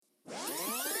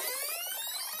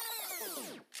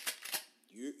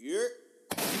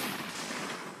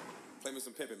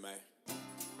pimping, man.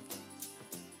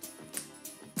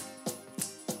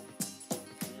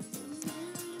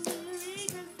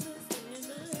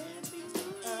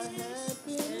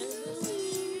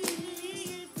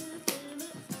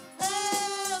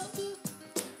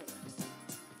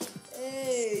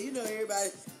 Hey, you know everybody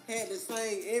had to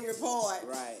sing every part.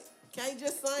 Right. Can't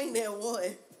just sing that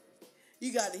one.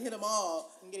 You got to hit them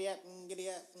all. Giddy up,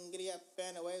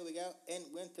 and away we go. And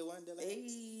Winter Wonderland.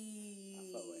 Hey.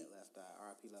 I fuck with Left Eye.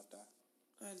 R.I.P. Left Eye.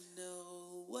 I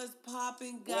know. What's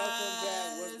popping, guys? Welcome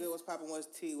back. What's good? What's popping? What's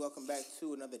tea? Welcome back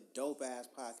to another dope-ass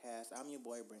podcast. I'm your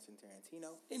boy, Brinson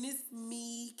Tarantino. And it's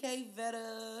me, K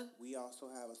Vetta. We also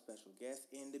have a special guest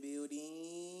in the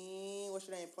building. What's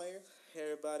your name, player? Hey,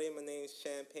 everybody. My name's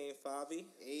Champagne Favi.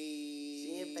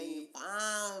 Hey. Champagne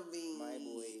Favi. My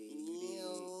boy.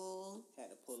 You. Had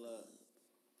to pull up.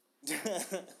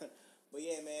 But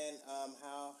yeah, man.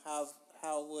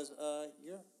 How was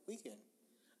your weekend?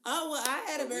 Oh, well, I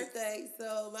had a birthday,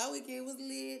 so my weekend was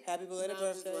lit. Happy belated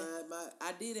birthday.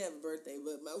 I did have a birthday,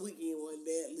 but my weekend wasn't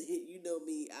that lit. You know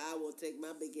me, I will take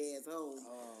my big ass home.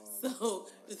 So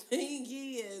the thing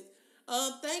is,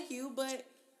 thank you, but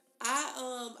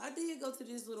I did go to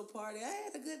this little party. I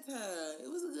had a good time. It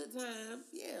was a good time.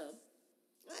 Yeah.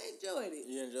 I enjoyed it.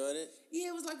 You enjoyed it? Yeah,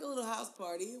 it was like a little house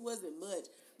party. It wasn't much,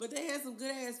 but they had some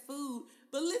good ass food.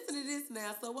 But listen to this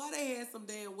now. So while they had some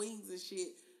damn wings and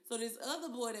shit, so this other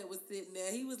boy that was sitting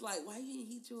there, he was like, "Why you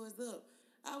didn't heat yours up?"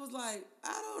 I was like,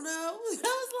 "I don't know." I was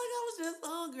just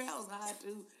hungry. I was high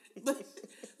too. But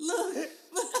look,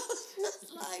 but I was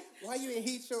just like, "Why you didn't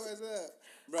heat yours up?"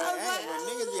 Bro, like, when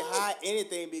niggas be hot,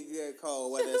 anything be good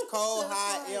cold. Whether it's cold,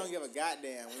 hot, it don't give a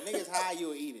goddamn. When niggas high,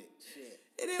 you'll eat it. Shit.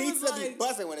 And it Pizza was like, be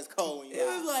busting when it's cold when you it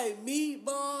hot. was like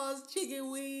meatballs,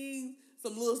 chicken wings,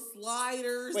 some little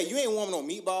sliders. Wait, you ain't warming no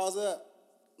meatballs up?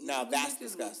 Now Them that's bitches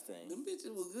disgusting. Them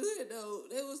bitches were good though.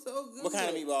 They were so good. What kind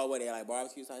of meatball were they? Like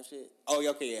barbecue type shit? Oh,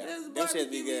 okay, yeah. Them shit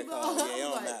be good cold. Yeah, it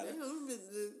don't matter.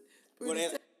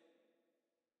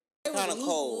 They kind of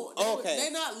cold. Okay.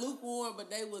 They not lukewarm, but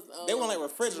they was. They weren't like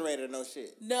refrigerator, no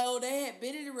shit. No, they had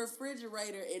been in the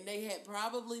refrigerator and they had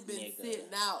probably been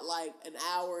sitting out like an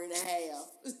hour and a half.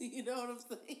 You know what I'm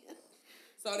saying?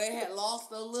 So they had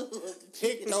lost a little.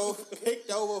 Picked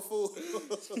over food.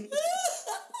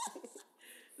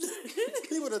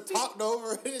 He would have talked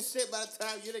over it and shit by the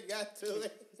time you done got to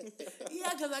it.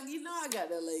 Yeah, because I got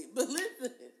there late. But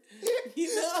listen, I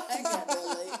got there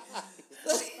late.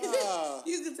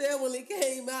 You can tell when it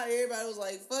came out, everybody was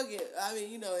like, fuck it. I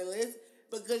mean,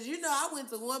 because I went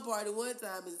to one party one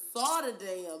time and saw the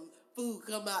damn food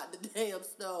come out the damn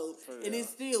stove, and it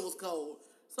still was cold.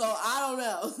 So I don't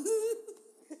know.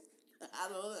 I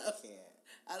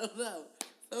don't know.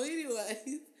 So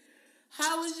anyways,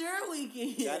 how was your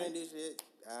weekend? I didn't do shit.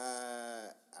 I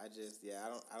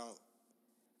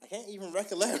can't even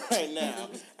recollect right now.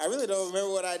 I really don't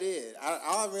remember what I did.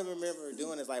 All I really remember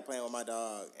doing is like playing with my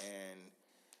dog and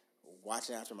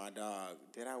watching after my dog.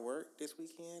 Did I work this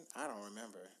weekend? I don't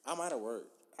remember. I might have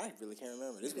worked. I really can't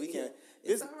remember. This weekend,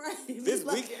 it's all right.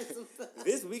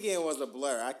 This weekend was a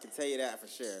blur. I can tell you that for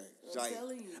sure. I'm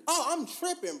telling you. Oh, I'm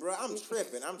tripping, bro. I'm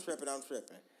tripping.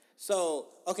 So,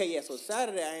 okay, yeah, so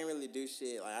Saturday I ain't really do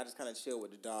shit. Like, I just kind of chill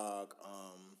with the dog.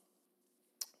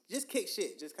 Just kick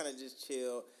shit. Just kind of just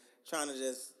chill. Trying to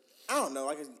just, I don't know.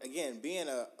 Like, again, being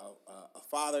a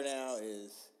father now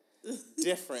is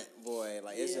different, boy.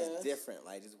 Like, it's just different.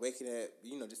 Like, just waking up,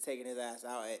 just taking his ass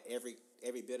out at every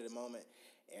bit of the moment.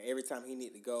 And every time he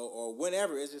need to go or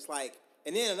whenever, it's just like,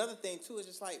 and then another thing, too, is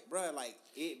just like, bruh, like,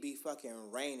 it be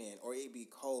fucking raining or it be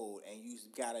cold and you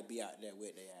gotta be out there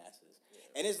with their asses. Yeah.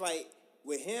 And it's like,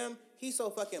 with him, he's so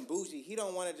fucking bougie. He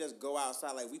don't want to just go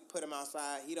outside. Like, we put him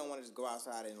outside. He don't want to just go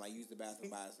outside and, like, use the bathroom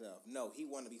by himself. No, he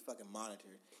want to be fucking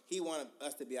monitored. He want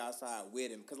us to be outside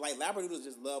with him. Because, like, Labradoodles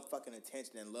just love fucking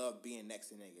attention and love being next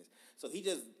to niggas. So you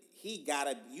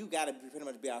gotta pretty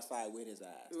much be outside with his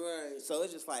ass. Right. So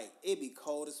it's just like, it be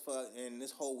cold as fuck, and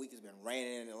this whole week has been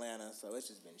raining in Atlanta, so it's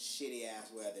just been shitty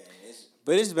ass weather.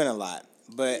 But it's been a lot.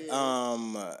 But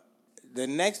the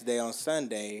next day on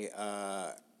Sunday,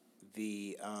 her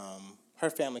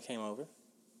family came over.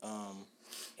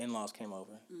 In-laws came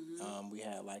over. Mm-hmm. We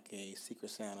had like a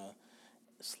Secret Santa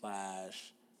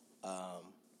 /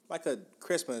 like a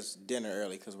Christmas dinner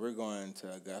early because we're going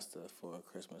to Augusta for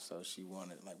Christmas. So we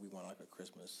wanted like a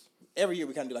Christmas. Every year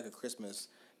we kind of do like a Christmas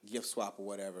gift swap or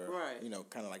whatever. Right.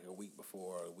 Kind of like a week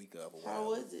before or a week of or whatever. How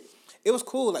was it? It was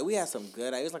cool. Like we had some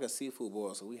good. It was like a seafood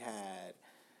boil. So we had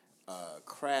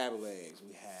crab legs.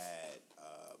 We had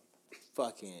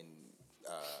fucking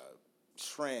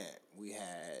shrimp. We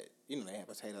had they had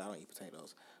potatoes. I don't eat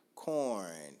potatoes.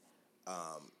 Corn.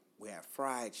 We had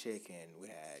fried chicken. We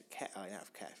had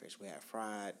not catfish. We had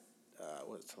fried,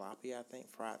 tilapia, I think?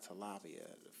 Fried tilapia.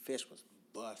 The fish was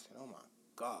busting. Oh, my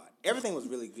God. Everything was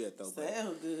really good, though.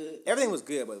 Sound good. Everything was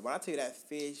good, but when I tell you that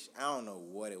fish, I don't know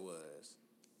what it was.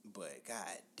 But, God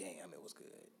damn, it was good.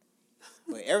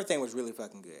 But everything was really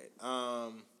fucking good.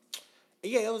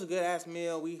 Yeah, it was a good-ass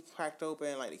meal. We cracked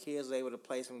open. Like, the kids were able to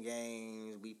play some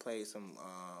games. We played some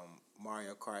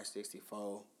Mario Kart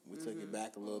 64. We took it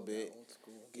back a little bit. Old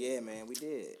school. Yeah, man, we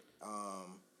did.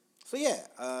 So yeah,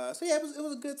 it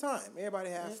was a good time. Everybody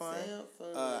had fun.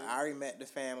 I already met the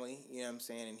family. You know what I'm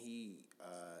saying? And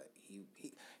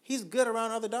he's good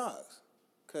around other dogs.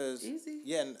 Cause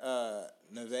yeah,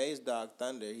 Nevaeh's dog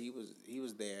Thunder, he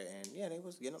was there, and yeah, they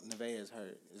was getting. Nevaeh is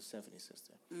his Symphony's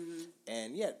sister,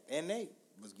 and yeah, and they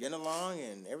was getting along,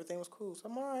 and everything was cool. So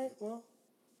I'm all right. Well,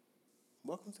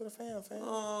 welcome to the fam.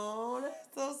 Oh,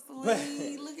 that's so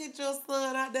sweet. Look at your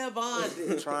son out there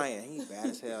bonding. Trying, he's bad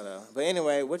as hell though. But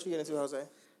anyway, what you get into, Jose?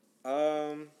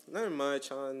 Not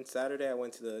much. On Saturday, I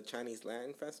went to the Chinese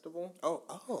Lantern Festival.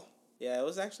 Oh. Yeah, it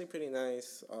was actually pretty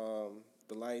nice.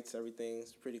 The lights,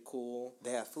 everything's pretty cool.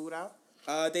 They have food out?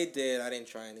 They did. I didn't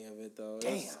try any of it, though.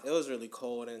 Damn. It was really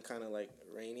cold and kind of, like,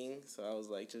 raining. So I was,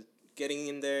 like, just getting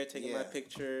in there, taking my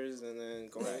pictures, and then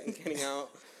going and getting out.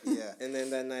 Yeah. And then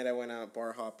that night I went out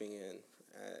bar hopping at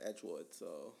Edgewood.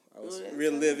 So I was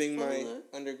reliving my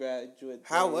undergraduate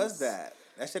How days. was that?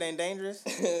 That shit ain't dangerous?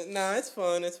 Nah, it's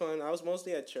fun. It's fun. I was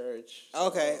mostly at church. So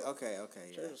Okay.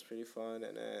 Church was pretty fun.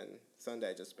 And then Sunday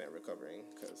I just spent recovering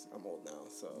because I'm old now.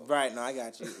 So Right, no, I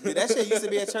got you. Did that shit used to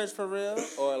be a church for real?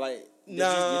 Or like...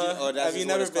 Nah. Have you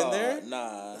never been there?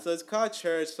 Nah. So it's called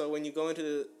church. So when you go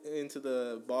into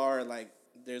the bar, like,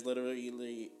 there's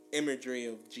literally imagery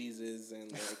of Jesus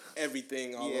and like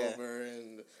everything all over,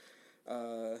 and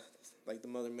like the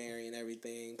Mother Mary and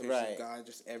everything. Pictures of God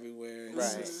just everywhere.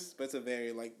 But it's a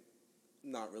very like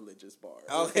not religious bar.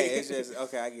 Okay, it's just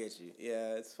I get you.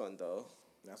 Yeah, it's fun though.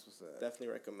 That's what's up. Definitely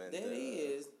recommend That it.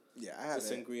 is. Yeah, I have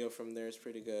the sangria from there is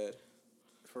pretty good.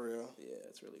 For real? Yeah,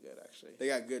 it's really good actually. They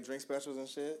got good drink specials and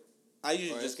shit? I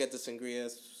usually just get the sangria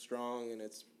strong, and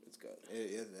it's good.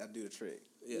 I do the trick.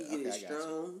 Yeah, You get it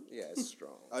strong. Yeah, it's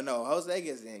strong. Oh no, Jose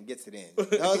gets it in.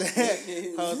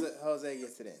 Jose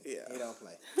gets it in. Yeah, he don't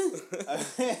play.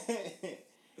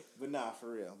 But nah,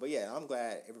 for real. But yeah, I'm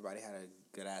glad everybody had a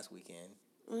good ass weekend.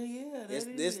 Oh yeah,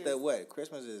 This the what?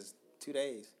 Christmas is 2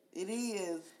 days. It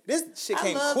is. This shit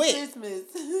came I love quick. Christmas.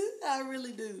 I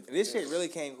really do. This shit really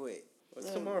came quick. Well,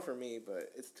 it's tomorrow for me,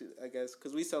 but it's I guess,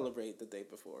 because we celebrate the day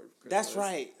before Christmas. That's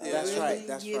right. That's right.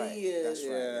 That's Yeah. right. That's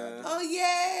right. Yeah. Oh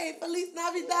yay! Feliz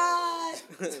Navidad.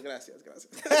 Gracias.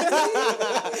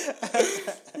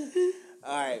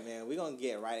 All right, man. We're gonna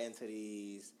get right into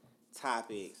these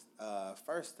topics.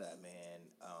 First up, man.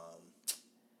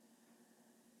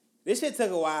 This shit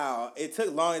took a while. It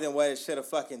took longer than what it should have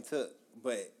fucking took,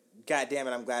 but god damn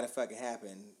it, I'm glad it fucking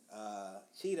happened.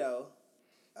 Cheeto,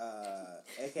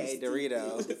 aka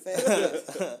Dorito,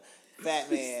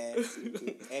 Fat Man,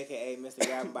 aka Mr.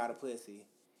 Grab 'em by the Pussy,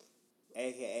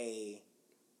 aka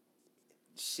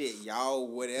shit, y'all,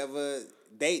 whatever,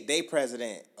 they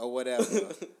president or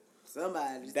whatever.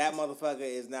 Somebody. That motherfucker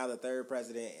is now the third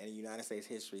president in United States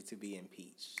history to be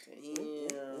impeached.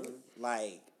 Damn.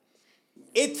 Like,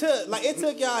 it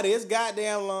took y'all this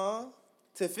goddamn long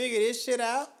to figure this shit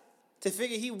out, to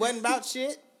figure he wasn't about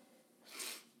shit.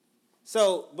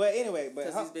 So, but anyway,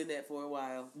 Because he's been that for a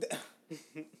while.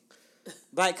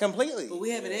 Like, completely. But we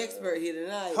have an expert here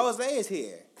tonight. Jose is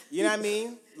here. You know what I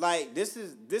mean? Like, this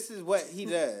is what he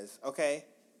does, okay?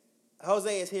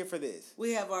 Jose is here for this.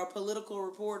 We have our political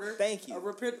reporter. Thank you.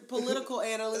 Political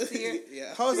analyst here.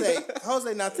 Yeah.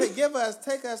 Jose, now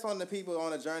take us on the people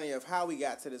on a journey of how we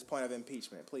got to this point of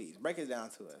impeachment, please. Break it down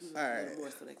to us. All right.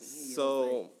 So they can hear you.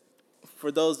 So,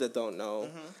 for those that don't know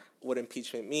what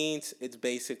impeachment means, it's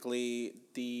basically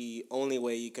the only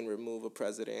way you can remove a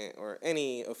president or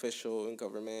any official in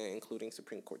government, including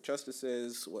Supreme Court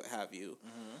justices, what have you.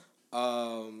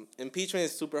 Impeachment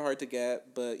is super hard to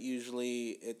get, but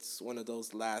usually it's one of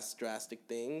those last drastic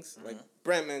things. Like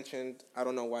Brent mentioned, I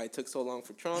don't know why it took so long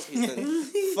for Trump. He's been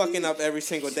fucking up every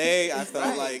single day. I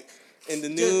felt like in the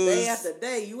news. Just day after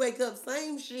day, you wake up,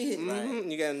 same shit. Right.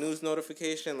 You get a news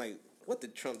notification like, what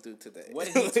did Trump do today?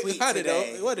 What did he tweet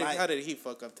today? How did he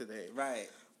fuck up today? Right.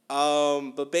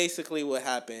 But basically what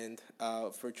happened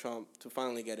for Trump to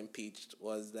finally get impeached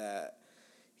was that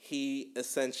he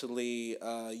essentially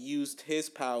used his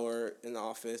power in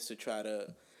office to try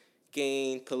to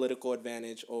gain political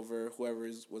advantage over whoever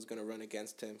was going to run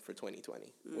against him for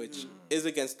 2020, which is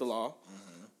against the law.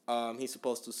 He's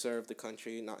supposed to serve the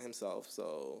country, not himself.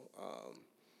 So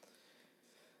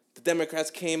the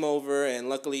Democrats came over, and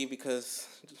luckily, because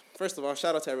first of all,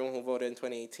 shout out to everyone who voted in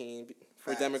 2018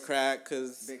 for Democrat,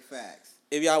 because big facts.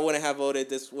 If y'all wouldn't have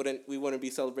voted, we wouldn't be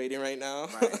celebrating right now.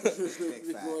 Right. Big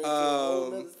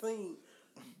facts.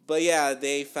 But yeah,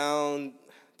 they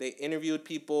interviewed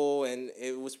people, and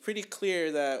it was pretty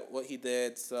clear that what he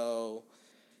did. So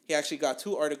he actually got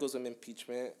 2 articles of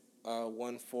impeachment.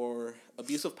 One for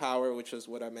abuse of power, which is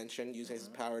what I mentioned, using his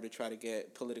power to try to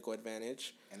get political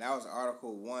advantage. And that was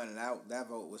Article 1, and that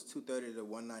vote was 230 to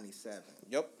 197.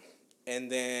 Yep.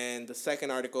 And then the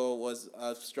second article was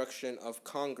obstruction of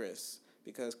Congress,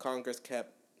 because Congress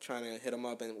kept trying to hit him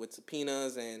up with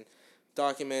subpoenas and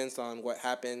documents on what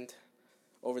happened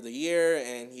over the year,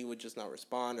 and he would just not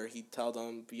respond, or he'd tell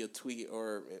them via tweet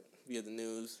or via the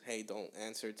news, hey, don't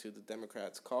answer to the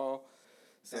Democrats' call.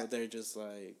 So they're just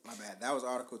like... My bad. That was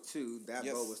Article 2. That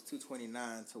vote was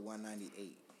 229 to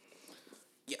 198.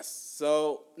 Yes.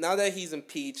 So now that he's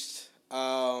impeached,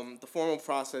 the formal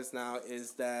process now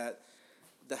is that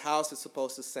the House is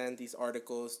supposed to send these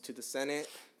articles to the Senate,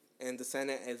 and the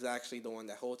Senate is actually the one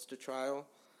that holds the trial.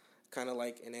 Kind of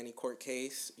like in any court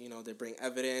case, they bring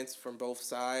evidence from both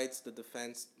sides. The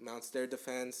defense mounts their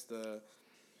defense. The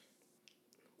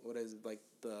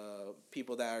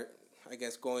people that are, I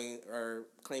guess, claiming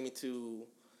to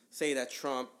say that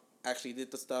Trump actually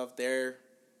did the stuff, they're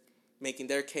making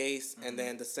their case, and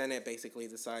then the Senate basically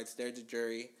decides. They're the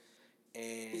jury.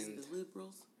 And is it the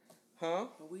liberals? Huh?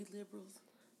 Are we liberals?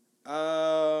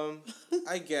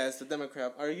 I guess the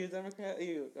Democrat. Are you a Democrat?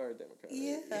 You are a Democrat.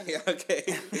 Yeah. Right? Yeah. Okay.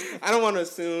 I don't want to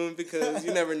assume because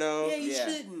you never know. Yeah, you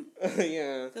shouldn't.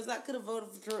 Yeah. Because I could have voted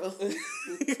for Trump.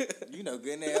 You know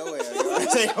good and hell well.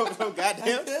 You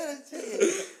goddamn.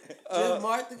 Just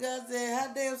Martha God said,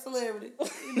 "Hot damn celebrity."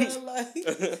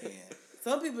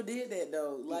 Some people did that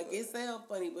though. Like it sounds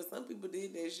funny, but some people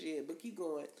did that shit. But keep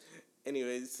going.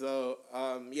 Anyway, so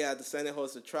the Senate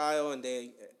holds a trial, and they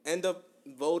end up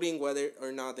voting whether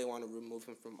or not they want to remove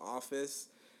him from office.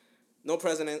 No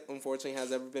president, unfortunately,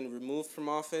 has ever been removed from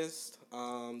office.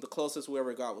 The closest we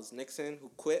ever got was Nixon, who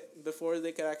quit before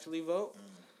they could actually vote.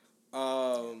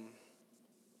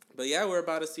 But yeah, we're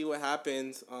about to see what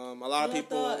happens. A lot of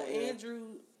people... I thought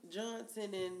Andrew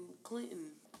Johnson and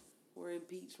Clinton were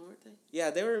impeached, weren't they?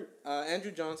 Yeah, they were...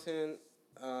 Andrew Johnson...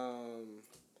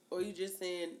 or you just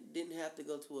saying didn't have to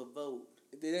go to a vote?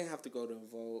 They didn't have to go to a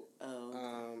vote.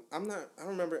 Oh, okay. I don't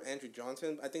remember Andrew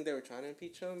Johnson. I think they were trying to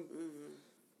impeach him.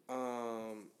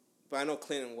 Mm-hmm. But I know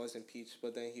Clinton was impeached,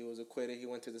 but then he was acquitted. He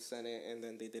went to the Senate, and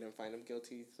then they didn't find him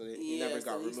guilty, so he never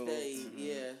got removed. Stayed.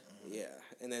 Yeah. Yeah,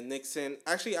 and then Nixon.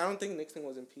 Actually, I don't think Nixon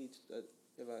was impeached.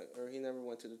 Or he never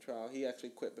went to the trial. He actually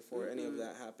quit before any of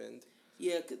that happened.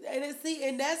 Yeah,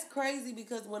 and that's crazy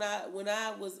because when I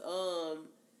was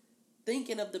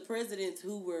thinking of the presidents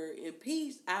who were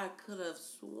impeached, I could have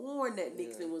sworn that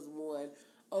Nixon was one,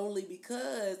 only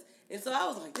because. And so I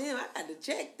was like, damn, I got to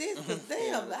check this because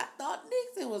damn, I thought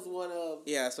Nixon was one of them.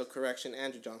 Yeah, so correction,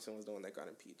 Andrew Johnson was the one that got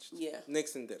impeached. Yeah.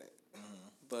 Nixon didn't.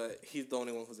 But he's the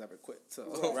only one who's ever quit.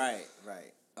 So Right.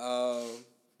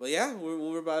 But yeah,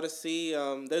 we're about to see.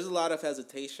 There's a lot of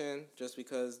hesitation just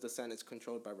because the Senate's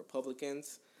controlled by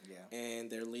Republicans. Yeah. And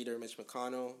their leader, Mitch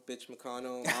McConnell,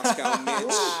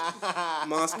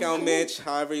 Moscow Mitch,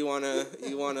 however you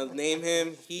wanna name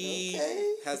him, he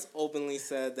has openly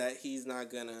said that he's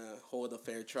not gonna hold a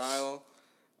fair trial.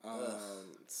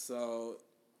 So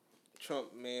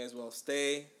Trump may as well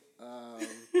stay. But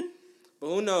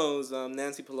who knows?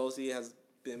 Nancy Pelosi has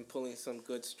been pulling some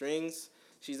good strings.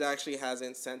 She's actually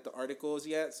hasn't sent the articles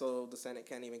yet, so the Senate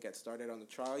can't even get started on the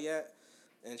trial yet.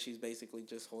 And she's basically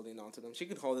just holding on to them. She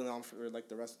could hold it on for like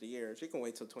the rest of the year. She can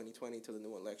wait till 2020 till the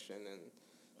new election, and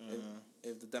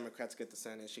if the Democrats get the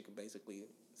Senate, she could basically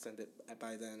send it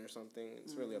by then or something.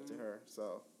 It's really up to her.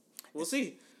 So we'll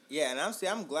see. Yeah, and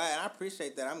I'm glad. I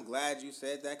appreciate that. I'm glad you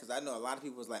said that because I know a lot of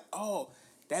people was like, oh.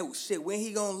 That shit, when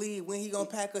he gonna leave? When he gonna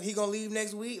pack up? He gonna leave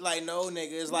next week? Like, no,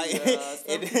 nigga. It's like...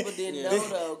 some people didn't know,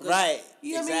 though. Right,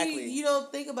 exactly. I mean, you don't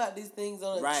think about these things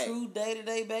on a true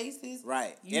day-to-day basis.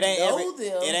 Right. It ain't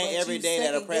every day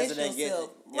that a president gets... It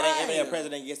ain't every day a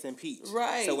president gets impeached.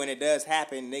 Right. So when it does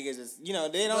happen, niggas is... they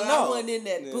don't know. I wasn't in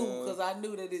that pool because I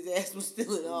knew that his ass was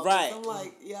still in office. Right. I'm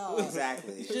like, y'all...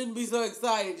 Exactly. You shouldn't be so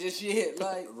excited just yet.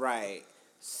 Like... Right.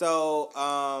 So,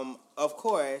 of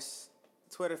course...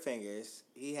 Twitter fingers,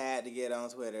 he had to get on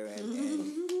Twitter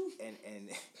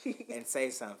and say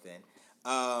something.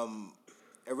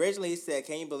 Originally, he said,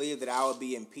 "Can you believe that I would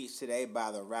be impeached today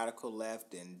by the radical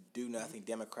left and do-nothing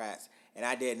Democrats, and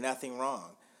I did nothing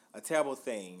wrong? A terrible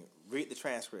thing. Read the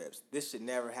transcripts. This should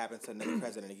never happen to another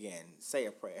president again. Say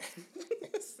a prayer.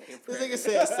 This nigga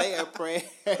said, say a prayer.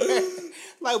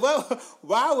 Like, what?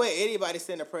 Why would anybody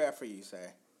send a prayer for you,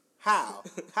 sir? How?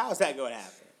 How is that going to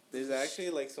happen? There's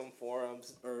actually like some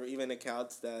forums or even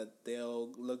accounts that they'll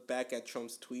look back at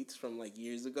Trump's tweets from like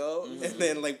years ago and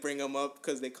then like bring them up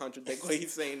because they contradict what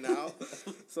he's saying now.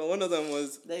 So one of them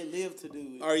was, they live to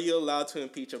do it. "Are you allowed to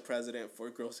impeach a president for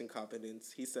gross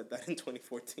incompetence?" He said that in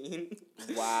 2014.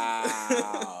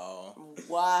 Wow.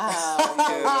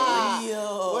 Wow.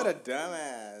 Real. What a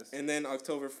dumbass. And then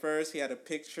October 1st, he had a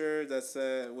picture that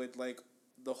said with like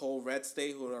the whole red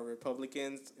state who are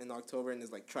Republicans in October, and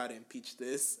is like, try to impeach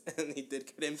this, and he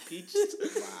did get impeached.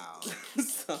 Wow.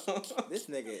 So This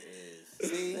nigga is.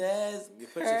 See? That's You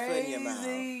put your foot in your mouth.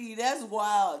 crazy. That's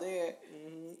wild there.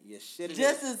 You shitted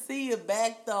Just to see your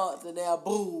back thoughts and now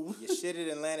boom. You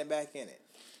shitted and landed back in it.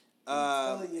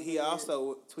 He man.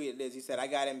 also tweeted this. He said, I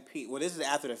got impeached. Well, this is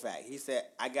after the fact. He said,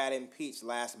 I got impeached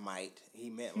last night. He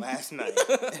meant last night.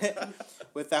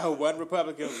 Without one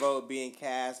Republican vote being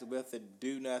cast with the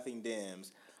do-nothing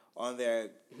Dems on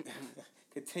their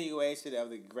continuation of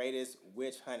the greatest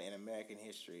witch hunt in American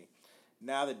history.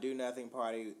 Now the do-nothing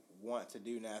party want to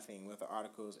do nothing with the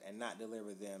articles and not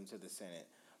deliver them to the Senate,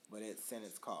 but it's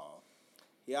Senate's call.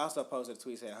 He also posted a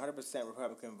tweet saying, 100%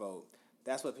 Republican vote.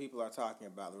 That's what people are talking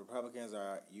about. The Republicans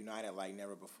are united like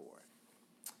never before.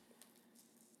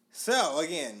 So,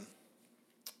 again,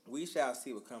 we shall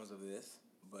see what comes of this.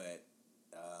 But,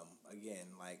 again,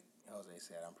 like Jose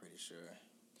said, I'm pretty sure.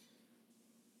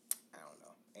 I don't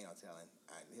know. Ain't no telling.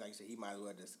 Like you said, he might as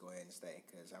well just go ahead and stay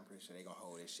because I'm pretty sure they're going to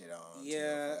hold this shit on.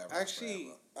 yeah, forever, actually,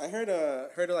 forever.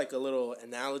 I heard like a little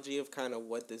analogy of kind of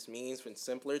what this means in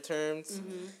simpler terms.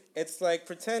 It's like,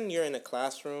 pretend you're in a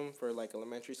classroom for like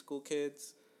elementary school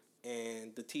kids,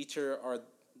 and the teacher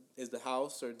is the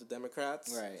House or the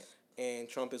Democrats, Right. and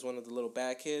Trump is one of the little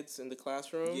bad kids in the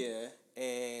classroom. Yeah.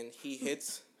 And he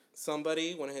hits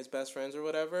somebody, one of his best friends or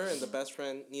whatever, and the best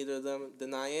friend, neither of them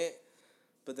deny it.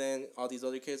 But then all these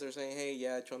other kids are saying, hey,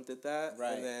 yeah, Trump did that.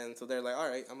 Right. And then, so they're like, all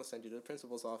right, I'm going to send you to the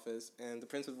principal's office. And the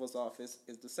principal's office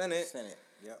is the Senate.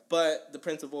 Yep. But the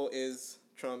principal is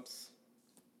Trump's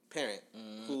parent,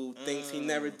 who thinks he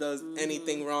never does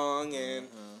anything wrong and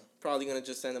probably going to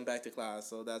just send him back to class.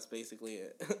 So that's basically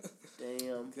it.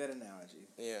 Damn. Good analogy.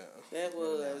 Yeah. That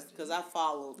was because I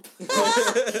followed.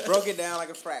 Broke it down like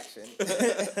a fraction.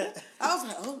 I was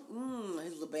like, oh,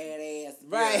 he's a little badass.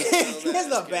 Right. He's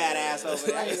a badass over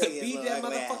there. I used to beat that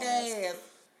motherfucker ass.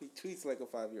 He tweets like a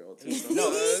 5-year-old.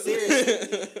 No,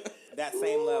 seriously. That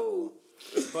same level.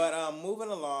 But moving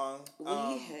along. We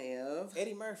have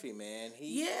Eddie Murphy, man.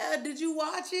 Yeah, did you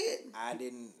watch it? I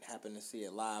didn't happen to see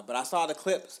it live, but I saw the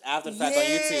clips after the fact on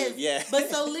YouTube. Yeah. But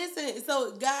so listen,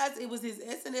 so guys, it was his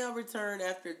SNL return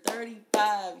after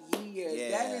 35 years.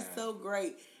 Yeah. That is so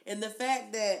great. And the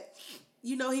fact that,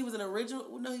 you know, he was an original.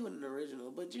 Well, no, he wasn't an original,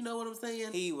 but you know what I'm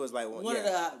saying? He was like one of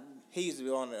the he used to be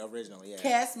on the original, yeah.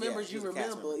 cast members he you was a cast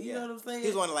remember. member, You know what I'm saying? He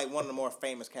was one of the more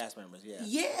famous cast members, yeah.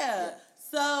 Yeah.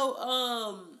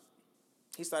 So,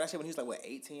 he started that shit when he was like, what,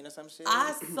 18 or some shit?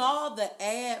 I saw the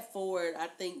ad for it, I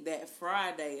think, that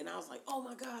Friday, and I was like, oh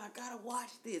my God, I gotta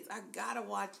watch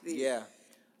this. Yeah.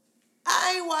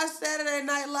 I ain't watched Saturday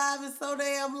Night Live in so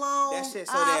damn long. That shit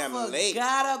so damn late.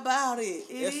 I forgot about it.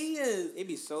 It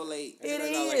be so late. It got,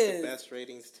 like, is. the best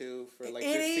ratings, too, for, like,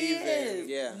 It this season. is.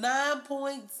 Yeah.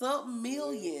 9-point-something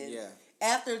million. Yeah.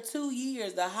 After 2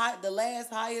 years, the last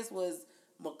highest was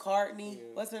McCartney. Yeah.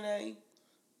 What's her name?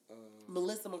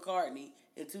 Melissa McCartney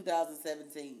in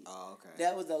 2017. Oh, okay.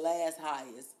 That was the last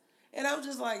highest. And I'm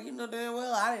just like, you know damn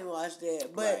well I didn't watch that.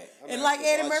 But Right. and like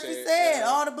Eddie Murphy said,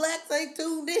 all the blacks ain't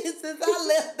tuned in since I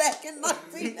left back in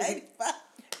 1985.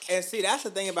 And see, that's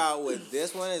the thing about with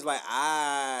this one is like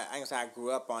I ain't gonna say I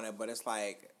grew up on it, but it's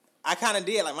like I kind of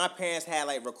did. Like my parents had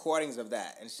like recordings of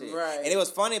that and shit. Right. And it was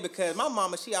funny because my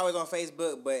mama, she always on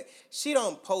Facebook, but she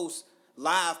don't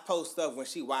live post stuff when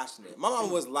she watching it. My mama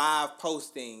was live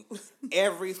posting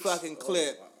every fucking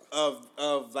clip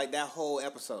of like that whole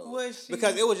episode. Was she?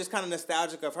 Because it was just kind of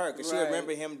nostalgic of her because she Right.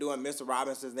 remember him doing Mr.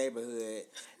 Robinson's Neighborhood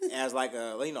as like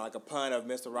a like a pun of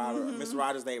Mr.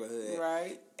 Rogers' Neighborhood.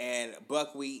 Right. And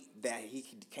Buckwheat, that he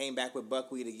came back with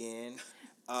Buckwheat again.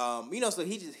 So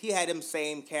he had them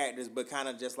same characters, but kind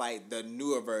of just like the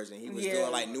newer version. He was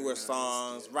doing like newer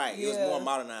songs, right? It was more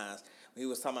modernized. He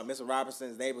was talking about Mr.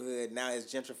 Robinson's neighborhood. Now it's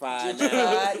gentrified.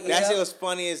 That shit was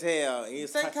funny as hell.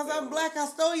 Because I'm black, I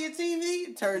stole your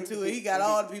TV. Turn to it. He got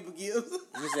all the people gifts.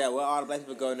 He said, "Where all the black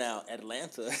people go now?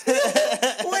 Atlanta." When he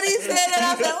said that,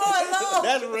 I said, "Oh Lord."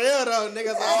 That's real though,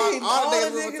 niggas. All the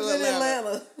niggas moving to in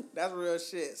Atlanta. That's real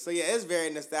shit. So yeah, it's very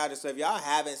nostalgic. So if y'all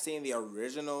haven't seen the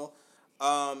original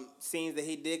scenes that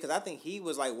he did, because I think he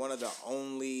was like one of the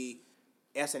only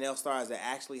SNL stars that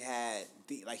actually had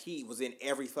he was in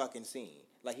every fucking scene.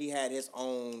 Like he had his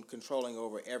own controlling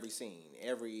over every scene,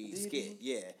 every skit.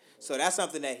 Yeah. So that's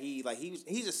something that he's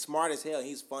just smart as hell.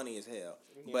 He's funny as hell.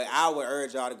 Yeah. But I would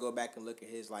urge y'all to go back and look at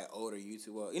his like older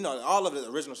YouTube. All of the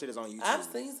original shit is on YouTube. I've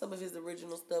seen some of his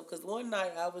original stuff because one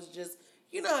night I was just.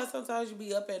 You know how sometimes you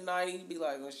be up at night and you be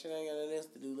like, well, shit, I ain't got nothing else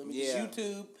to do. Let me just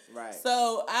YouTube. Right.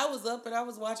 So I was up and I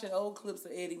was watching old clips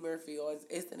of Eddie Murphy on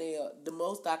SNL, the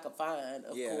most I could find,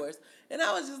 of course. And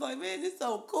I was just like, man, this is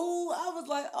so cool. I was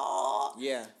like, oh.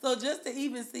 Yeah. So just to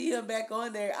even see him back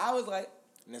on there, I was like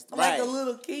a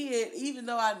little kid, even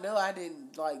though I know I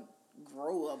didn't,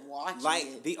 grow up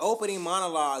watching it. The opening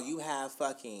monologue, you have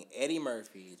fucking Eddie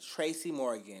Murphy, Tracy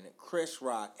Morgan, Chris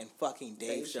Rock, and fucking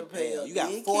Dave Chappelle. You got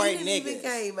 4 niggas. Even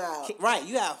came out. Right,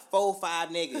 you have 5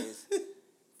 niggas.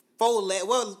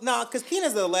 Because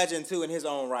Keenan's a legend too in his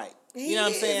own right. You know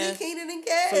what I'm saying? Keenan and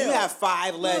Kel. So you have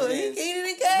 5 legends. Keenan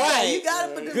and Kel. Right. You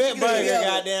gotta put them Good burger,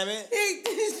 together.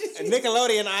 goddammit. A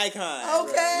Nickelodeon icon.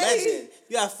 Okay. Legend.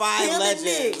 You have 5 Kim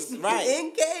legends. And right.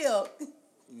 And Kel.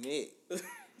 Nick.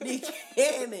 Nick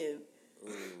Cannon. Ooh.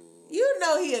 You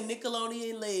know he a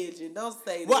Nickelodeon legend. Don't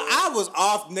say that. Well, I was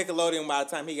off Nickelodeon by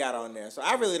the time he got on there, so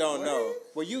I really don't know.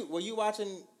 Were you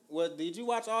watching? Did you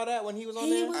watch all that when he was on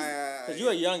there? Because you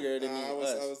were younger than me. I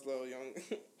was a little young.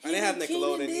 I didn't have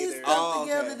Nickelodeon either. Stuff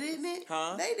together, didn't it?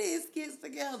 Huh? They did skits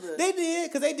together. They did,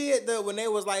 because they did when they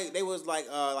was rat. They were supposed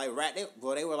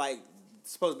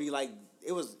to be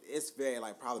it's very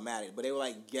problematic, but they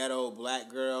were ghetto black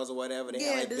girls or whatever. They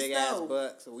had big ass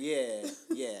butts. So yeah.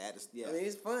 I mean,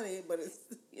 it's funny, but it's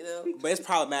But it's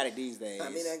problematic these days. I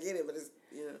mean, I get it, but it's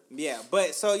Yeah,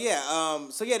 but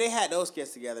they had those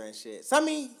skits together and shit. So I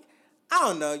mean, I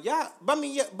don't know, y'all. But I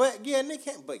mean, Nick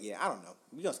Cannon. But yeah, I don't know.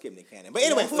 We gonna skip Nick Cannon. But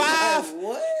anyway, 5.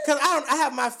 What? Because I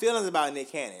have my feelings about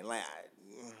Nick Cannon.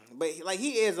 But he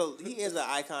is an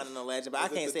icon and a legend. But I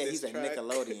can't say he's a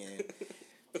Nickelodeon.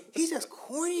 He's just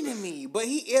corny to me, but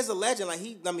he is a legend.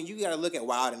 You gotta look at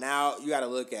Wild 'N Out. You gotta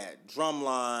look at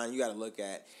Drumline. You gotta look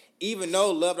at, even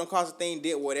though Love Don't Cost a Thing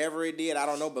did whatever it did, I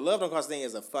don't know, but Love Don't Cost a Thing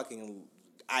is a fucking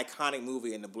iconic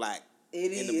movie in the black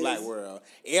world.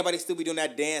 Everybody still be doing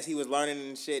that dance he was learning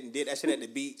and shit, and did that shit at the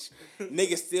beach.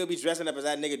 Niggas still be dressing up as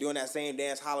that nigga doing that same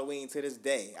dance Halloween to this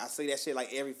day. I see that shit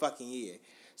every fucking year.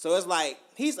 So it's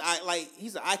he's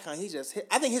an icon.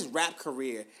 I think his rap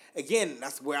career, again,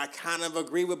 that's where I kind of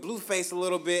agree with Blueface a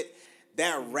little bit.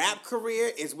 That rap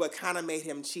career is what kind of made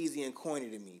him cheesy and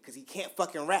corny to me, because he can't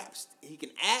fucking rap. He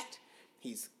can act.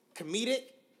 He's comedic,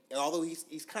 although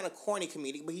he's kind of corny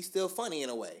comedic, but he's still funny in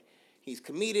a way. He's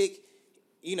comedic.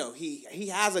 He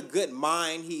has a good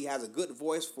mind. He has a good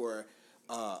voice for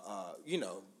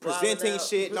presenting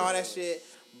shit and all that shit.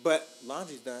 But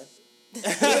laundry's done. I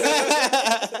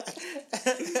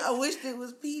wish it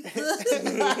was pizza.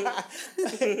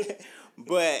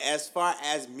 But as far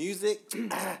as music,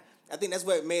 I think that's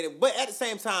what made it. But at the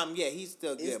same time, yeah, he's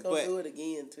still good. It's gonna do it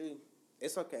again too.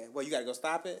 It's okay. Well, you gotta go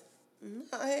stop it. No,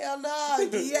 hell no.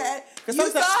 Yeah, you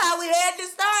saw how we had to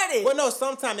start it. Well, no,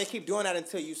 sometimes they keep doing that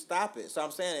until you stop it. So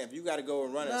I'm saying, if you gotta go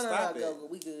and run and stop it, go.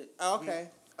 We good. Oh, okay.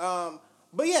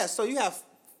 But yeah, so you have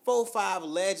 4, 5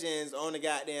 legends on the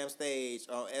goddamn stage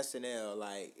on SNL.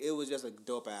 It was just a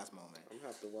dope ass moment. I'm gonna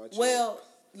have to watch. Well,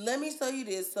 let me show you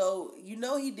this. So he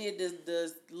did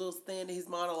this little stand in his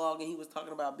monologue, and he was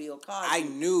talking about Bill Cosby. I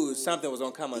knew something was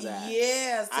gonna come of that.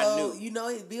 Yeah. So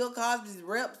his Bill Cosby's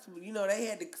reps. They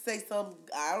had to say something.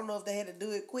 I don't know if they had to do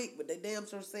it quick, but they damn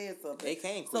sure said something. They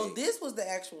came quick. So this was the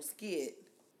actual skit.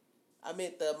 I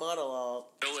meant the monologue.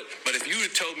 But if you would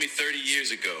have told me 30 years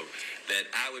ago that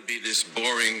I would be this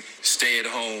boring,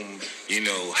 stay-at-home,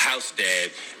 house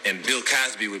dad, and Bill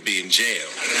Cosby would be in jail,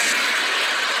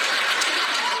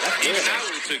 even I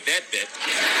would have took that bet.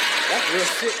 That's real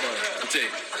shit, though. I'll tell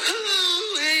you. Who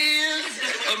is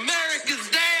America's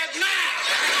dad now?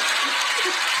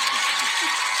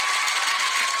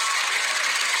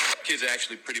 Kids are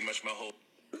actually pretty much my whole...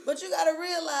 But you gotta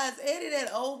realize, Eddie,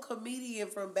 that old comedian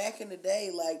from back in the day,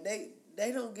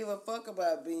 they don't give a fuck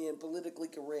about being politically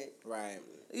correct. Right.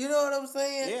 You know what I'm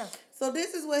saying? Yeah. So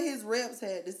this is what his reps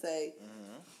had to say.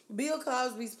 Mm-hmm. Bill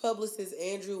Cosby's publicist,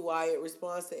 Andrew Wyatt,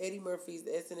 responds to Eddie Murphy's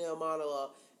SNL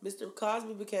monologue. Mr.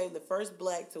 Cosby became the first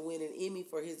black to win an Emmy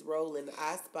for his role in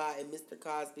I Spy, and Mr.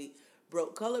 Cosby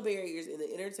broke color barriers in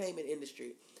the entertainment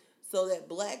industry so that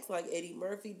blacks like Eddie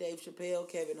Murphy, Dave Chappelle,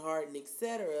 Kevin Hart, and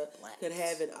etc. could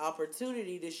have an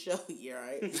opportunity to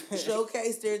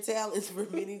showcase their talents for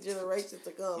many generations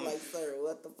to come. Like, sir,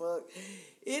 what the fuck?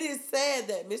 It is sad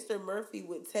that Mr. Murphy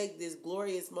would take this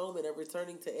glorious moment of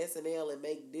returning to SNL and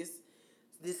make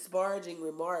disparaging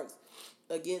remarks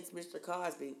against Mr.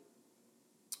 Cosby.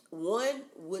 One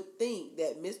would think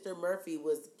that Mr. Murphy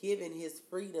was given his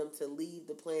freedom to leave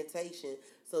the plantation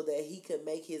so that he could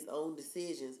make his own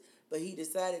decisions, but he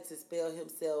decided to sell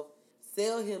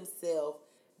himself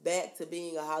back to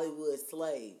being a Hollywood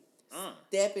slave.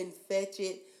 Step and fetch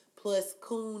it plus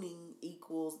cooning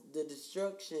equals the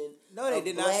destruction. No, they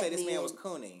did not say this man was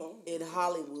cooning in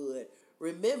Hollywood.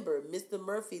 Remember, Mr.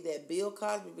 Murphy, that Bill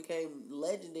Cosby became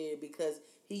legendary because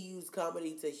he used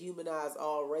comedy to humanize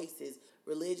all races,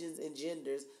 religions, and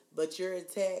genders. But you're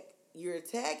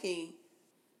attacking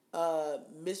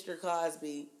Mr.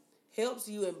 Cosby helps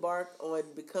you embark on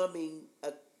becoming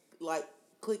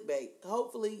clickbait.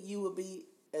 Hopefully, you will be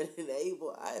I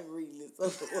am reading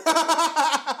this.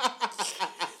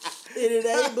 It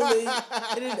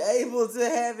enables to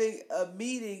having a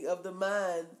meeting of the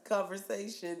mind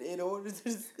conversation in order to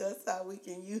discuss how we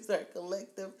can use our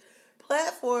collective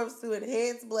platforms to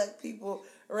enhance black people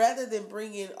rather than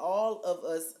bringing all of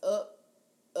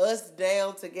us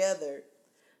down together.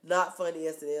 Not funny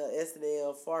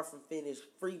SNL, far from finished.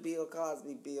 Free Bill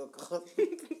Cosby.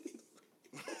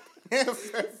 Hey,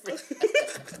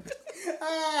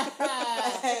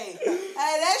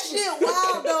 that shit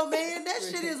wild though, man. That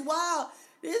shit is wild.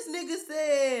 This nigga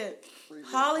said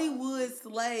Hollywood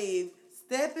slave,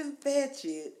 step and fetch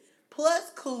it,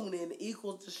 plus cooning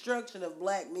equals destruction of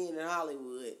black men in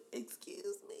Hollywood.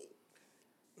 Excuse me.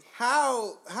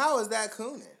 How is that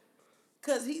cooning?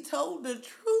 Cause he told the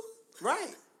truth.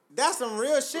 Right. That's some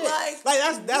real shit.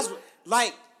 That's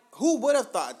like, who would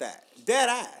have thought that? Dead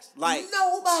ass. Like,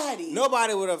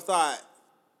 Nobody would have thought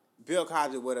Bill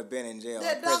Cosby would have been in jail.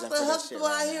 That Dr. Huxtable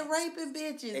out here raping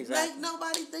bitches. Exactly. Like,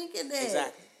 nobody thinking that.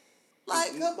 Exactly.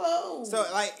 Like, come on. So,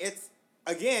 like,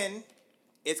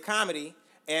 it's comedy.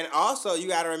 And also, you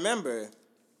got to remember,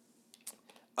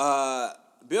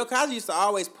 Bill Cosby used to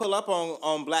always pull up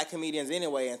on black comedians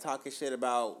anyway and talk his shit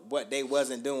about what they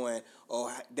wasn't doing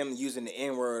or them using the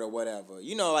N-word or whatever.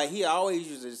 You know, like, he always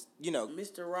uses,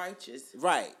 Mr. Righteous.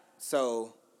 Right.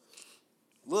 So,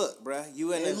 look, bruh,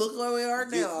 look where we are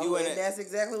now. That's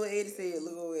exactly what Eddie said.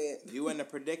 Look where we at. You in the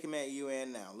predicament you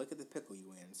in now. Look at the pickle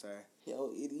you in, sir.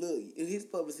 Yo, look, his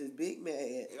publicist big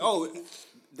mad. Oh,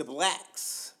 the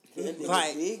blacks.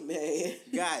 Like, big man.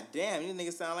 God damn, you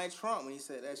niggas sound like Trump when he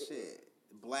said that shit.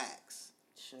 Blacks.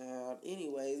 Child.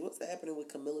 Anyways, what's happening with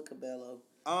Camila Cabello?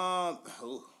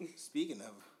 Speaking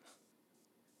of.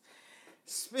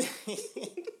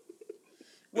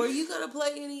 Were you gonna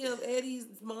play any of Eddie's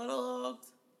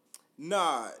monologues?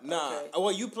 Nah. Okay.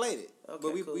 Well, you played it, okay,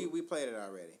 but we played it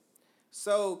already.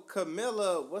 So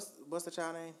Camila, what's the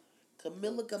child name?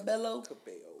 Camila Cabello.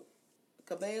 Cabello.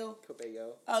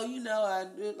 Oh,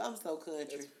 I'm so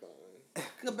country. It's fine.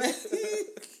 Cabello.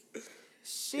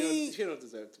 She don't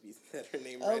deserve to be said her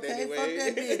name right anyway. Okay,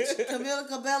 fuck that bitch. Camila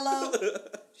Cabello.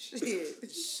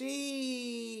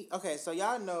 Shit. Okay, so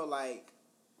y'all know, like,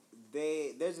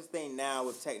 there's this thing now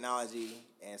with technology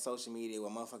and social media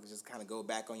where motherfuckers just kind of go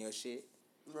back on your shit.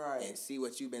 Right. And see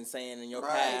what you've been saying in your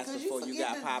past before you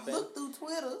got popping. Look through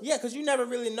Twitter. Yeah, because you never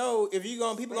really know if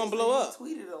people gonna blow up.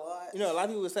 Tweeted a lot. You know, a lot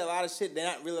of people say a lot of shit. They're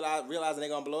not really realizing they're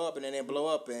gonna blow up, and then they blow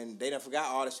up, and they done forgot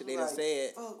all the shit they done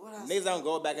said. Niggas don't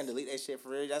go back and delete that shit for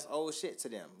real. That's old shit to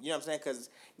them. You know what I'm saying? Because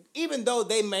even though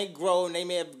they may grow and they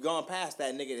may have gone past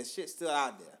that nigga, the shit's still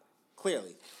out there.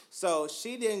 Clearly. So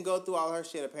she didn't go through all her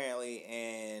shit apparently,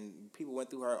 and people went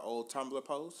through her old Tumblr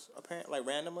posts apparently, like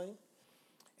randomly,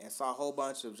 and saw a whole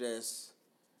bunch of just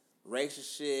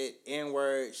racist shit,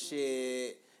 N-word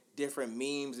shit, different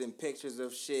memes and pictures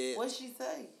of shit. What'd she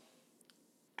say?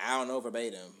 I don't know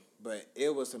verbatim, but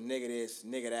it was some nigga this,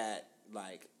 nigga that,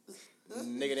 like,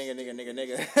 nigga.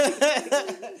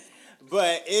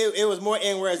 But it was more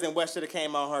N-words than what should have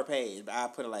came on her page, but I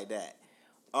put it like that.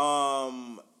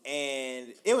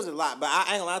 And it was a lot, but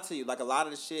I ain't gonna lie to you, like, a lot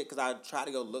of the shit, because I tried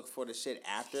to go look for the shit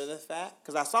after the fact,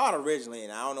 because I saw it originally,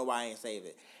 and I don't know why I ain't save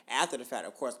it. After the fact,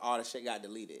 of course, all the shit got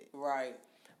deleted. Right.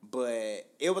 But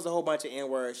it was a whole bunch of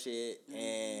N-word shit,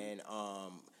 and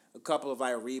a couple of,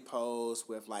 like, reposts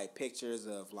with, like, pictures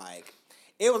of, like,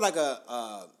 it was like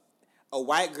a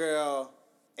white girl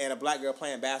and a black girl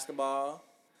playing basketball.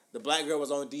 The black girl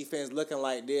was on defense looking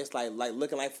like this, like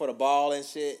looking like for the ball and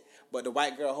shit. but the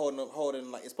white girl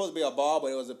holding like it's supposed to be a ball, but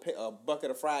it was a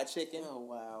bucket of fried chicken. Oh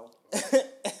wow.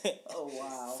 Oh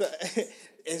wow. So,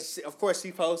 and of course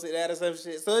she posted that or some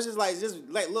shit. So it's just like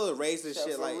little racist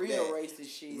shit like real that. racist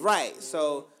shit. Right. Mm-hmm.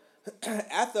 So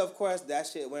after of course that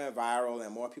shit went viral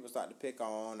and more people started to pick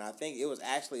on, I think it was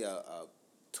actually a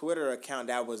Twitter account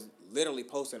that was literally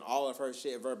posting all of her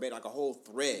shit verbatim, like a whole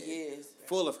thread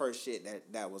full of her shit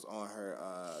that was on her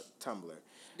Tumblr.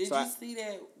 Did you see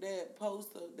that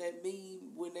post of that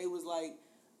meme when they was like,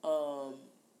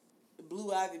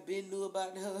 Blue Ivy Ben knew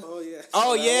about her? Oh yeah.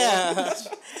 Oh yeah.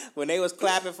 When they was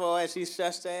clapping for her, she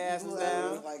shushed her asses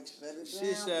down. Was like, shut it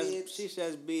down, She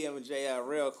shushed B and JL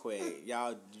real quick.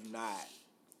 Y'all do not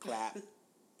clap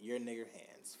your nigger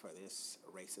hands for this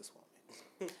racist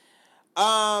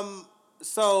woman.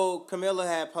 So Camilla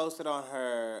had posted on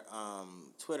her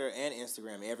Twitter and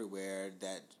Instagram everywhere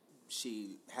that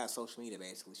she has social media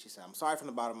basically. She said, "I'm sorry from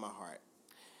the bottom of my heart.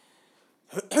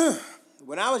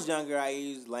 When I was younger, I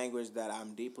used language that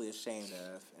I'm deeply ashamed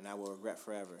of and I will regret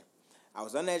forever. I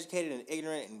was uneducated and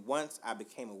ignorant, and once I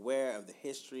became aware of the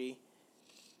history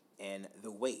and the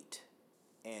weight.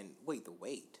 And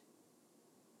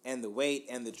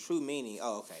the true meaning.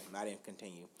 Oh, okay. I didn't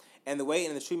continue. And the weight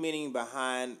and the true meaning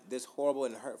behind this horrible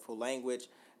and hurtful language,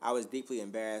 I was deeply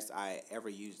embarrassed I ever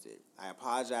used it. I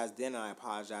apologized then, and I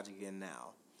apologize again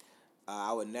now.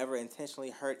 I would never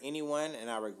intentionally hurt anyone, and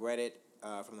I regret it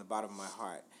from the bottom of my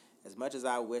heart. As much as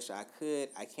I wish I could,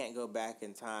 I can't go back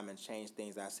in time and change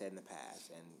things I said in the past."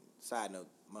 And side note,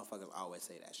 motherfuckers always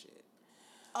say that shit.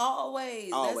 Always.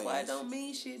 That's why it don't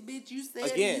mean shit, bitch. You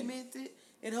said it, you meant it,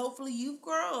 and hopefully you've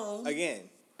grown. Again,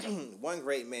 one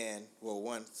great man,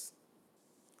 once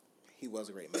he was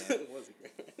a great man.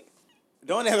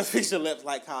 Don't ever fix your lips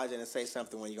like collagen and say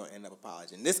something when you're going to end up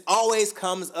apologizing. This always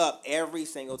comes up every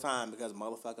single time because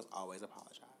motherfuckers always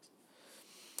apologize.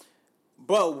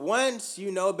 But once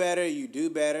you know better, you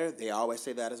do better. They always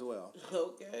say that as well.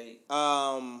 Okay.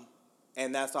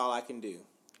 And that's all I can do.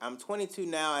 I'm 22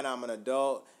 now, and I'm an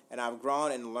adult, and I've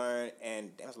grown and learned,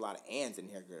 and there's a lot of ands in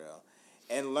here, girl.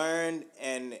 And learned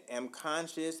and am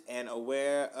conscious and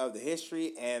aware of the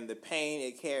history and the pain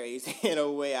it carries in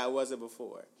a way I wasn't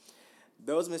before.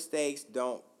 Those mistakes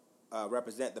don't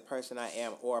represent the person I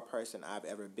am or a person I've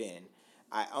ever been.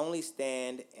 I only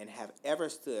stand and have ever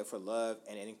stood for love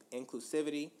and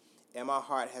inclusivity, and my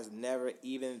heart has never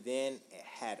even then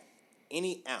had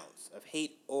any ounce of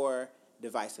hate or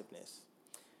divisiveness.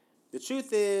 The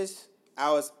truth is,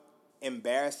 I was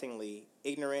embarrassingly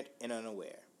ignorant and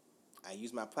unaware. I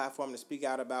use my platform to speak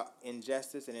out about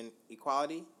injustice and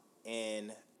inequality,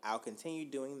 and I'll continue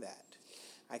doing that.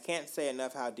 I can't say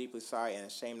enough how deeply sorry and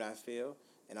ashamed I feel,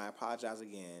 and I apologize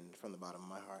again from the bottom of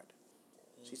my heart.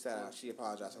 She said she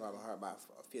apologized from the bottom of her heart about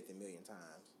 50 million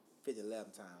times.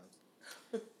 11 times.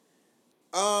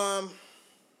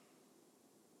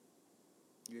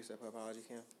 You accept her apology,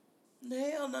 Kim?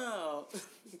 Hell no.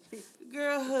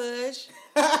 Girl, hush.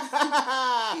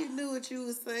 You knew what you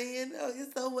was saying. Oh,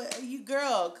 it's so what you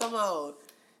girl, come on.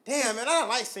 Damn, man, I don't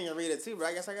like Senorita too, bro.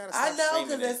 I guess I gotta stop. I know,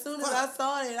 because as soon as I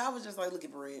saw it, I was just like, look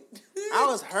at Brent. I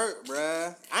was hurt,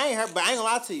 bruh. I ain't hurt, but I ain't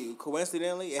gonna lie to you.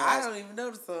 Coincidentally, I don't even know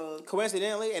the song.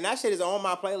 Coincidentally, and that shit is on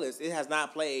my playlist. It has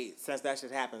not played since that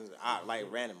shit happened,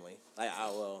 like randomly. Like,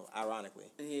 ironically.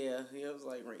 Yeah, it was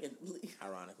like randomly.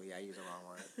 Ironically, I used the wrong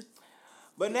word.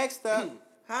 But next up,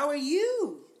 how are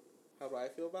you? How do I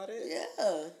feel about it?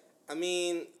 Yeah. I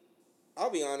mean,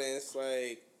 I'll be honest.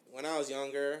 Like when I was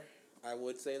younger, I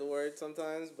would say the word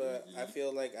sometimes, but I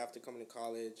feel like after coming to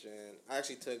college and I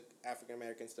actually took African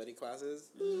American study classes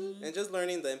and just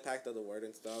learning the impact of the word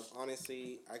and stuff.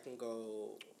 Honestly, I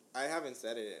haven't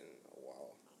said it in a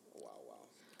while.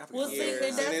 Well,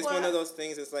 years. And it's one of those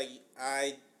things. It's like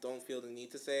I don't feel the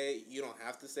need to say it. You don't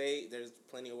have to say it. There's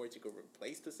plenty of words you could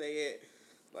replace to say it.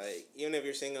 Like even if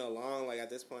you're singing along, like at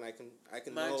this point, I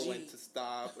can know when to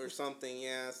stop or something.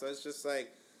 Yeah, so it's just like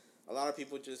a lot of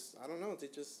people just I don't know. They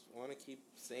just want to keep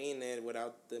saying it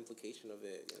without the implication of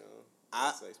it. You know,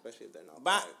 especially if they're not.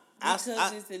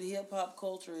 Because it's in hip hop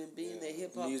culture and being that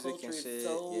hip hop culture is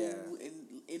so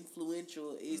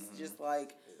influential, it's just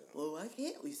like, well, why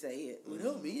can't we say it? We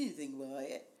don't mean anything by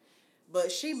it. But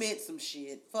she meant some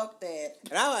shit. Fuck that.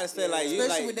 And I want to say, like, you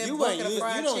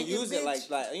don't use it like, you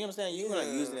know what I'm saying? You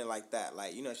weren't using it like that.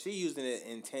 Like, you know, she using it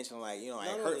intentionally, like, you know, like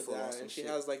hurtful. And she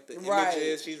has, like, the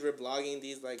images. She's reblogging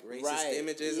these, like, racist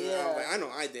images. Yeah. And I'm like, I know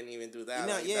I didn't even do that. You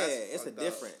know, like, it's a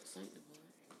difference.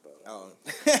 Oh.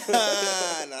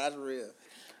 No, that's real.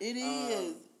 It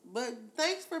is. But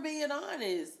thanks for being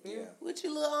honest. Yeah. What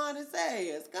you little honest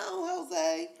ass? Go on,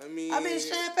 Jose. I mean, I've been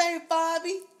champagne,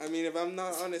 Bobby. I mean, if I'm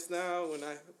not honest now, when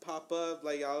I pop up,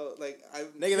 like I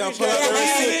Nigga don't pull up the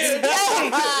receipts.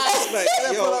 like,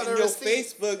 Pull yo, out the your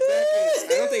receipts. Facebook back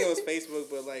in, I don't think it was Facebook,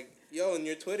 but like, yo, and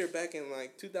your Twitter back in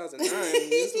like 2009,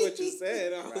 this is what you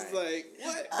said. I was like,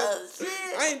 what? Oh, shit.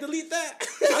 I ain't delete that.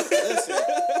 Listen,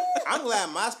 I'm glad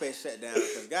MySpace shut down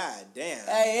because god damn.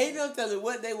 Hey, ain't no telling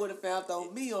what they would have found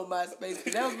on me on MySpace.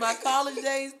 'Cause that was my college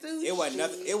days too. It wasn't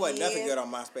nothing. It wasn't nothing good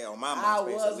on MySpace. On my I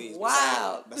MySpace, was at least.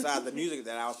 wild. Besides the music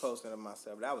that I was posting of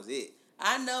myself, that was it.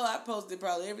 I know I posted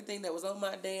probably everything that was on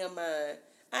my damn mind.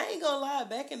 I ain't gonna lie,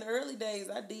 back in the early days,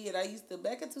 I did. I used to,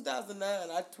 back in 2009,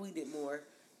 I tweeted more.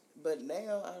 But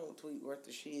now, I don't tweet worth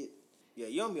of shit. Yeah,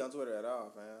 you don't be on Twitter at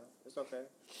all, fam. It's okay.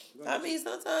 I mean,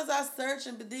 sometimes I search,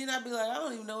 but then I be like, I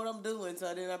don't even know what I'm doing.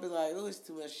 So then I be like, oh, it's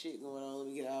too much shit going on. Let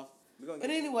me get off. But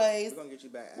anyways, we're gonna get you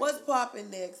back. what's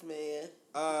popping next, man?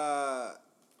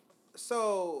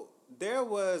 So there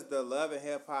was the Love and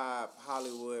Hip Hop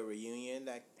Hollywood reunion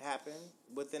that happened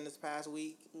within this past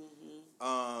week.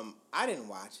 Mm-hmm. I didn't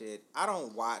watch it. I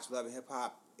don't watch Love and Hip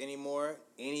Hop anymore.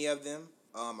 Any of them.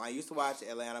 I used to watch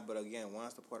Atlanta, but again,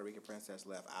 once the Puerto Rican princess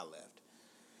left, I left.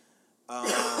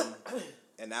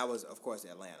 And that was, of course,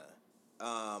 Atlanta.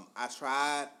 I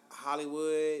tried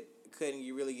Hollywood, couldn't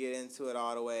really get into it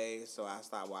all the way, so I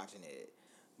stopped watching it.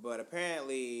 But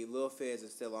apparently, Lil Fizz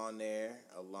is still on there,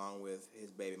 along with his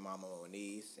baby mama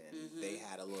Moniece, and they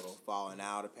had a little falling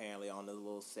out, apparently, on the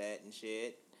little set and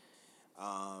shit.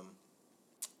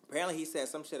 Apparently, he said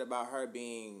some shit about her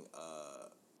being,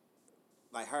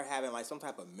 like, her having, like, some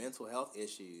type of mental health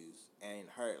issues, and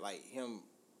her, like, him,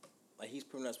 like, he's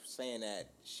pretty much saying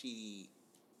that he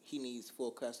needs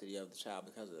full custody of the child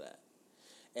because of that.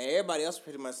 And everybody else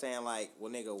pretty much saying, like,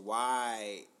 well, nigga,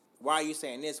 why are you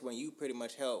saying this when you pretty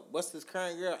much help? What's this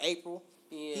current girl, April?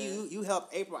 Yeah. You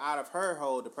helped April out of her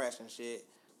whole depression shit,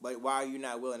 but why are you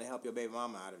not willing to help your baby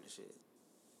mama out of the shit?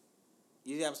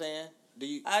 You see what I'm saying?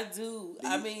 I do.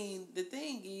 I mean, the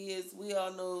thing is, we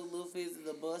all know Lil Fizz is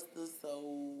a buster,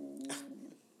 so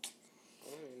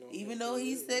even though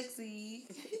he's sexy,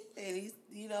 and he's,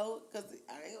 you know, because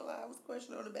I ain't gonna lie, I was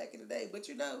questioning on him back in the day, but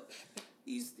you know,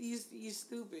 he's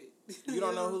stupid. You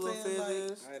don't know who Lil Fizz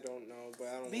is? I don't know, but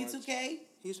I don't B2K?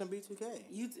 He's from B2K.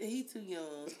 He too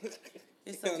young.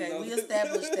 It's okay. We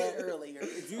established that earlier.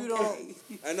 You don't.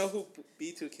 I know who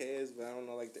B2K is, but I don't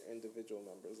know like the individual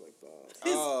members like that.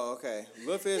 Oh, okay.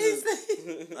 Lil Fizz is.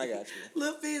 I got you.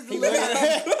 Lil Fizz.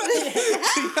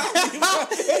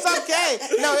 It's okay.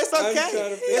 No, it's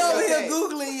okay. He's over here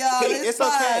Googling y'all. It's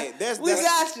okay. We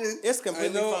got you. It's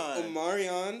completely I know fine.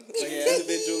 Omarion, like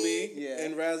individually, Yeah.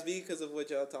 and Raz B because of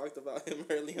what y'all talked about him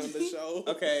early on the show.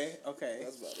 Okay.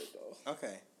 That's about it though.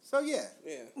 Okay. So yeah.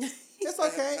 It's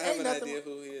okay. I have ain't an nothing. idea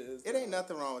who he is. It ain't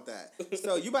nothing wrong with that.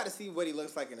 So you about to see what he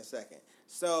looks like in a second.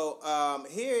 So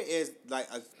here is like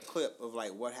a clip of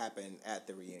like what happened at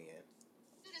the reunion.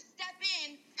 To step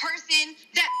in person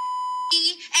that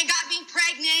and got me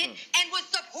pregnant and was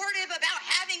supportive about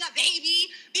having a baby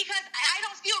because I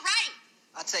don't feel right.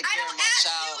 I take care of my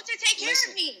child. You to take care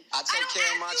of me. I take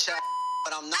care of my child.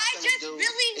 What I'm not going to do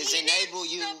is enable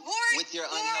you with your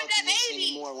unhealthiness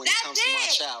anymore when it comes to my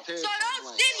child. So don't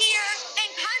sit here and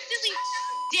constantly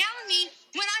down me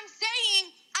when I'm saying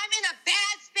I'm in a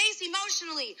bad space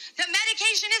emotionally. The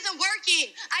medication isn't working.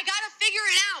 I got to figure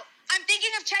it out. I'm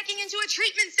thinking of checking into a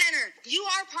treatment center. You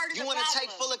are part of the problem. You want to take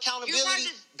full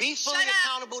accountability? Be fully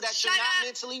accountable that you're not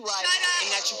mentally right and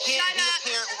that you can't be a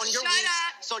parent on your weeks.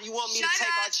 So you want me to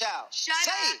take our child? Say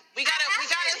it. We gotta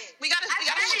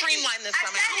streamline this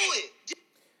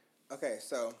somehow. Okay,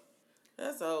 so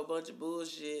that's a whole bunch of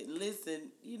bullshit. Listen,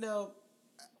 you know,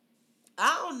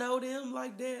 I don't know them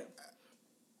like that.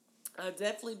 I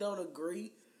definitely don't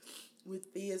agree with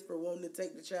Fizz for wanting to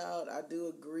take the child. I do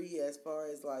agree as far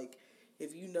as like,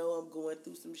 if you know I'm going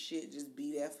through some shit, just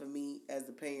be there for me as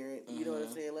a parent. You know what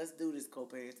I'm saying? Let's do this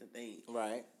co-parenting thing.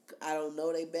 right. I don't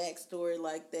know their backstory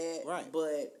like that. Right.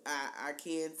 But I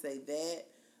can say that.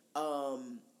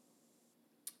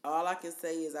 All I can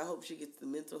say is I hope she gets the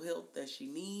mental health that she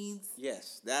needs.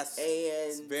 Yes, that's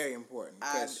And very important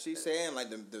because she's saying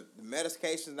like the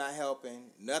medication's not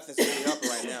helping. Nothing's really helping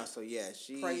right now. So yeah,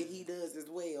 pray he does as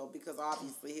well because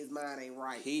obviously his mind ain't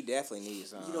right. He definitely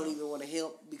needs. You don't even want to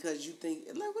help because you think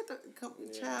like what the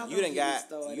child. You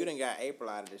done got April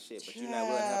out of this shit, but you're not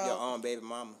willing to help your own baby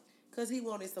mama. Cause he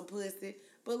wanted some pussy.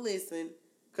 But listen.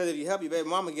 Because if you help your baby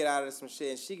mama get out of some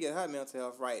shit and she get her mental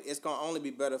health right, it's going to only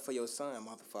be better for your son,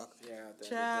 motherfucker. Yeah.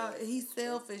 Child, he's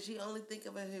selfish. He only think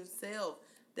of himself.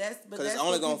 Because it's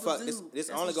only gonna fuck. This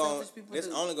only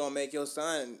gonna make your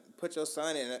son put your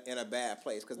son in a bad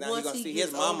place. Because now he's gonna see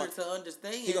his mama. To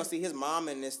understand, he gonna see his mom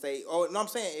in this state. Oh no, I'm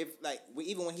saying if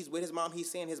even when he's with his mom, he's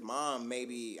seeing his mom.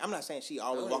 Maybe I'm not saying she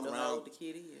always walk around. How old the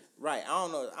kid is. Right, I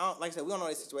don't know. Like I said, we don't know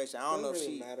this situation. I don't know if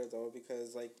really she matter though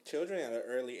because children at an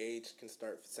early age can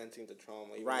start sensing the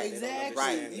trauma. Right,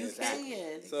 exactly. You exactly.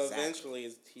 can. So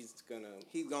eventually, he's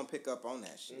gonna pick up on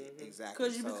that shit. Mm-hmm. Exactly.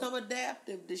 Because you become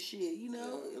adaptive to shit. You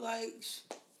know,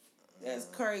 that's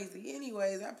crazy.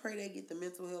 Anyways, I pray they get the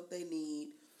mental help they need.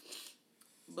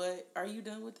 But are you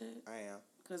done with that? I am.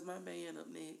 Because my man up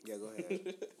next. Yeah, go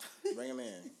ahead. Bring him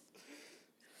in.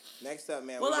 Next up,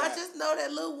 man. Well, I just know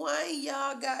that Lil Wayne,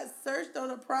 y'all got searched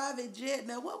on a private jet.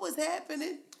 Now, what was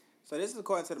happening? So this is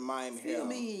according to the Miami Herald. Fill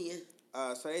me in.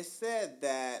 So they said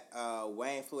that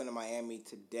Wayne flew into Miami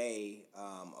today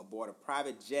aboard a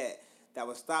private jet that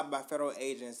was stopped by federal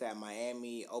agents at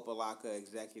Miami Opa-locka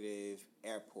Executive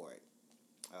Airport.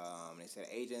 They said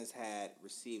agents had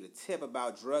received a tip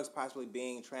about drugs possibly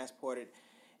being transported,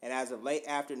 and as of late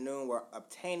afternoon were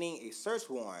obtaining a search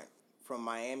warrant from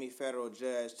Miami federal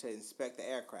judge to inspect the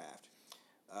aircraft.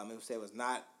 It was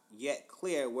not yet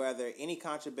clear whether any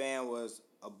contraband was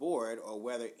aboard or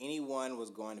whether anyone was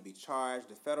going to be charged.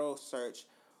 The federal search,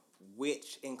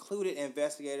 which included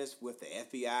investigators with the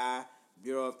FBI,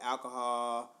 Bureau of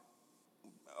Alcohol,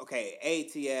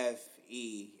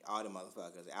 ATFE, all the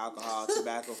motherfuckers, alcohol,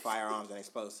 tobacco, firearms, and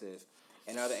explosives,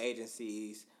 and other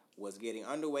agencies, was getting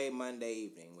underway Monday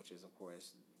evening, which is, of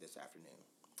course, this afternoon.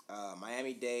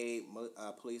 Miami-Dade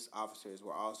police officers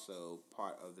were also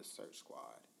part of the search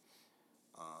squad.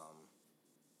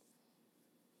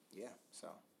 So.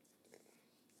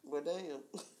 Well, damn.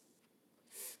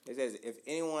 It says if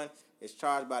anyone is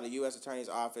charged by the U.S. Attorney's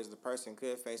Office, the person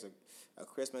could face a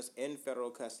Christmas in federal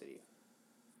custody.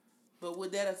 But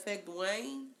would that affect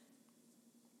Wayne?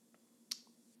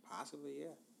 Possibly,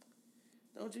 yeah.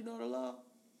 Don't you know the law?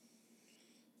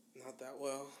 Not that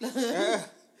well. Not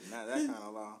that kind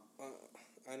of law.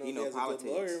 I know he has politics. A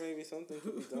good lawyer, maybe something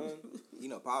could be done. You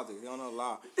know politics. You don't know the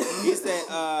law. He said,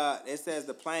 it says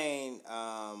the plane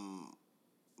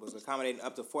was accommodating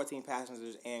up to 14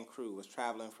 passengers and crew, was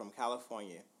traveling from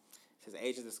California. It says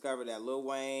agents discovered that Lil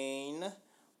Wayne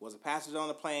was a passenger on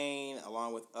the plane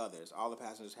along with others. All the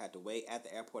passengers had to wait at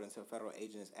the airport until federal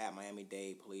agents at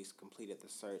Miami-Dade police completed the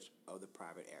search of the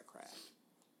private aircraft.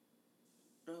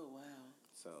 Oh, wow.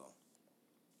 So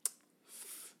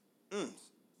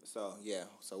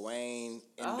Wayne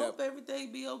ended up... I hope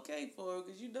everything be okay for him,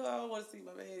 because I don't want to see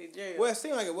my man in jail. Well, it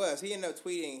seemed like it was. He ended up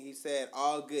tweeting, he said,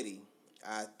 all goody.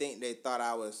 I think they thought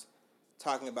I was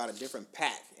talking about a different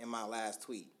pack in my last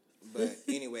tweet. But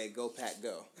anyway, go pack,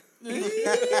 go. I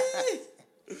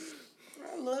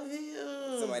love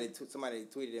him. Somebody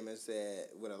tweeted him and said,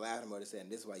 with a laugh emoji, saying,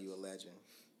 this is why you a legend.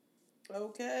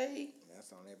 Okay.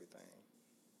 That's on everything.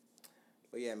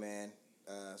 But yeah, man.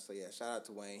 Shout out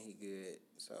to Wayne. He good.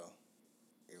 So,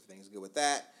 everything's good with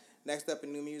that. Next up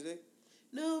in new music.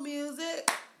 New music.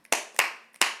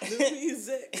 I didn't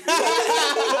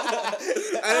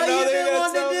know they were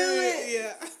going to do it.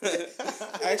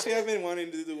 Yeah. Actually, I've been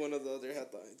wanting to do one of the other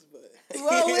headlines, but...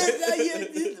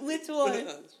 Which one?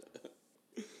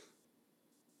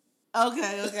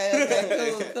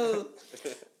 Okay. Cool.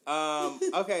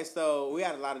 Okay, so we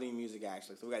had a lot of new music,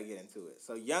 actually, so we got to get into it.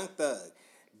 So, Young Thug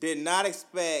did not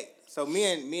expect... So, me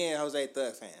and Jose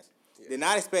Thug fans did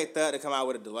not expect Thug to come out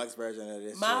with a deluxe version of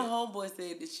this My homeboy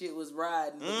said this shit was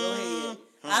riding, but go ahead.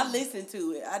 I listened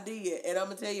to it. I did. And I'm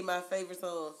going to tell you my favorite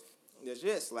song. The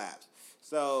shit slaps.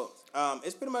 So,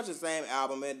 it's pretty much the same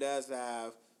album. It does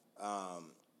have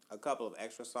a couple of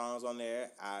extra songs on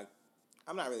there.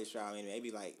 I'm not really sure. I mean,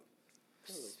 maybe like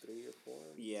 3 or 4.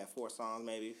 Yeah, 4 songs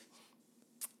maybe.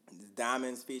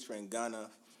 Diamonds featuring Gunna.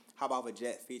 Hop Off a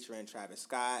Jet featuring Travis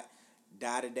Scott.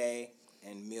 Die Today,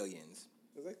 and Millions.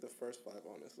 It's like the first 5,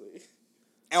 honestly.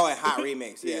 Oh, and Hot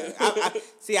Remix, yeah. I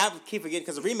keep forgetting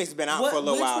because the remix has been out for a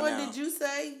little while now. Which one did you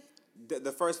say?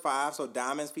 The first 5. So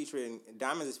Diamonds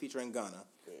is featuring Gunna.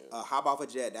 Yeah. Hop Off a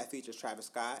Jet, that features Travis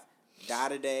Scott. Die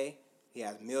Today, he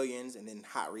has Millions, and then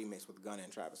Hot Remix with Gunna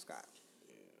and Travis Scott.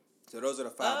 Yeah. So those are the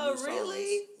 5 new songs. Oh,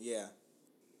 really? Yeah.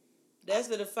 That's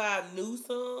the 5 new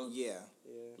songs? Yeah.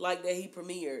 Like that he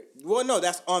premiered? Well, no,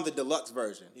 that's on the deluxe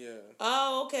version. Yeah.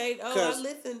 Oh, okay. Oh, I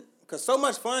listened. Because So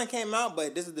Much Fun came out,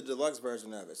 but this is the deluxe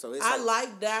version of it. So it's I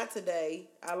like Die Today.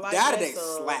 I like Die that Today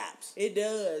song. slaps. It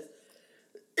does.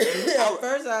 At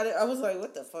first, I was like,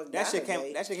 what the fuck? That shit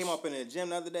came up in the gym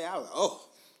the other day. I was like, oh.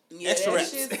 Yeah, extra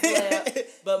reps. Shit slap.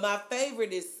 But my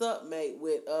favorite is Sup Mate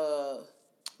with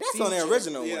That's on the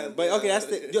original one. But okay, that's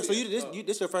the. So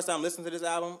this your first time listening to this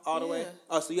album all the way?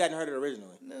 Oh, so you hadn't heard it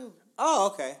originally? No. Oh,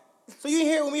 okay. So you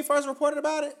didn't hear it when we first reported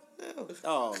about it? No.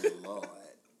 Oh Lord.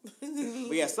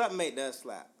 But yeah, Something Mate does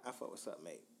slap. I fuck with Something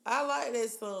Mate. I like that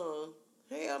song.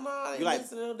 Hell no, I You like?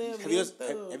 listen to no damn Have you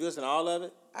listened to all of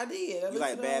it? I did. You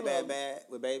like Bad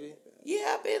with Baby?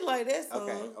 Yeah, I been like that song.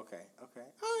 Okay.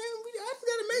 Oh, I just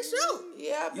gotta make sure.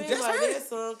 Yeah, I You been just like heard that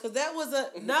song because that was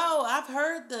no. I've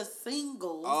heard the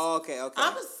singles. Oh, okay.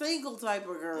 I'm a single type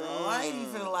of girl. I ain't even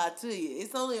finna lie to you.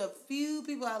 It's only a few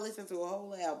people I listen to a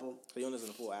whole album. So you don't listen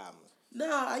to full albums? No,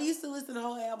 I used to listen to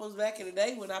whole albums back in the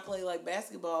day when I played like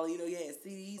basketball. You had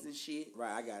CDs and shit.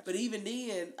 Right, I got you. But even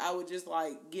then, I would just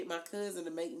like get my cousin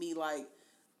to make me like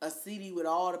a CD with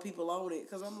all the people on it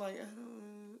because I'm like,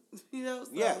 So.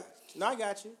 Yeah. No, I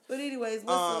got you. But anyways,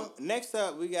 what's up? Next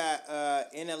up, we got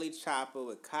NLE Chopper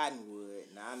with Cottonwood.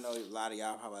 Now, I know a lot of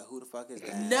y'all probably like, who the fuck is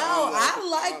that? No,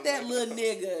 I like that little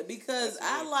nigga because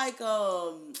I like,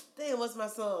 damn, what's my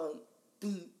song?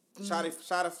 Shot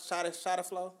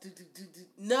Flow?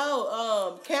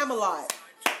 No, Camelot.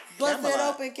 Bust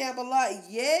that open, Camelot.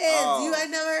 Yes, you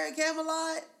ain't never heard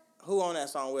Camelot? Who on that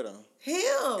song with him?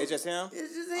 Him. It's just him?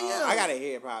 It's just him. I gotta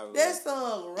hear it probably. That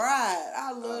song, right.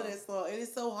 I love that song. And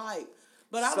it's so hype.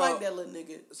 But I like that little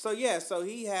nigga. So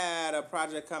he had a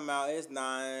project come out. It's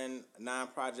nine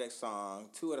project song.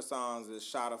 2 of the songs is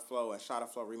Shot of Flow and Shot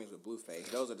of Flow remix with Blueface.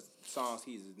 Those are the songs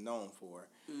he's known for.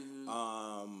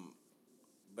 Mm-hmm.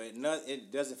 But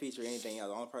it doesn't feature anything else.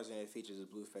 The only person it features is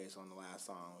Blueface on the last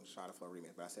song, Shot of Flow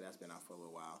remix. But I said that's been out for a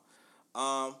little while.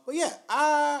 But yeah,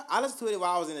 I listened to it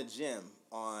while I was in the gym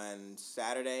on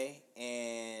Saturday,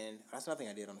 and that's nothing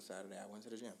I did on a Saturday. I went to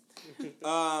the gym,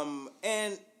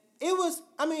 and it was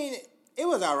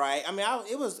all right. I mean,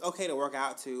 it was okay to work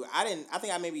out to. I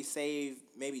think I maybe saved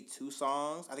 2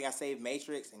 songs. I think I saved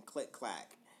Matrix and Click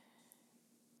Clack.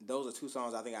 Those are 2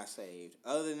 songs I think I saved.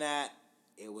 Other than that,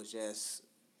 it was just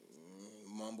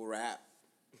mumble rap,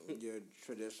 your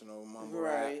traditional mumble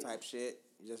rap type shit.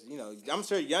 Just, I'm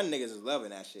sure young niggas is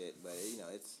loving that shit, but,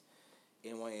 it's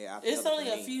in one ear. It's only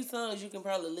a few songs you can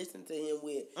probably listen to him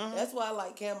with. Mm-hmm. That's why I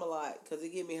like Camelot, because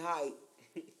it get me hype.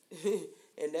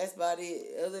 And that's about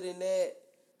it. Other than that,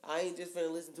 I ain't just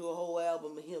finna listen to a whole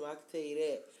album of him, I can tell you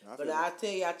that. But I'll tell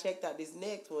you, I checked out this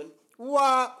next one.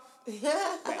 What?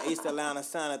 East Atlanta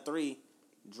Santa 3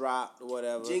 dropped or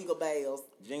whatever. Jingle Bells.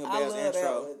 Jingle Bells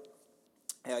intro.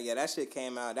 Hell yeah, that shit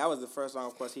came out. That was the first song,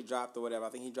 of course, he dropped or whatever. I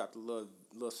think he dropped a little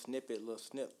snip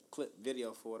clip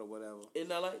video for it or whatever.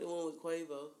 And I like the one with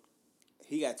Quavo.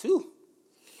 He got 2.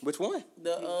 Which one?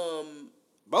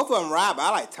 Both of them ride, but I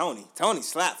like Tony. Tony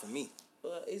slapped for me.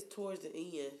 It's towards the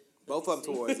end. Both of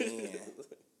them towards the end.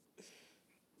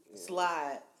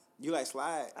 Slide. You like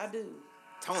Slide? I do.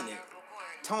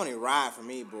 Tony ride for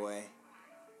me, boy.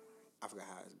 I forgot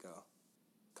how it go.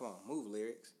 Come on, move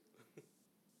lyrics.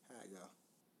 How it go?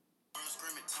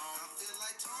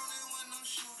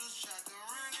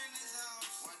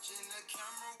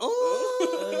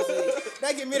 Oh,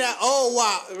 that give me that old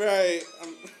WAP. Right.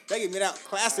 That give me that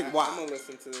classic WAP. I'm going to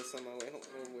listen to this on my way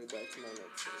back to my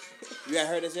next one. You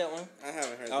haven't heard this yet, one? I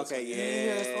haven't heard this. Okay, yeah. You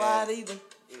didn't hear Slide either?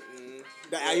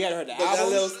 You haven't heard the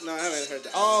album? No, I haven't heard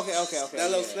that. Oh, okay. That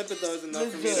little snippet, though, is enough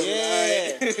for me to...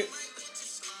 Yeah.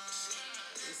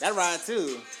 That ride,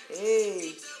 too.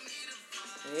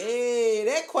 Hey,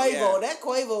 that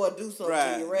Quavo will do something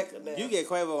to your record now. You get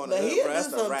Quavo on the hood, bro,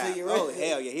 that's a rap. Oh,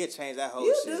 hell yeah, he'll change that whole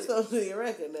shit. He'll do something to your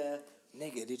record now.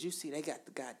 Nigga, did you see they got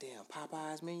the goddamn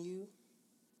Popeyes menu?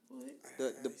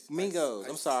 What? The Migos.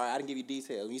 I'm sorry, I didn't give you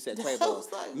details when you said Quavo.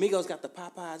 Migos got the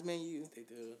Popeyes menu. They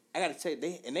do. I gotta tell you,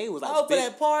 they was like for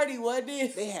that party, wasn't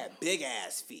it? They had big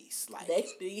ass feasts, like they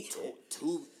did.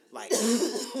 two like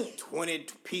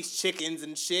 20-piece chickens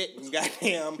and shit, and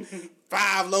goddamn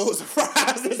 5 loads of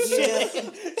fries and shit.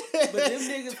 But them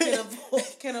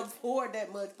niggas can afford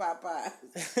that much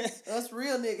Popeyes. Us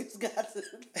real niggas got to.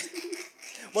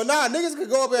 Well, nah, niggas could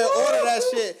go up there and order that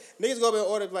shit. Niggas go up there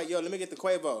and order like, yo, let me get the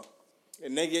Quavo.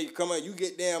 And they you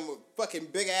get damn fucking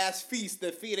big ass feast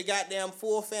to feed a goddamn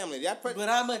full family. But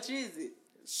how much is it?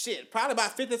 Shit, probably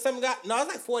about 50-something. No, it's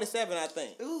like 47, I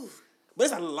think. Ooh. But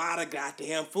it's a lot of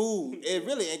goddamn food. It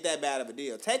really ain't that bad of a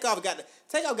deal. Takeoff got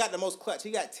the most clutch.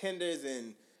 He got tenders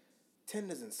and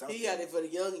something. He got it for the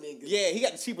young niggas. Yeah, he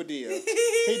got the cheaper deal.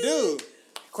 He do.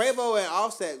 Quavo and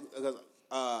Offset, because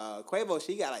Quavo,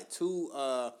 he got like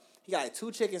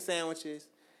 2 chicken sandwiches.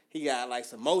 He got like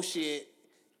some more shit.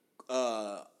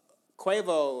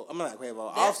 Quavo, I'm not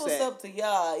Quavo. That's Offset. What's up to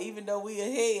y'all, even though we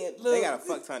ahead. Look. They got a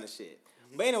fuck ton of shit.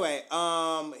 But anyway,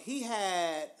 he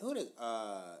had, who did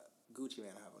Gucci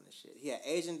Man have on this shit. He had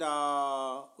Asian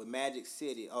Doll with Magic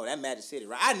City. Oh, that Magic City,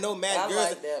 right? I know I girls.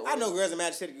 like that one. I know girls in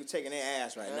Magic City taking their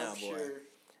ass right now, boy. Sure.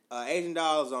 Asian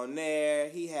Doll was on there.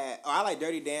 He had. Oh, I like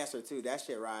Dirty Dancer too. That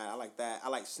shit right. I like that. I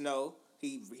like Snow.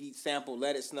 He sampled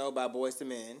Let It Snow by Boyz II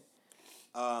Men.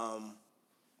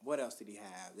 What else did he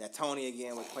have? That Tony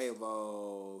again with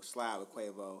Quavo, Slide with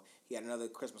Quavo. He had another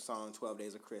Christmas song, 12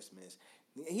 Days of Christmas.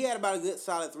 He had about a good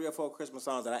solid 3 or 4 Christmas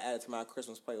songs that I added to my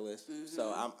Christmas playlist. Mm-hmm.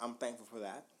 So I'm thankful for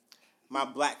that. My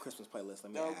Black Christmas playlist,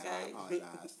 let me add. I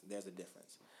apologize. There's a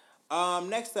difference.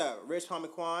 Next up, Rich Homie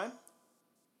Quan.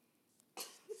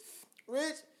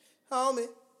 Rich Homie.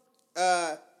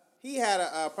 He had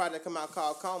a project come out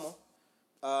called Coma.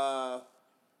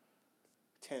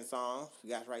 10 songs.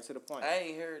 Got right to the point. I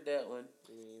ain't heard that one.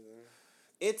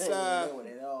 It's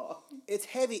it's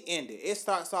heavy ended. It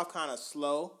starts off kind of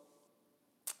slow.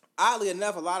 Oddly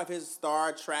enough, a lot of his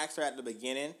star tracks are at the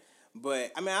beginning.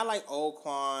 But I mean, I like Old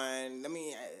Quan.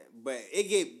 But it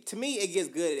gets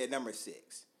good at number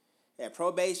 6. Yeah,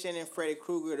 Probation and Freddy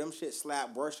Krueger, them shit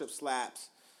slap. Worship slaps.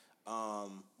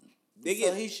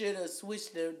 He should have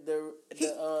switched the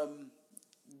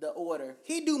order.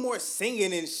 He do more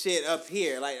singing and shit up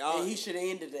here. Like he should have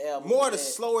ended the album. More of the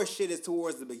slower shit is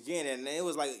towards the beginning, and it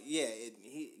was like,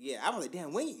 I was like,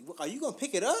 damn, when are you gonna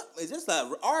pick it up? Is this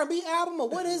a R&B album or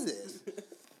what is this?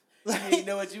 Like, you didn't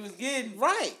know what you was getting,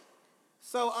 right?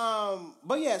 So,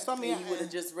 but yeah, so I mean, you would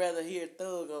have just rather hear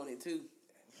Thug on it too.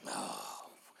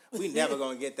 We never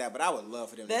gonna get that, but I would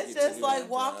love for them. That's to just get like that,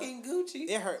 Walking Gucci.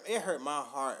 It hurt my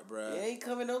heart, bro. It ain't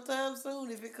coming no time soon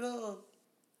if it comes.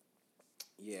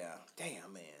 Yeah,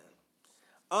 damn, man.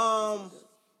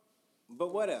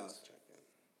 But what else?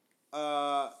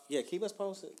 Yeah, keep us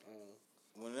posted.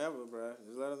 Whenever, bro,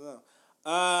 just let us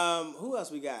know. Who else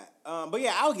we got? But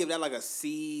yeah, I would give that like a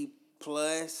C+.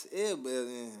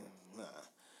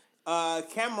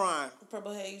 Cameron.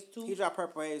 Purple Haze 2. He dropped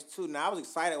Purple Haze 2. Now I was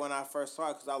excited when I first saw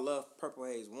it because I love Purple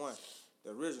Haze 1,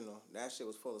 the original. That shit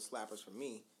was full of slappers for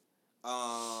me.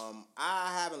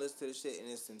 I haven't listened to this shit in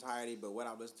its entirety, but what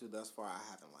I've listened to thus far, I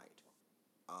haven't liked.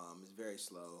 It's very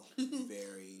slow,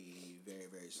 very, very,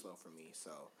 very slow for me.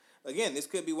 So again, this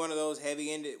could be one of those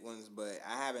heavy-ended ones, but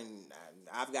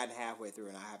I've gotten halfway through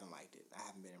and I haven't liked it. I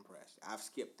haven't been impressed. I've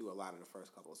skipped through a lot of the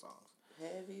first couple of songs.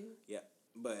 Have you? Yep.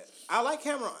 But I like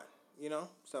Cameron,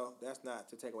 so that's not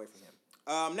to take away from him.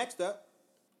 Next up,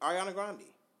 Ariana Grande.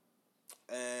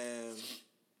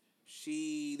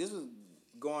 This was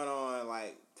going on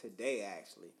like today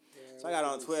actually. So I got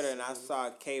on Twitter and I saw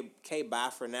K Bye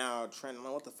For Now trending.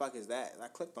 What the fuck is that? And I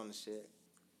clicked on the shit.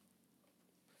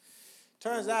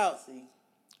 Turns out,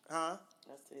 I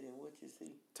said, and what you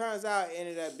see? Turns out it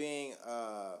ended up being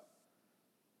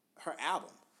her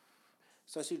album.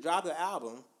 So she dropped the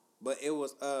album, but it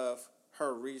was of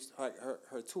her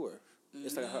tour.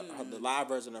 It's like the live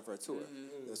version of her tour,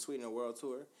 the Sweden World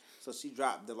Tour. So she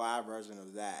dropped the live version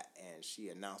of that, and she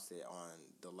announced it on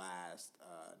the last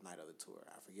night of the tour.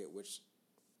 I forget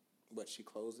what she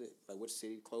closed it, like which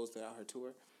city closed out her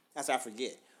tour. I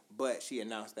forget. But she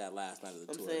announced that last night of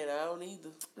the tour. I'm saying I don't either.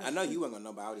 I know you weren't gonna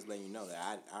know, but I was just letting you know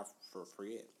that I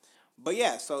forget. But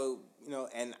yeah, so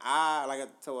and I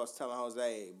was telling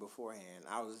Jose beforehand,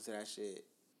 I was listening to that shit,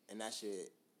 and that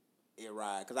shit it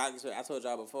ride because I told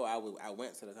y'all before I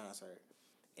went to the concert.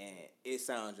 And it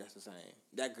sounds just the same.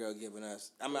 That girl giving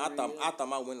us... I thought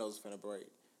my windows was finna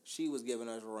break. She was giving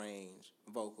us range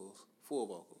vocals, full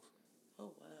vocals.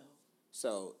 Oh, wow.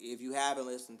 So, if you haven't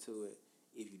listened to it,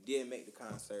 if you did make the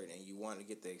concert and you wanted to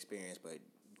get the experience but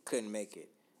couldn't make it,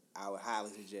 I would highly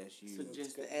suggest you...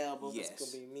 Suggest the album. Yes. It's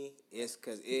going to be me. It's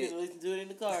because it... You can listen to it in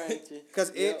the car, ain't you? Because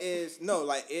it is... No,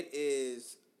 like, it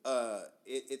is...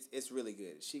 It's really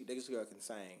good. This girl can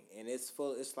sing. And it's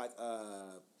full... It's like...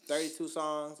 32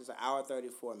 songs. It's an hour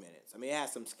 34 minutes. I mean, it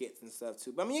has some skits and stuff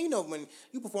too. But I mean, when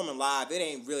you performing live, it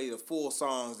ain't really the full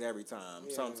songs every time.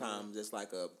 Yeah, sometimes it's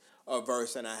like a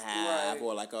verse and a half,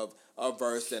 or like a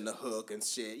verse and a hook and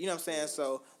shit. You know what I'm saying?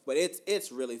 So, but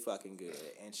it's really fucking good.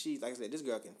 And she, like I said, this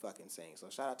girl can fucking sing. So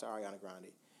shout out to Ariana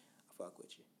Grande. I fuck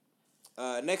with you.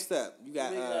 Next up, we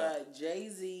got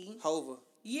Jay-Z. Hova.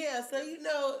 Yeah. So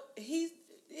he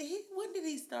when did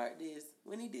he start this?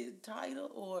 When he did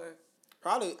Tidal or?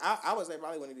 Probably, I would say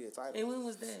probably when he did Tidal. And when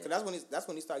was that? Because that's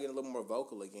when he started getting a little more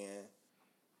vocal again.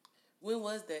 When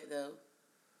was that though?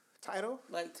 Tidal?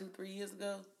 Like 2-3 years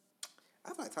ago. I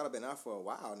feel like Tidal been out for a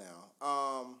while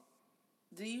now.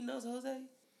 Do you know Jose?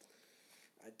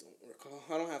 I don't recall.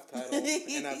 I don't have Tidal,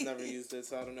 and I've never used it,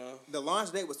 so I don't know. The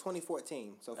launch date was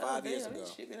 2014, so 5 years ago. I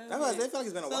feel like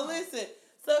it's been a while. So listen.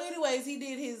 So anyways, he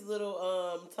did his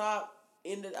little top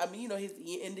his end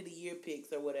of the year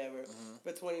picks or whatever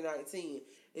for 2019.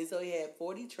 And so he had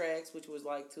 40 tracks, which was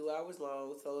like 2 hours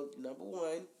long. So number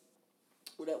one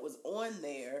that was on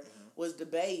there was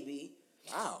DaBaby.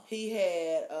 Wow. He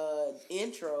had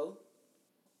intro.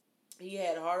 He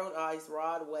had Heart on Ice,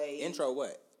 Rod Wave. Intro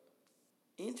what?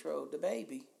 Intro,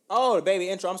 DaBaby. Oh, the baby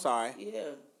intro. I'm sorry.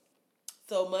 Yeah.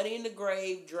 So Money in the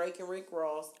Grave, Drake and Rick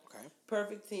Ross. Okay.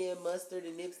 Perfect 10, Mustard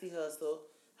and Nipsey Hussle.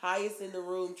 Highest in the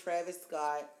Room, Travis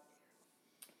Scott.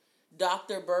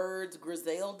 Dr. Bird's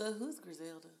Griselda. Who's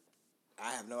Griselda?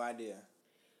 I have no idea.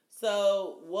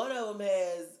 So one of them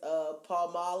has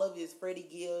Palmolive is Freddie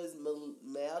Gibbs,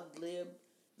 Madlib,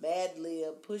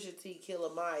 Pusha T,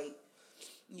 Killer Mike.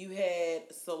 You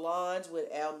had Solange with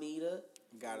Almeida.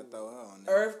 Gotta throw her on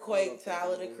there. Earthquake,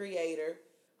 Tyler the Creator.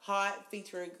 Hot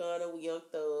featuring Gunna with Young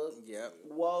Thug. Yep.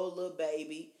 Whoa, Lil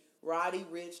Baby. Roddy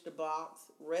Ricch, The Box.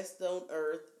 Rest on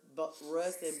Earth,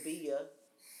 Russ and Bia.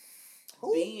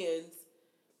 Benz,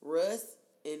 Russ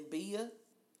and Bia.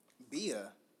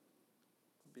 Bia.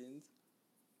 Bins.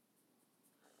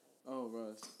 Oh,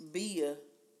 Russ. Bia.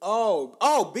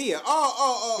 Oh, Bia.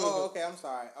 Oh, okay, I'm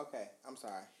sorry.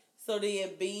 So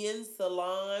then Benz,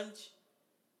 Solange,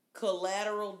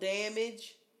 Collateral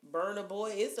Damage, Burna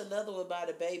Boy. It's another one by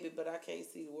DaBaby, but I can't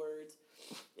see the words.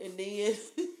 And then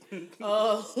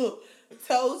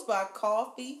Toast by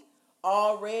Coffee.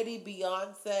 Already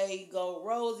Beyonce, Go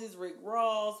Roses, Rick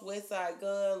Ross, Westside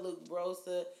Gun, Luke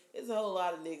Brosa. There's a whole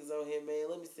lot of niggas on here, man.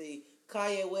 Let me see.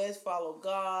 Kanye West, Follow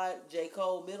God. J.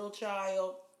 Cole, Middle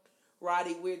Child.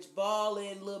 Roddy Ricch,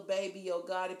 Ballin'. Lil Baby, Yo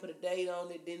Gotti, put a date on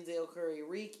it. Denzel Curry,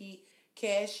 Ricky.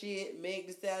 Cash Shit, Meg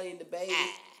Thee Stallion, DaBaby.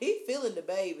 He feeling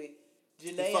DaBaby.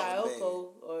 Janae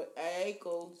Aiko or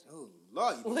Aiko. Oh,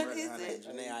 Lord, you What is it?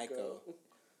 Janae Aiko.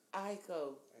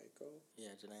 Aiko.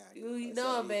 Yeah, Janae Aiko. You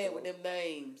know I'm bad with them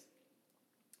names.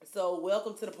 So,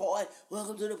 welcome to the party.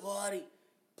 Welcome to the party.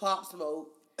 Pop Smoke.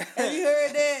 Have you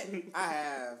heard that?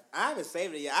 I haven't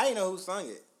saved it yet. I didn't know who sung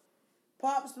it.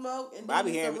 Pop Smoke. And But I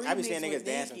be seeing niggas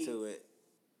dancing to it.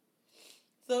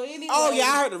 So anyway. Oh yeah,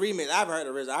 I heard the remix. I've heard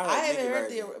the original. I haven't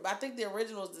heard I think the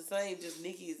original is the same. Just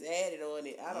Nicki is added on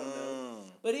it. I don't know.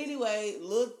 But anyway,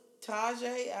 Lil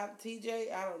TJ, I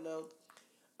don't know.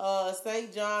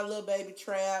 St. John, Lil Baby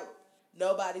Trap,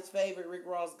 Nobody's Favorite, Rick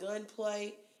Ross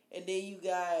Gunplay, and then you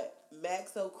got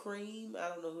Maxo Cream. I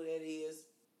don't know who that is.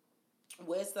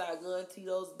 Westside Gun,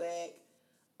 Tito's Back,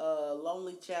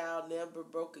 Lonely Child, Never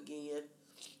Broke Again,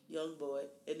 Young Boy,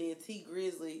 and then T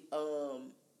Grizzly,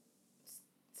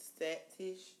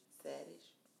 Satish. I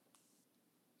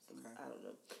don't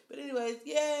know. But anyways,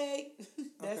 yay!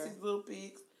 That's his little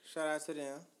pics. Shout out to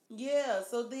them. Yeah,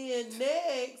 so then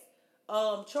next,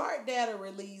 chart data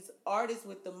released artists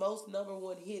with the most number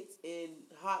one hits in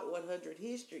Hot 100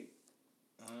 history.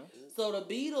 So the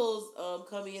Beatles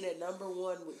come in at number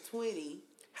one with 20.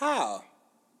 How?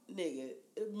 Nigga.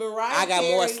 Mariah I got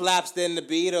Carey, more slaps than the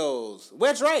Beatles.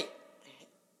 Where's Drake?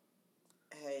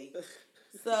 Hey.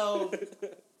 So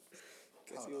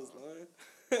Guess he was lying.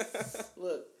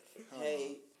 look,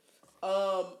 hey.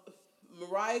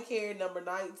 Mariah Carey number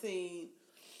 19.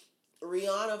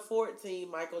 Rihanna 14.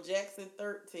 Michael Jackson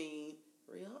 13.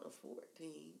 Rihanna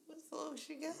 14. What song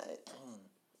she got?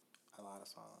 A lot of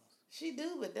songs. She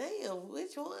do, but damn,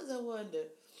 which ones I wonder?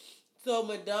 So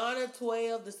Madonna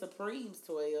 12, The Supremes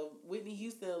 12, Whitney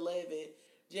Houston 11,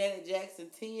 Janet Jackson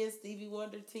 10, Stevie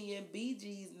Wonder 10, Bee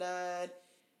Gees 9,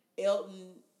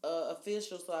 Elton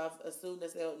official, so I assume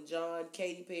that's Elton John,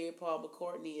 Katy Perry, Paul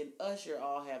McCartney, and Usher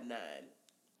all have 9.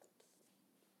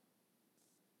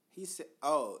 He said,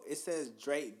 it says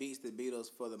Drake beats the Beatles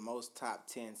for the most top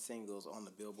 10 singles on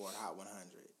the Billboard Hot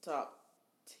 100. Top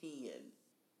 10.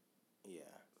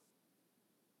 Yeah.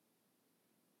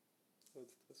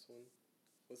 What's this one?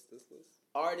 What's this list?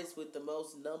 Artists with the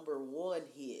most number one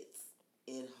hits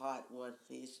in Hot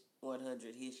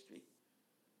 100 history.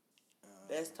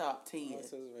 That's top 10. Oh, it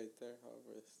says right there,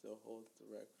 however, it still holds the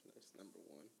record. It's number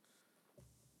one.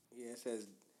 Yeah, it says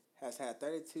has had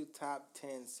 32 top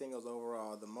 10 singles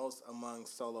overall, the most among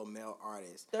solo male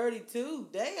artists. 32?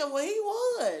 Damn, well, he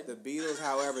won. The Beatles,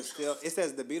 however,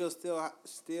 the Beatles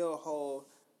still hold.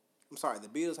 I'm sorry, the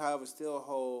Beatles, however, still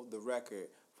hold the record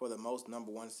for the most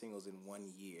number one singles in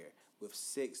 1 year, with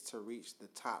 6 to reach the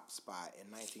top spot in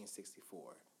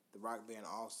 1964. The rock band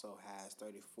also has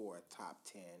 34 top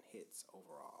 10 hits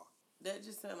overall. That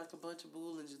just sounds like a bunch of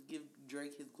bull and just give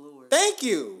Drake his glory. Thank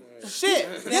you. Shit.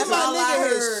 Give That's my all I nigga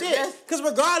his heard. shit. Because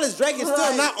regardless, Drake is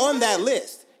still not on that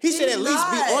list. He should at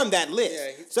least be on that list.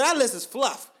 Yeah, so that list is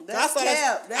fluff. That's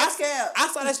cap. That's cap. I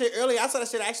saw that shit earlier. I saw that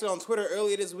shit actually on Twitter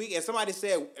earlier this week, and somebody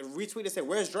retweeted, said,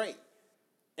 "Where's Drake?"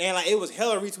 And like it was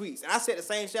hella retweets. And I said the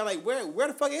same shit. I'm like, where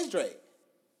the fuck is Drake?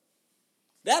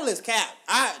 That list cap.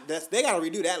 They gotta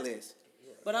redo that list.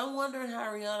 But I'm wondering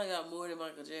how Rihanna got more than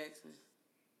Michael Jackson.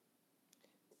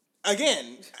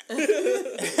 Again. That's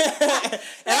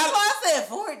why I said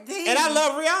 14. And I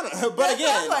love Rihanna. But again.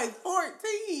 That's like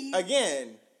 14.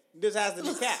 Again, this has to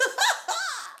be capped.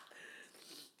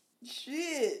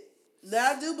 Shit.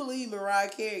 Now I do believe Mariah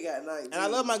Carey got 19. And I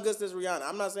love my good sis Rihanna.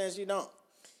 I'm not saying she don't.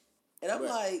 And I'm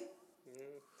like...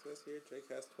 Says here, Drake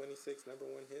has 26 number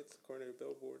one hits according to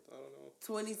Billboard. I don't know.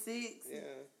 26? Yeah.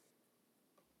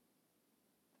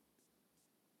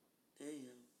 Damn.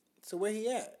 So where he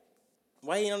at?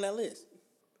 Why he ain't on that list?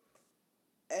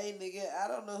 Hey, nigga, I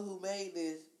don't know who made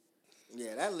this.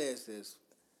 Yeah, that list is...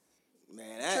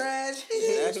 Man, trash.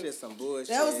 That's just some bullshit.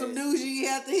 That was some news you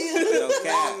have to hear. No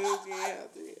cap. No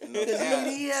cap.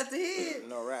 You have to hear.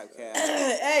 No rap cap.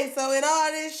 Hey, so in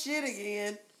all this shit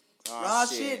again, Oh,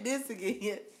 shit this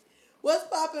again. What's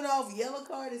popping off? Yellow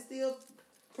Card is still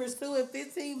pursuing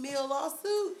 $15 million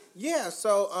lawsuit? Yeah,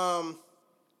 so,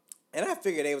 and I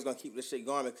figured they was going to keep this shit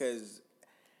going because,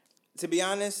 to be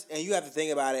honest, and you have to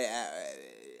think about it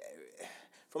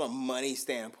from a money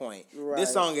standpoint, right.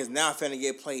 This song is now finna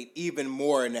get played even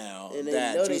more now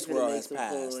that Juice WRLD has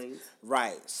passed.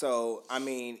 Right, so, I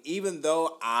mean, even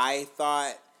though I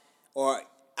thought, or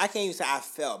I can't even say I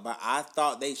felt, but I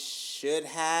thought they should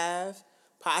have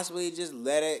possibly just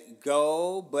let it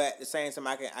go, but at the same time,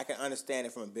 I can understand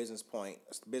it from a business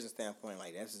standpoint.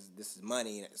 Like this is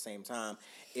money, and at the same time,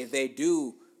 if they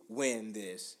do win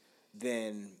this,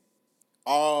 then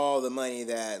all the money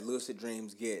that Lucid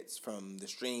Dreams gets from the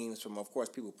streams, from of course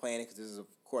people playing it, because this is of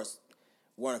course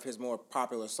one of his more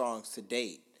popular songs to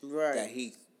date that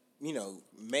he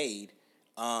made.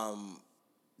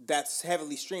 That's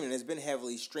heavily streamed, and it's been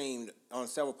heavily streamed on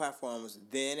several platforms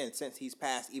then, and since he's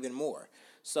passed, even more.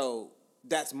 So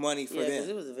that's money for them. Yeah, because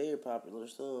it was a very popular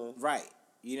song. Right.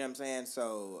 You know what I'm saying?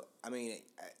 So, I mean,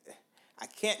 I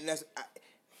can't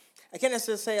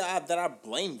necessarily say that I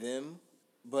blame them,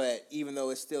 but even though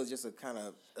it's still just a kind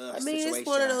of situation. It's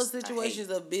one of those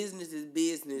situations of business is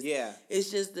business. Yeah.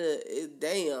 It's just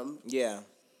damn. Yeah.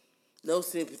 No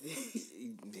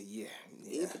sympathy. Yeah.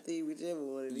 Empathy, whichever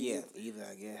one it is. Yeah, either,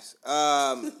 I guess.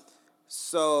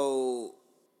 So,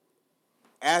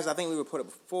 as I think we reported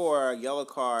before, Yellow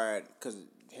Card, because,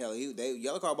 hell,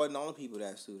 Yellow Card wasn't the only people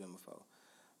that sued him before.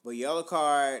 But Yellow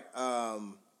Card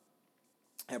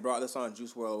had brought this on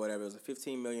Juice WRLD or whatever. It was a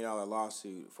 $15 million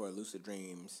lawsuit for Lucid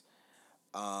Dreams.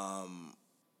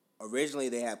 Originally,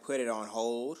 they had put it on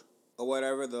hold or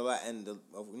whatever, within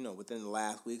the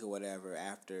last week or whatever,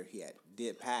 after he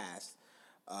did pass.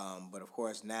 But of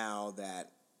course, now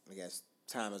that I guess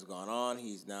time has gone on,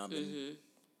 he's now been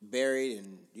buried,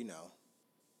 and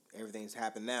everything's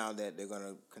happened now that they're going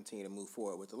to continue to move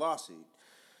forward with the lawsuit.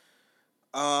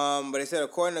 But it said,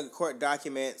 according to court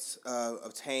documents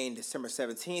obtained December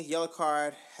 17th, Yellow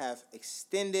Card have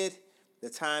extended the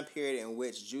time period in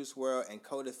which Juice WRLD and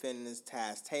co-defendants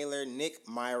Taz Taylor, Nick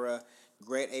Myra,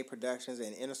 Grade A Productions,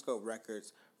 and Interscope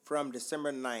Records from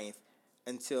December 9th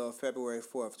until February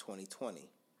 4th, 2020.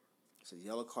 So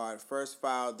Yellow Card first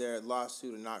filed their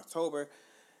lawsuit in October,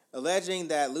 alleging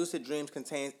that Lucid Dreams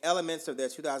contains elements of their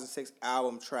 2006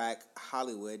 album track,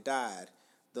 Hollywood Died.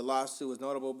 The lawsuit was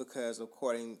notable because,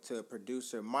 according to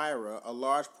producer Myra, a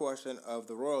large portion of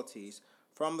the royalties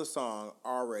from the song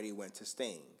already went to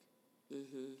Sting.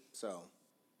 Mm-hmm. So,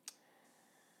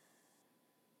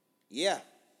 yeah.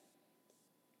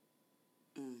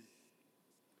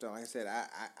 So, like I said,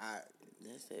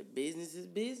 That's that business is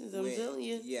business. I'm telling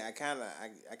you. Yeah, I kind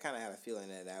of had a feeling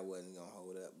that wasn't gonna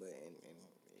hold up, but and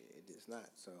it is not.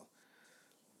 So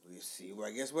we'll see. Well,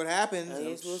 I guess what happens. I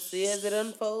guess we'll see as it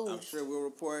unfolds. I'm sure we'll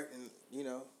report and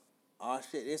all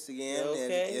shit this again.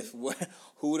 Okay. And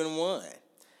who done won.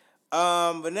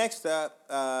 But next up,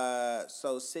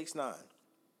 so 6ix9ine.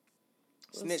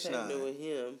 Snitch 9. What's with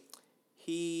him?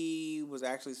 He was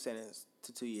actually sentenced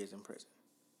to 2 years in prison.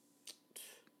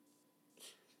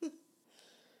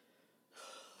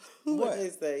 What they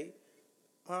say?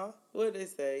 Huh? What they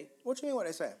say? What you mean? What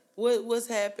they say? What's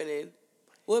happening?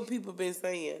 What people been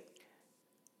saying?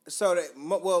 So,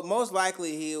 most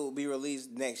likely he'll be released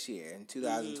next year in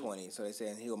 2020. So they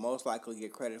said he'll most likely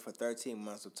get credit for 13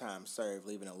 months of time served,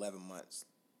 leaving 11 months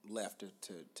left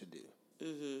to do.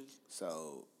 Mm-hmm.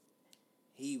 So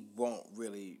he won't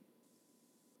really,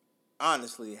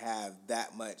 honestly, have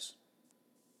that much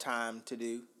time to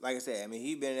do. Like I said, I mean,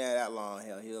 he's been there that long.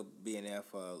 Hell, he'll be in there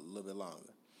for a little bit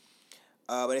longer.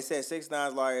 But it said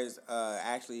 6ix9ine's lawyers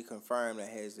actually confirmed that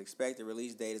his expected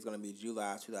release date is going to be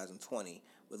July 2020,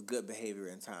 with good behavior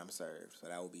and time served. So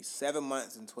that will be 7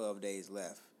 months and 12 days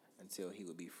left until he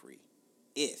will be free,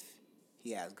 if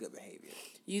he has good behavior.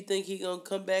 You think he gonna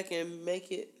come back and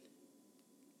make it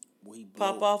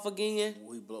Pop off again?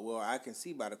 Well, I can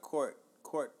see by the court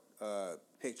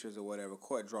pictures or whatever,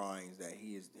 court drawings, that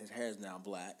his hair is now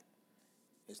black.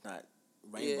 It's not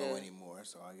rainbow anymore,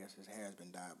 so I guess his hair has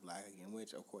been dyed black again,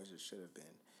 which of course it should have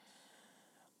been.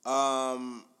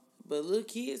 But little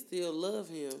kids still love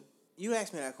him. You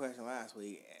asked me that question last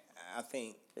week, I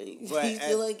think. But he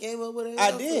still ain't came up with it.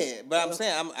 I did, but I'm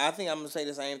saying I think I'm gonna say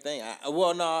the same thing. I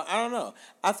don't know.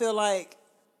 I feel like.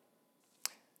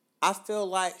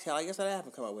 Hell, I guess I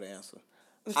haven't come up with an answer.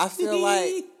 I feel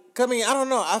like. I mean, I don't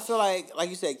know. I feel like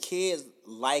you said, kids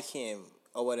like him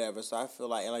or whatever. So I feel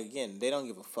like again, they don't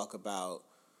give a fuck about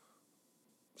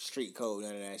street code,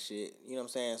 none of that shit. You know what I'm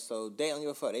saying? So they don't give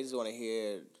a fuck. They just want to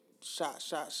hear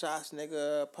shots,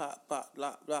 nigga, pop,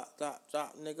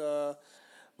 drop, nigga.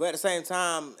 But at the same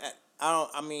time,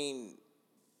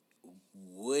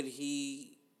 would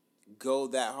he go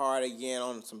that hard again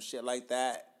on some shit like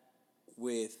that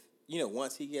with,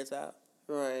 once he gets out?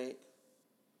 Right.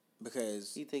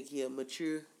 Because... You think he'll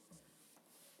mature?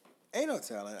 Ain't no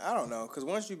telling. I don't know. Because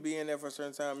once you be in there for a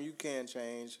certain time, you can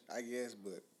change, I guess.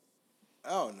 But I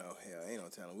don't know. Hell, ain't no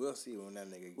telling. We'll see when that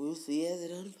nigga... We'll see as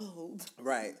it unfolds.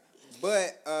 Right.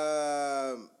 But,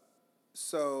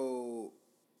 so...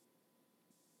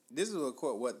 This is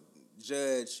what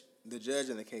the judge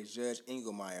in the case, Judge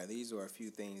Engelmeyer, these are a few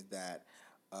things that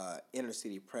Inner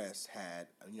City Press had,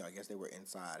 I guess they were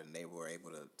inside and they were able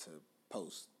to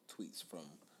post tweets from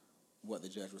what the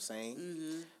judge was saying.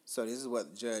 Mm-hmm. So this is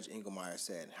what Judge Engelmeyer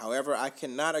said. However, I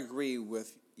cannot agree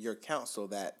with your counsel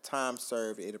that time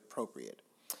served is appropriate.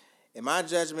 In my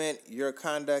judgment, your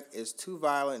conduct is too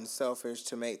violent and selfish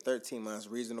to make 13 months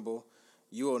reasonable.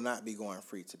 You will not be going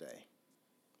free today.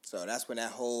 So that's when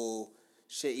that whole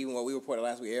shit, even what we reported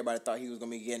last week, everybody thought he was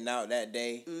going to be getting out that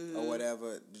day or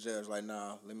whatever. The judge was like,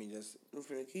 nah, let me just... I'm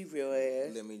finna keep your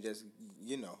ass. Let me just,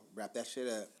 wrap that shit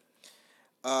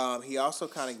up. He also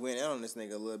kind of went in on this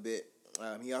nigga a little bit.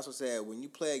 He also said, when you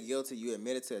pled guilty, you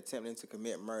admitted to attempting to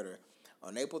commit murder.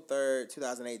 On April 3rd,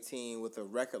 2018, with a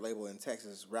record label in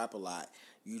Texas, Rap-A-Lot,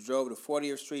 you drove to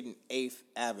 40th Street and 8th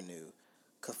Avenue.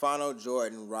 Cafano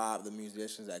Jordan robbed the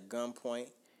musicians at gunpoint.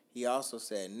 He also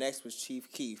said, next was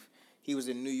Chief Keef. He was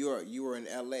in New York. You were in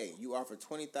L.A. You offered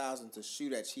 $20,000 to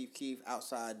shoot at Chief Keef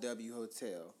outside W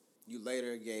Hotel. You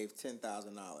later gave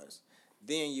 $10,000.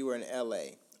 Then you were in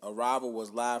L.A. A rival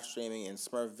was live streaming in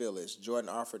Smurf Village. Jordan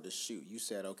offered to shoot. You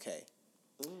said okay.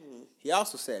 Mm-hmm. He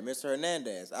also said, Mr.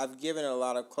 Hernandez, I've given it a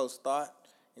lot of close thought,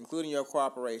 including your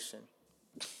cooperation.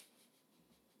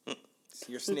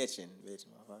 You're snitching, bitch,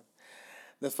 motherfucker.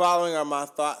 The following are my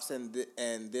thoughts, and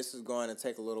this is going to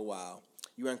take a little while.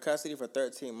 You were in custody for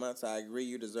 13 months. I agree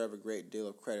you deserve a great deal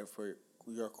of credit for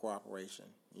your cooperation.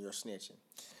 You're snitching.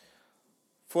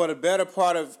 For the better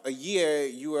part of a year,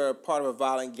 you were part of a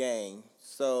violent gang,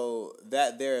 so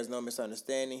that there is no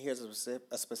misunderstanding. Here's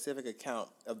a specific account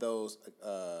of those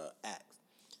acts.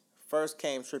 First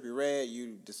came Trippie Redd.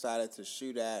 You decided to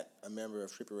shoot at a member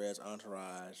of Trippie Redd's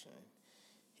entourage, and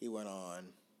he went on.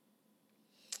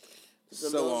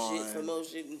 Some more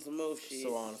shit.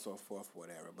 So on and so forth,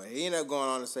 whatever. But he ended up going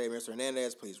on to say, Mr.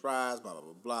 Hernandez, please rise, blah, blah,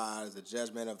 blah, blah. As the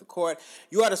judgment of the court,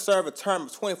 you are to serve a term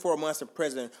of 24 months in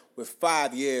prison with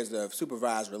 5 years of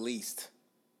supervised release.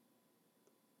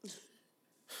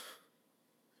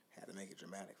 Had to make it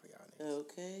dramatic for y'all niggas.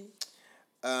 Okay.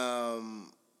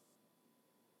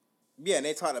 Yeah, and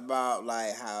they talked about,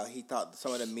 like, how he thought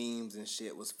some of the memes and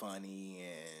shit was funny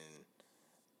and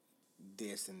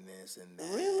this and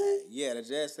that. Really? Yeah, the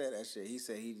judge said that shit. He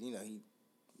said he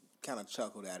kind of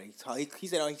chuckled at it. He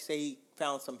said he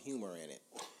found some humor in it.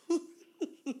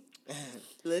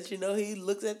 Let you know he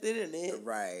looks at the internet.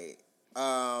 Right.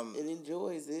 And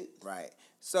enjoys it. Right.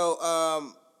 So,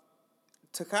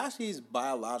 Tekashi's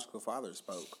biological father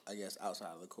spoke, I guess,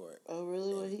 outside of the court. Oh,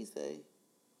 really? What'd he say?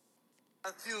 I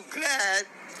feel glad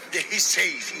that he's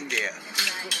safe in there.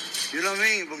 You know what I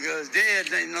mean? Because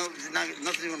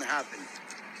nothing's going to happen.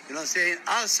 You know what I'm saying?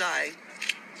 Outside,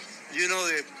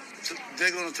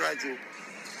 they're going to try to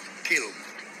kill him.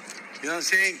 You know what I'm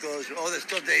saying? Because all the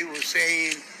stuff that he was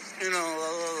saying, blah, blah,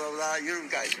 blah, blah. You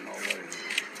guys know what it is.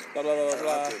 Blah, blah, blah,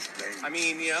 blah. I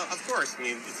mean, of course. I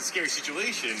mean, it's a scary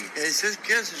situation. It's a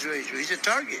scary situation. He's a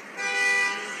target.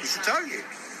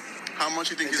 How much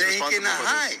do you think he's responsible for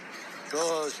this?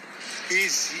 Because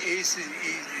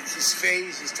his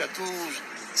face, his tattoos,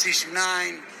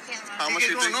 69. How much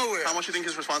do you think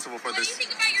he's responsible for this? What do you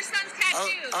think about your son's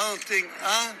tattoo? I don't think,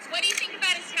 What do you think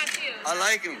about his tattoo? I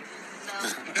like him.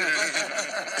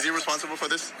 Is he responsible for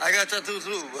this? I got tattoos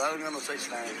too, but I don't got no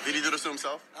 6'9". Did he do this to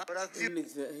himself? But I He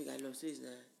got no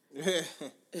 6'9".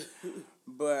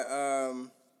 But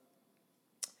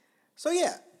so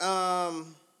yeah, I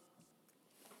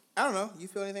don't know. You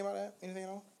feel anything about that? Anything at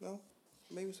all? No,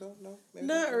 maybe so. No, maybe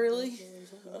Not so? really. Maybe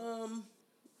so? No?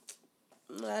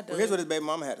 No, I don't. Well, here's what his baby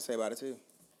mama had to say about it too.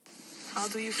 How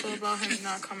do you feel about him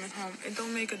not coming home? It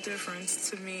don't make a difference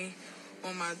to me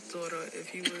or my daughter if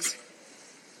he was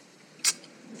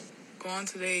gone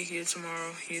today, here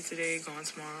tomorrow, here today, gone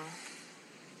tomorrow.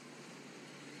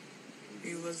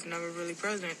 He was never really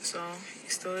present, so he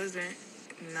still isn't.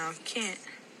 Now he can't.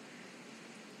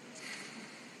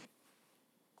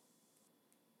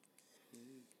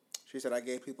 She said, I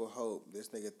gave people hope. This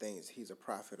nigga thinks he's a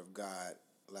prophet of God.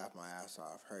 Laughed my ass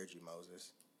off. Heard you,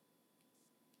 Moses.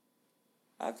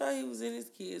 I thought he was in his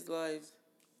kid's life.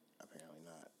 Apparently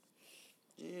not.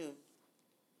 Yeah.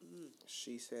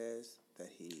 She says that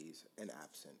he's an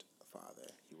absent father.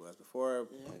 He was before.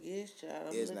 Yeah, I guess, child.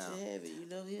 I'm Is gonna let now. you have it. You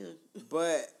know him.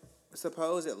 But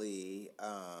supposedly,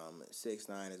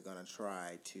 6ix9ine is going to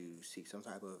try to seek some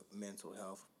type of mental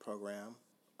health program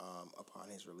upon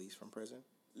his release from prison.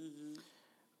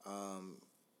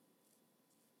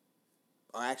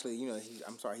 Or actually,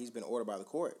 he's been ordered by the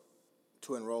court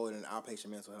to enroll in an outpatient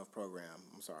mental health program.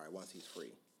 Once he's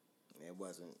free. It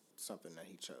wasn't something that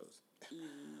he chose.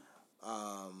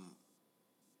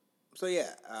 So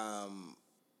yeah,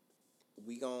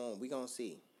 we gonna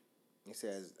see. He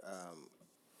says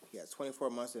he has 24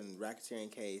 months in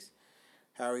racketeering case.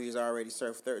 However, he's already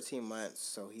served 13 months,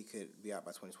 so he could be out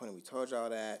by 2020. We told y'all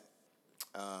that.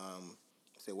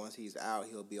 So once he's out,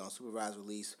 he'll be on supervised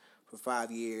release for 5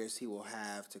 years. He will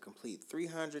have to complete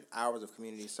 300 hours of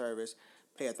community service,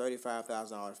 pay a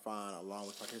 $35,000 fine, along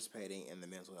with participating in the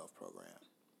mental health program.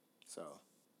 So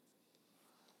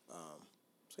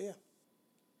yeah.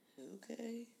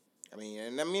 Okay. I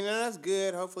mean, that's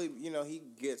good. Hopefully, he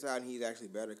gets out and he's actually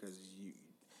better because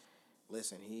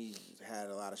he's had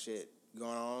a lot of shit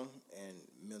going on, and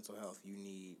mental health,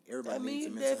 everybody needs a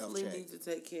mental health check. You definitely need to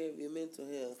take care of your mental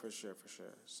health. For sure.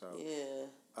 So,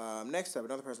 yeah. Next up,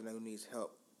 another person who needs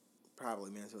help,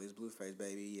 probably mentally, is Blueface,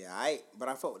 baby. Yeah, but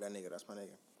I fuck with that nigga. That's my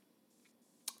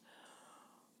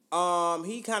nigga.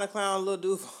 He kind of clowned Lil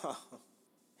Duval.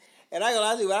 And I ain't gonna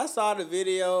lie to you, when I saw the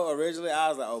video originally, I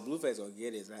was like, oh, Blueface gonna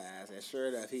get his ass. And sure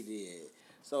enough, he did.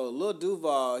 So Lil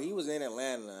Duval, he was in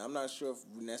Atlanta. I'm not sure if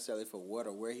necessarily for what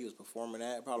or where he was performing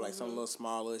at. Probably like some little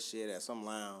small little shit at some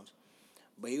lounge.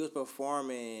 But he was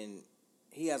performing,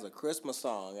 he has a Christmas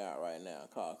song out right now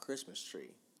called Christmas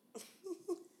Tree.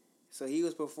 So he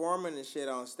was performing the shit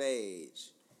on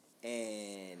stage,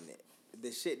 and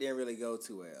the shit didn't really go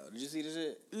too well. Did you see the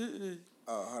shit? Mm-mm.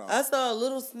 Oh, hold on. I saw a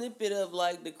little snippet of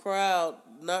like the crowd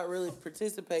not really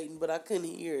participating, but I couldn't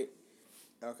hear it.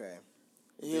 Okay.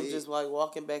 And him just like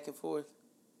walking back and forth.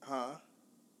 Huh?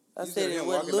 I said it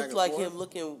looked like him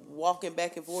walking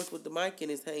back and forth with the mic in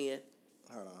his hand.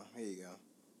 Hold on. Here you go.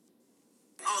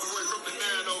 All the way from the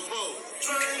 904.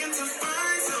 Trying to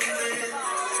find something.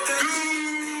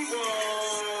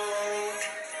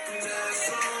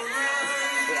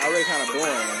 It's already kind of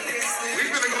boring. We're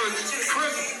going to go to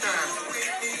Christmas time.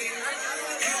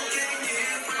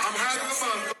 I'm having a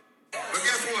fun. But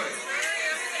guess what?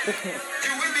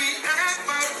 You with me at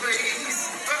my place.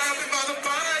 Vibing by the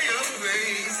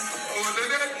fireplace. Under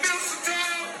that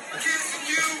mistletoe. Kissing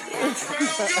you.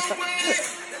 Around your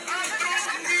waist.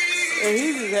 And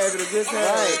he's just having a good time.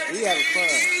 Right, he having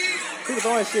fun. He was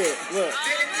throwing shit. Look.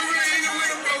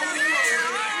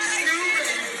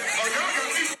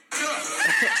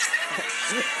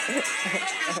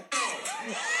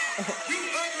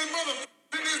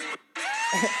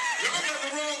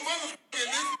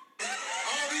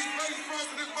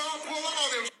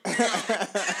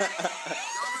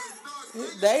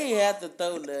 They ain't have to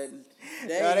throw nothing.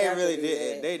 No, they really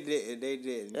didn't. They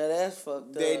didn't. Now that's fucked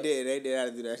up. They did how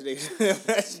to do that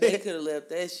shit. They could have left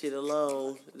that shit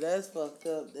alone. That's fucked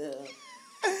up there.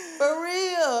 For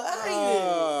real, I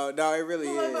ain't it. No, it really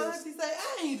Somebody is. my auntie say,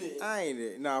 I ain't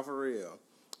it. No, for real.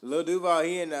 Lil Duval,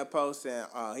 he ended up posting,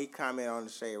 he commented on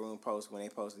the Shade Room post when they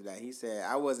posted that. He said,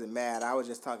 I wasn't mad. I was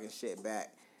just talking shit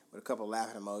back with a couple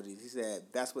laughing emojis. He said,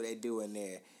 that's what they do in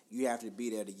there. You have to be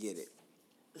there to get it.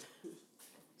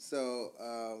 So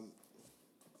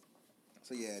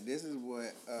yeah, this is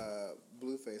what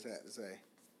Blueface had to say.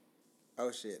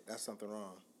 Oh shit, that's something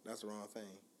wrong. That's the wrong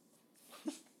thing.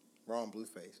 Wrong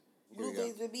Blueface. Here we go.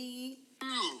 Blueface would be.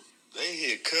 They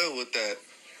hit Cub with that.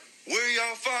 Where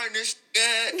y'all find this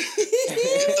at? Get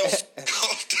the f***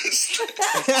 off this.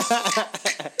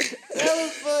 That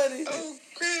was funny. Oh,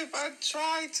 crap. Cliff, I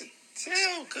tried to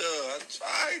tell cuz.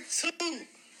 I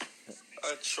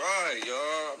tried,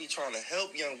 y'all. I be trying to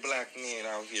help young black men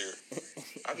out here.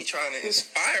 I be trying to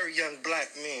inspire young black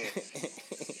men.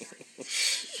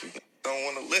 Don't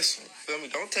want to listen. Feel me?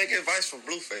 Don't take advice from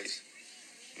Blueface.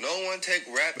 No one take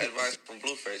rap advice from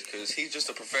Blueface because he's just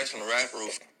a professional rapper who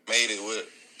made it with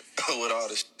all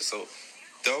this shit. So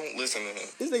don't listen to him.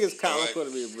 This nigga's comical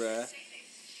to me, bruh.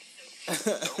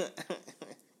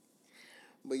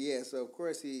 But yeah, so of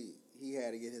course he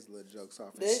had to get his little jokes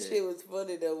off. That shit was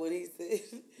funny though when he said,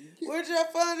 "Where'd y'all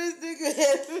find this nigga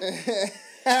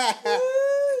at?"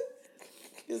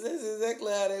 Because that's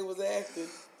exactly how they was acting.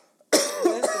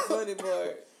 That's the funny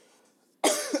part.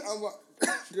 I'm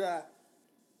dry.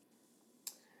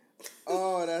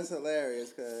 Oh, that's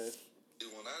hilarious, cuz.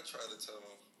 When I tried to tell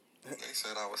them, they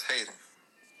said I was hating.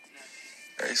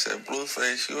 They said,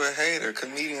 Blueface, you a hater.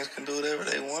 Comedians can do whatever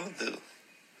they want to do.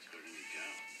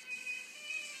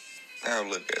 Now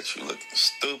look at you, looking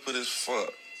stupid as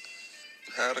fuck.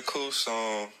 You had a cool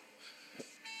song.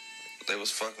 They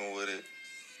was fucking with it.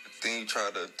 Then you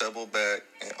tried to double back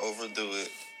and overdo it.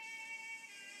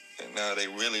 And now they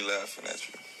really laughing at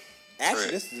you.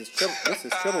 Actually, this is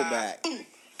triple back.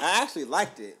 I actually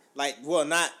liked it. Like, well,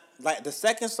 not like the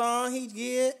second song he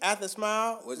did after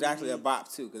Smile was actually a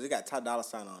bop too, because it got Ty Dolla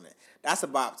 $ign on it. That's a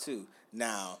bop too.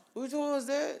 Now, which one was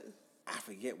that? I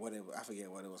forget what it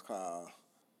was called.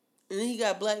 And then he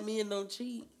got Black Men Don't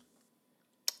Cheat.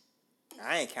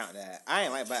 I ain't count that. I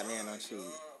ain't like Black Man Don't Cheat.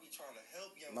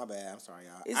 My bad. I'm sorry,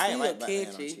 y'all. It's I ain't still like Black Man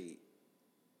Don't catchy. Cheat.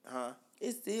 Huh?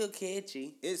 It's still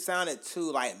catchy. It sounded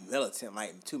too like militant,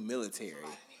 like too military.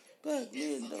 Black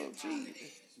Men Don't Cheat.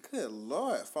 Good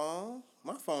Lord, phone.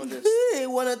 My phone just ain't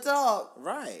want to talk.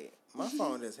 Right. My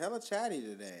phone just hella chatty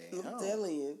today. I'm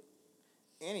telling you.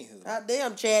 Anywho. God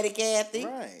damn, chatty Kathy.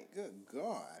 Right. Good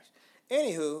gosh.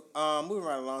 Anywho, moving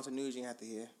right along to news you have to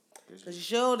hear. Because you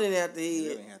sure didn't have to hear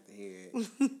You it. didn't have to hear it.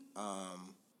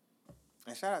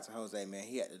 And shout out to Jose, man.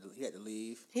 He had to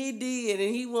leave. He did,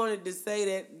 and he wanted to say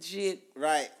that shit.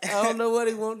 Right. I don't know what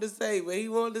he wanted to say, but he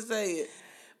wanted to say it.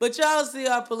 But y'all see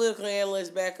our political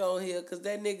analyst back on here, because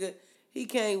that nigga, he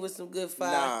came with some good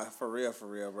fire. Nah, for real,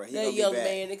 bro. He that young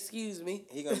man, excuse me.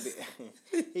 He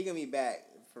gonna be back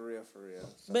for real.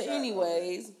 So but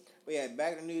anyways. But yeah,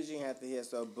 back to the news you have to hear.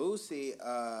 So Boosie,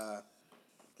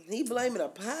 he blaming a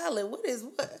pilot. What?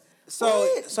 So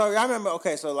I remember.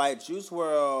 Okay, so like Juice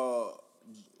WRLD.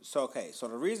 So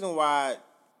the reason why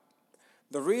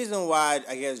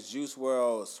I guess Juice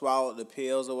WRLD swallowed the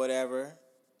pills or whatever.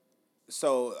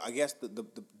 So I guess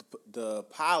the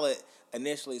pilot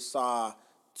initially saw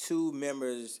two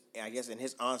members, I guess, in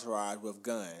his entourage with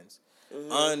guns.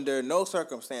 Mm-hmm. Under no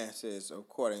circumstances,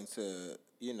 according to,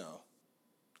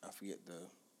 I forget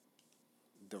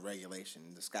the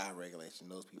regulation, the sky regulation,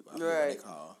 those people. I forget what they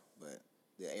call, but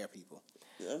the air people.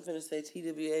 I'm finna say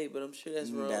TWA, but I'm sure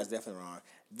that's wrong. That's definitely wrong.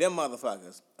 Them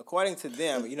motherfuckers, according to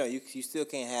them, you still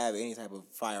can't have any type of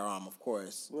firearm, of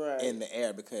course, in the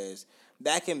air, because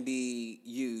that can be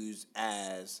used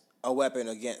as a weapon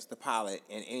against the pilot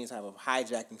in any type of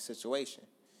hijacking situation.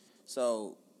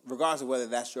 So, regardless of whether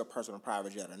that's your personal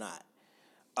private jet or not.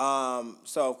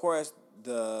 So, of course,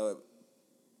 the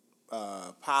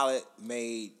pilot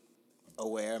made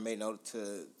note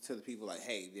to the people like,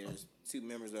 hey, there's two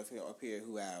members up here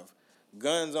who have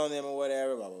guns on them or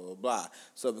whatever, blah, blah, blah, blah.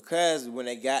 So because when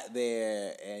they got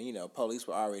there and, police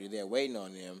were already there waiting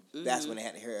on them, that's when they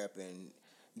had to hurry up and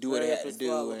do what they had to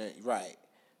do. Right.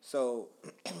 So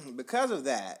because of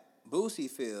that, Boosie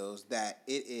feels that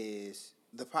it is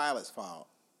the pilot's fault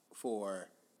for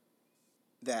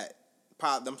that.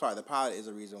 The pilot is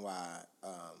the reason why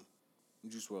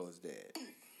Juice WRLD is dead.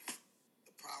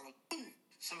 The problem,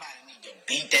 somebody need to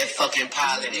beat that fucking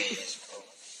pilot ass, bro.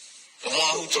 The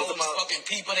one who told the fucking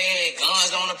people they had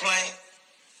guns on the plane.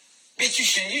 Bitch, you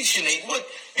shouldn't. What?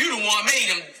 You the one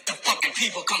made them, the fucking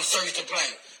people come search the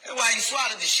plane. That's why you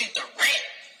swallowed the shit, the rat,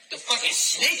 the fucking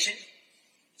snitching.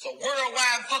 It's a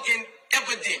worldwide fucking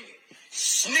epidemic.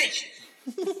 Snitching.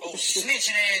 Oh,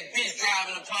 snitching ass bitch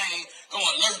driving the plane, go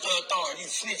alert the authority. You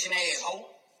snitching ass hoe.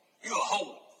 You a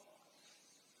hoe.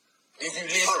 If you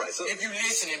listen, all right, so, if you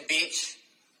listening, bitch.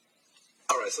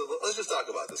 All right, so let's just talk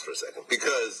about this for a second.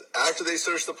 Because after they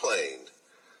searched the plane,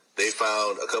 they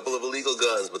found a couple of illegal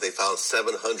guns, but they found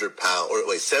 70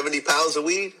 pounds of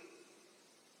weed?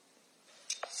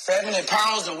 70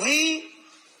 pounds of weed?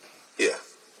 Yeah.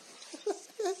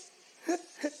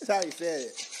 That's how he said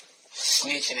it.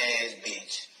 Snitching ass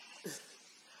bitch.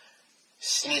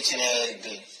 Snitching ass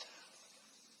bitch.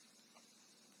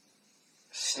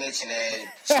 Snitching ass.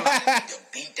 Somebody need to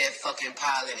beat that fucking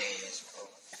pilot ass, bro.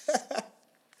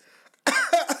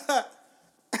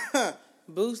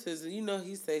 Boosters, you know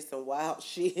he say some wild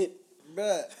shit.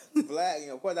 But Vlad,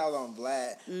 of course I was on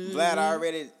Vlad. Vlad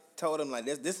already told him like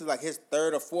this is like his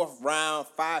third or fourth round,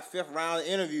 fifth round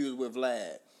interviews with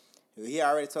Vlad. He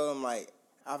already told him like,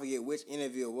 I forget which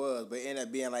interview it was, but it ended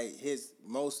up being like his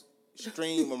most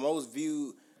streamed or most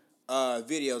viewed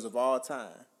videos of all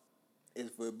time. Is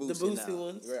for Boosie. The Boosie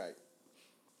ones. Right.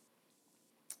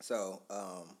 So,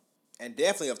 and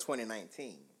definitely of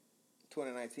 2019.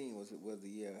 2019 was the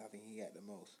year I think he got the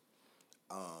most.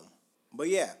 But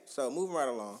yeah, so moving right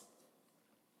along.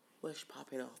 What's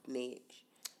popping off next?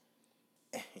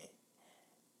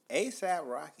 ASAP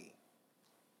Rocky.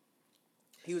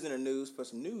 He was in the news for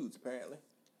some nudes, apparently.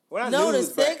 Well, not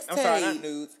nudes, the sex tape. I'm sorry, not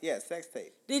nudes. Yeah, sex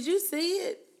tape. Did you see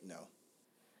it? No.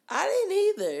 I didn't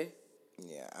either.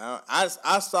 Yeah, I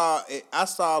saw it. I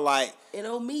saw like. And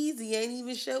Omeezy ain't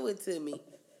even show it to me.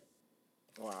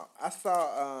 Wow, I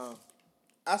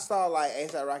saw like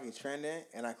A$AP Rocky trending,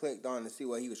 and I clicked on to see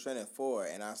what he was trending for,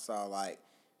 and I saw like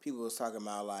people was talking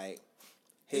about like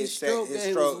his stroke.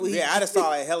 Yeah, I just saw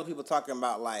like hella people talking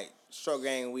about like stroke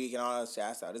game week and all that shit.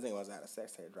 I saw this nigga was had a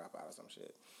sex tape drop out or some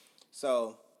shit.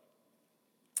 So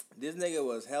this nigga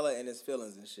was hella in his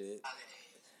feelings and shit.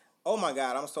 Oh my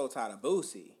God, I'm so tired of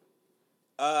Boosie.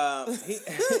 He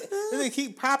this nigga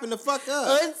keep popping the fuck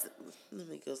up. Let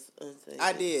me go unsay.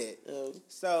 I did.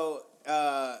 So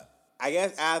I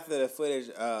guess after the footage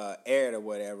aired or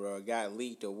whatever, or got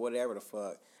leaked or whatever the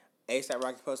fuck, A$AP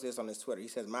Rocky posted this on his Twitter. He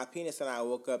says, "My penis and I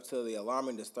woke up to the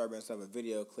alarming disturbance of a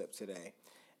video clip today.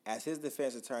 As his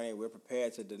defense attorney, we're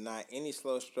prepared to deny any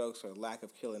slow strokes or lack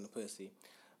of killing the pussy.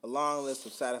 A long list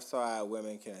of satisfied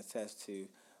women can attest to,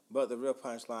 but the real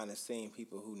punchline is seeing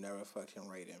people who never fucked him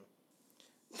rate him."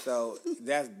 So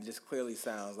that just clearly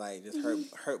sounds like just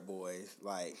hurt boys.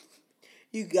 Like,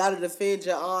 you gotta defend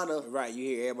your honor. Right, you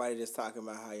hear everybody just talking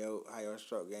about how your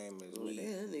stroke game is weak.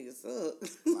 Man, that nigga suck.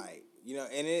 Like, you know,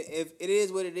 and if it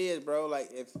is what it is, bro, like,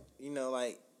 if, you know,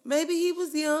 like... Maybe he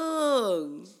was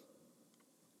young.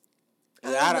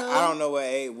 I don't know what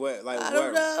I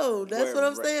don't know. That's what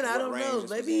I'm saying. I don't know.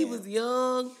 Maybe he was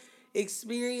young,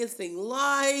 experiencing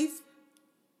life.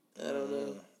 I don't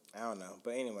know. I don't know.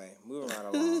 But anyway, moving right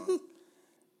along.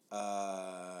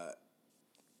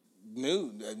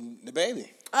 The baby.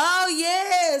 Oh,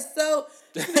 yeah. So,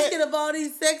 speaking of all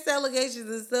these sex allegations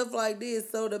and stuff like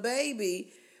this, so the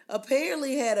baby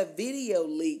apparently had a video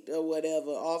leaked or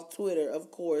whatever off Twitter, of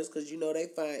course, because, you know, they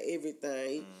find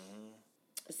everything.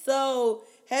 Mm-hmm. So,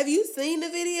 have you seen the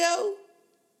video?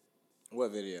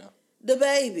 What video? The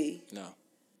baby. No.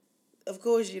 Of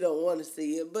course you don't want to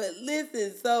see it. But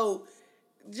listen, so...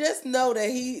 just know that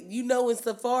when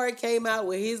Safari came out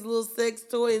with his little sex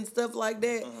toy and stuff like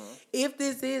that, if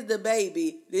this is the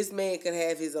baby, this man could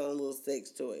have his own little sex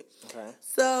toy. Okay.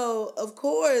 So, of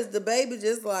course, the baby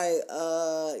just like,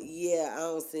 yeah, I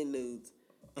don't send nudes.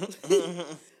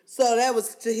 So that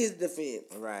was to his defense.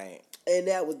 Right. And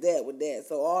that was that with that.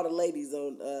 So all the ladies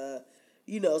on,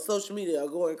 social media are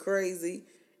going crazy.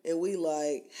 And we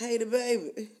like, hey, the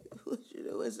baby, what you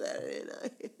doing Saturday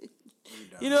night?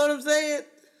 You know what I'm saying?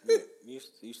 You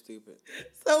stupid.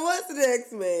 So what's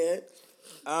next, man?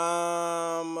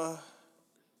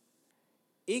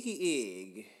 Iggy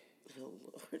Ig. Oh,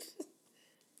 Lord.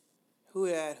 Who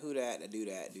that, do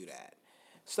that.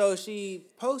 So she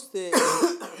posted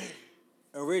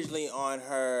originally on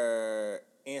her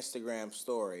Instagram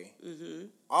story,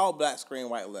 all black screen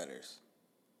white letters.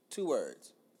 2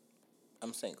 words.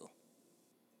 I'm single.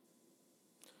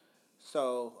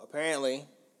 So apparently...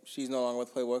 she's no longer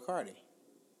with Playboy Cardi.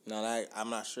 Now, I'm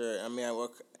not sure. I mean,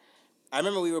 I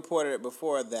remember we reported it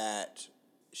before that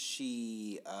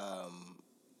she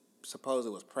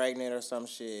supposedly was pregnant or some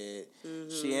shit. Mm-hmm.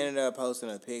 She ended up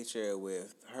posting a picture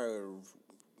with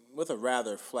a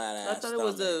rather flat ass. I thought it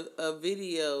was a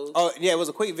video. Oh yeah, it was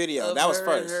a quick video. That was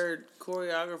first. And her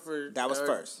choreographer. That was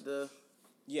first.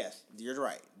 Yes, you're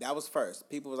right. That was first.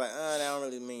 People was like, that don't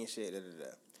really mean shit. Da, da,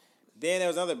 da. Then there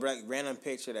was another random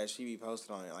picture that she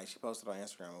posted on it, like she posted on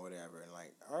Instagram or whatever, and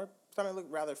like her stomach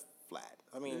looked rather flat.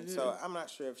 I mean, so I'm not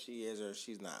sure if she is or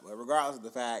she's not, but regardless of the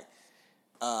fact,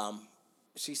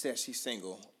 she said she's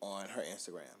single on her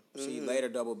Instagram. She later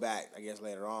doubled back, I guess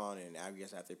later on, and I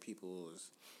guess after people was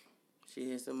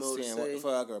she had some more saying what the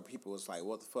fuck, or people was like,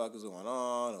 what the fuck is going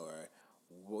on, or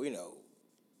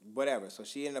whatever. So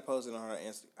she ended up posting on her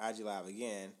IG Live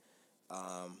again.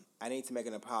 I need to make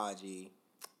an apology.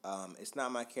 It's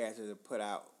not my character to put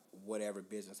out whatever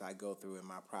business I go through in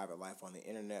my private life on the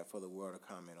internet for the world to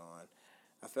comment on.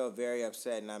 I felt very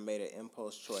upset and I made an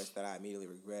impulse choice that I immediately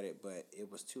regretted, but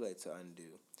it was too late to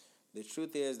undo. The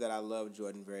truth is that I love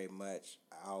Jordan very much.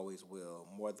 I always will,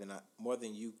 more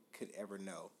than you could ever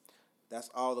know. That's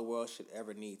all the world should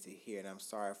ever need to hear, and I'm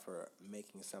sorry for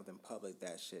making something public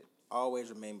that should always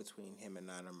remain between him and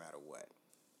I no matter what.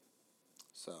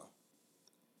 So,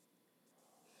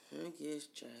 I guess,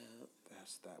 child.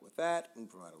 That's that. With that,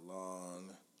 moving right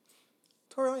along.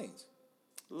 Tory Lanez.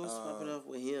 What's popping off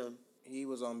with him? He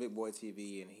was on Big Boy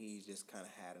TV, and he just kind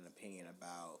of had an opinion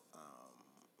about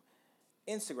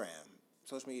Instagram,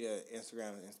 social media, Instagram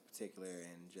in particular,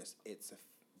 and just its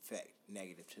effect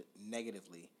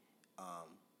negatively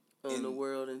on the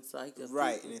world and psyche.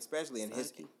 Right, and especially in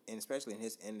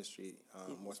his industry,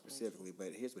 more specifically.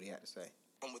 But here's what he had to say.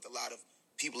 With a lot of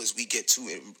people as we get too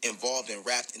involved and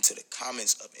wrapped into the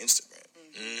comments of Instagram.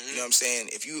 Mm-hmm. You know what I'm saying?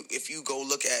 If you go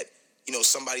look at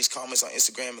somebody's comments on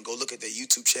Instagram and go look at their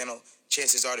YouTube channel,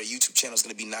 chances are their YouTube channel is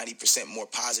going to be 90% more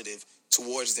positive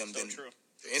towards them than their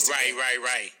Instagram.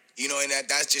 Right. And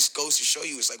that just goes to show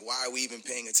you, it's like, why are we even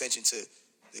paying attention to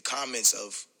the comments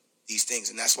of these things?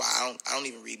 And that's why I don't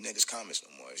even read niggas' comments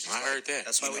no more. I heard that.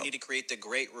 That's why we need to create the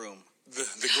great room.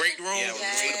 The great room? Yeah, we're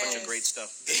going to a bunch of great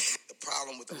stuff. The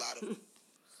problem with a lot of...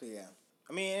 So, yeah.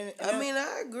 I mean,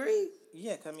 I agree.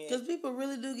 Yeah, because people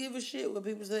really do give a shit what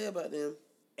people say about them.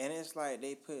 And it's like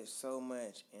they put so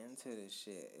much into this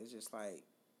shit. It's just like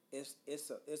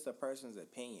it's a person's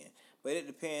opinion, but it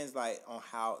depends like on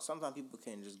how. Sometimes people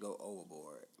can just go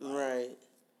overboard. Right.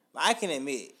 I can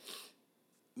admit,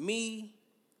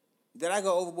 did I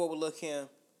go overboard with Lil' Kim?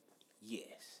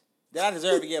 Yes. Did I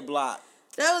deserve to get blocked?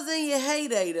 That was in your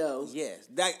heyday, though. Yes.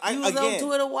 You was on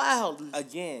Twitter wild.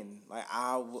 Again, like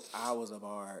I was a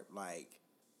bar like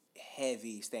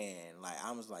heavy stand. Like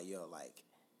I was like, yo, like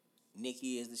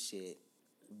Nicki is the shit.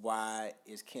 Why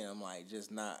is Kim like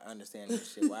just not understanding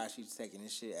this shit? Why is she taking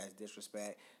this shit as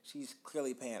disrespect? She's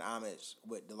clearly paying homage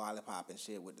with the lollipop and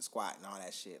shit, with the squat and all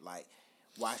that shit. Like,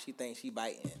 why she thinks she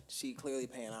biting? She clearly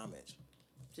paying homage.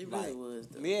 She really was,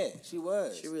 though. Yeah, she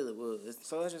was. She really was.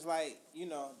 So it's just like,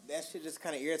 that shit just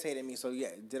kind of irritated me. So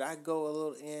yeah, did I go a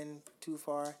little in too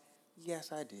far?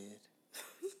 Yes, I did.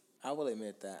 I will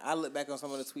admit that. I look back on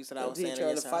some of the tweets that I was saying.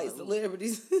 Trying to fight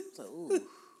celebrities. So, ooh,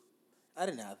 I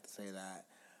didn't have to say that.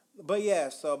 But yeah,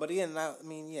 but again, I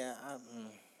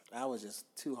was just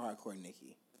too hardcore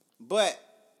Nicki. But,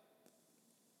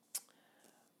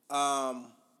 I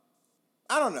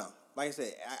don't know. Like I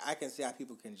said, I can see how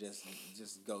people can just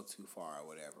go too far or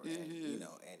whatever, and and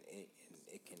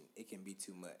it can be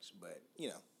too much. But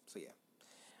so yeah,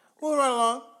 moving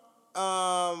right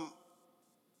along.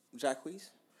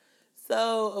 Jacquees.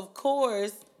 So of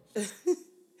course,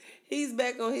 he's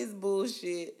back on his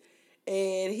bullshit,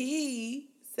 and he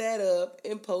sat up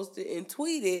and posted and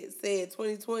tweeted, said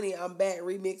 2020, I'm back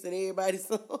remixing everybody's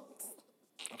songs.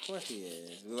 Of course he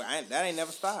is. That ain't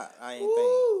never stopped. I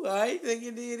ain't think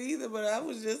it did either, but I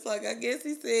was just like, I guess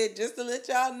he said, just to let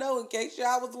y'all know, in case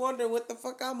y'all was wondering what the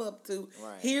fuck I'm up to.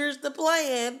 Right. Here's the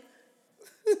plan.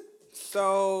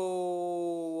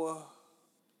 So,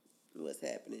 what's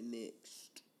happening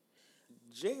next?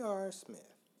 J.R. Smith.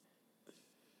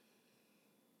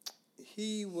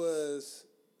 He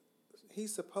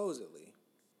supposedly,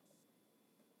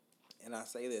 and I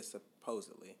say this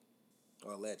supposedly,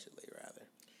 or allegedly rather,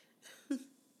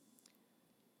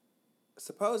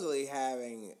 supposedly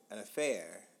having an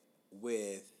affair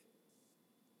with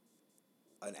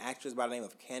an actress by the name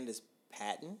of Candace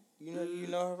Patton. You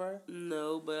know her?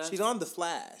 No, but she's on The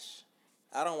Flash.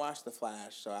 I don't watch The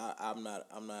Flash, so I'm not.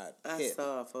 I hit.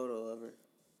 saw a photo of her.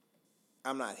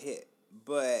 I'm not hit,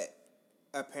 but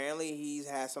apparently he's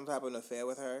had some type of an affair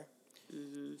with her.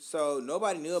 Mm-hmm. So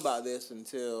nobody knew about this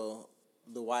until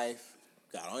the wife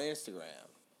got on Instagram,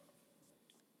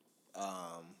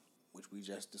 which we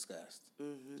just discussed.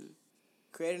 Mm-hmm.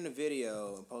 Created a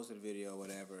video and posted a video,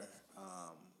 whatever,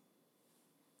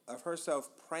 of herself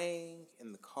praying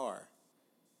in the car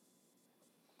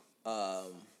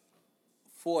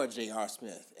for J.R.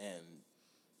 Smith and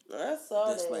I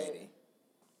saw this that lady.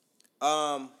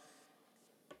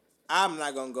 I'm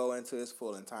not gonna go into its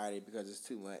full entirety because it's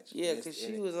too much. Yeah, because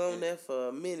she was on there for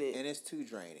a minute, and it's too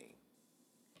draining.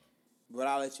 But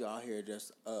I'll let you all hear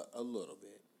just a little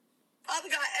bit. Father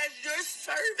God, as your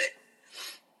servant,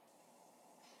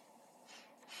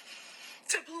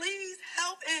 to please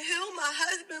help and heal my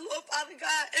husband, Lord Father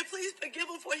God, and please forgive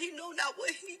him for he know not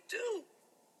what he do.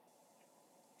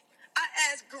 I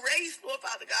ask grace, Lord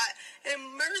Father God,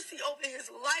 and mercy over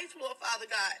his life, Lord Father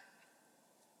God.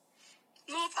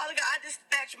 Lord Father God, I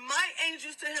dispatch my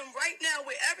angels to him right now,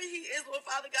 wherever he is, Lord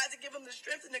Father God, to give him the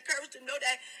strength and the courage to know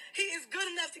that he is good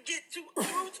enough to get through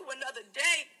to another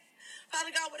day.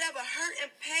 Father God, whatever hurt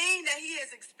and pain that he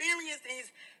has experienced in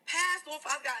his past, Lord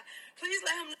Father God, please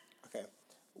let him. Okay.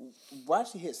 Why'd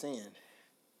she hit send?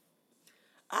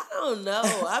 I don't know.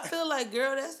 I feel like,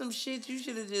 girl, that's some shit you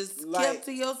should have just kept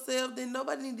to yourself. Then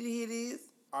nobody need to hear this.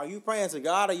 Are you praying to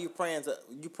God or you praying to us?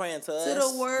 To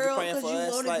the world, because you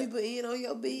wanted like, people in on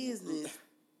your business.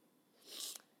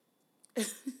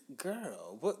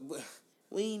 Girl, what?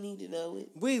 We ain't need to know it.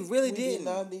 We really didn't. We did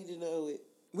not need to know it.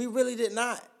 We really did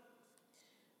not.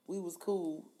 We was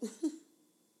cool.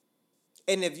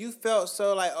 And if you felt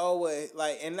so like, oh, well,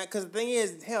 like, and because the thing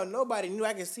is, hell, nobody knew.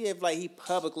 I could see if like he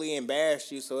publicly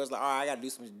embarrassed you, so it's like, all right, I gotta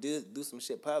do some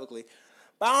shit publicly.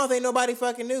 But I don't think nobody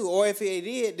fucking knew, or if he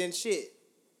did, then shit.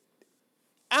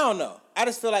 I don't know. I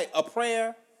just feel like a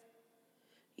prayer.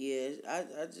 Yeah, I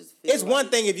just feel it's one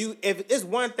thing if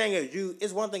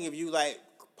you like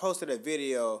posted a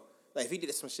video, like if he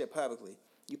did some shit publicly,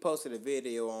 you posted a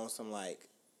video on some like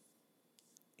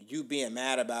you being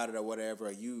mad about it or whatever,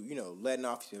 or you know, letting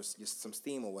off some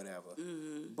steam or whatever.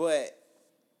 Mm-hmm. But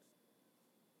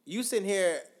you sitting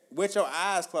here with your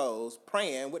eyes closed,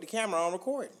 praying with the camera on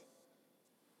recording.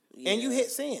 Yeah. And you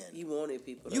hit send. You wanted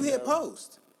people to You hit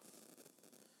post.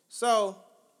 So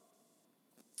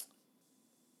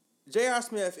J.R.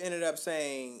 Smith ended up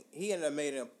saying, he ended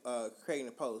up creating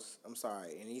a post, I'm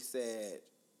sorry, and he said,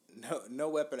 no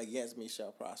weapon against me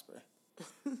shall prosper.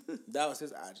 That was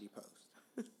his IG post.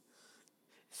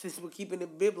 Since we're keeping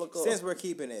it biblical.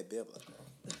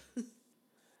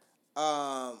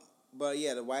 But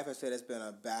yeah, the wife has said it's been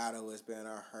a battle, it's been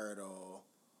a hurdle.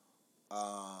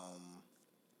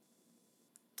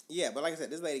 Yeah, but like I said,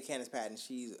 this lady, Candace Patton,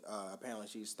 she's apparently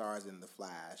she stars in The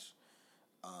Flash.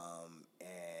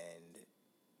 And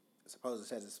supposedly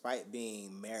says despite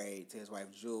being married to his wife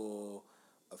Jewel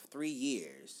of 3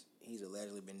 years, he's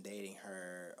allegedly been dating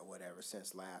her or whatever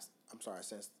since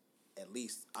at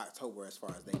least October, as far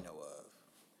as they know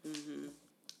of. Mm-hmm.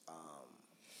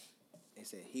 They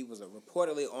said he was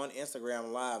reportedly on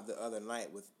Instagram Live the other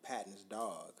night with Patton's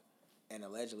dog and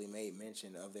allegedly made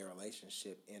mention of their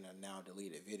relationship in a now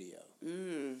deleted video.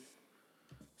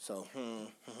 So,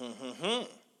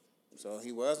 So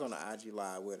he was on the IG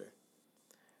Live with her.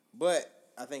 But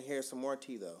I think here's some more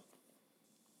tea, though.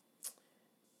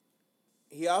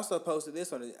 He also posted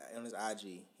this on his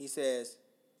IG. He says,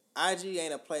 IG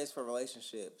ain't a place for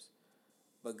relationships,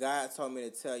 but God told me to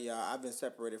tell y'all I've been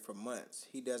separated for months.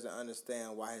 He doesn't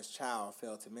understand why his child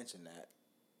failed to mention that.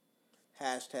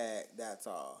 Hashtag that's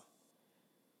all.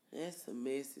 That's some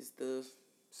messy stuff.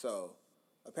 So,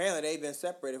 apparently they've been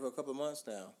separated for a couple of months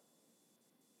now.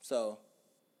 So,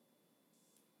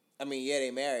 I mean, yeah,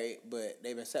 they married, but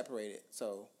they've been separated.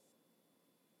 So,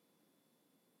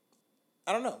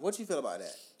 I don't know. What you feel about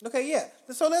that? Okay, yeah.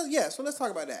 So let's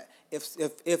talk about that. If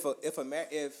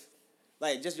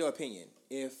like just your opinion.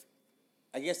 If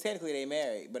I guess technically they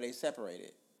married, but they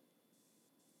separated.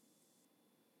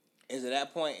 Is at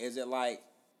that point? Is it like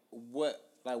what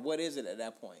is it at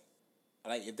that point?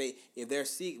 Like if they're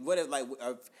what if like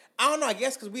I don't know. I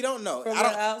guess because we don't know. From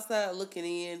the outside looking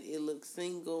in, it looks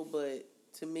single, but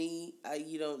to me,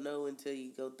 you don't know until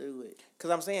you go through it.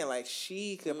 Because I'm saying like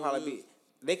she could probably be.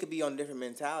 They could be on different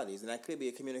mentalities, and that could be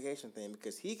a communication thing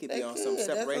because he could be on some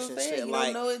separation shit. You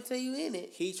don't know it until you in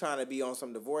it. He trying to be on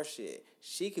some divorce shit.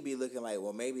 She could be looking like,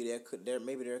 well, maybe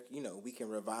we can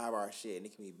revive our shit and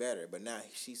it can be better. But now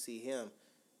she see him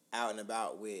out and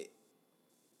about with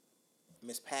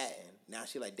Miss Patton. Now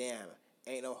she like, damn,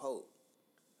 ain't no hope.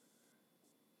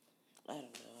 I don't know.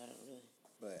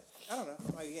 But I don't know.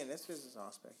 Like again, that's just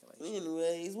all speculation.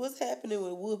 Anyways, what's happening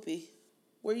with Whoopi?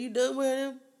 Were you done with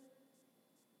him?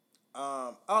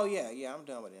 Oh yeah, I'm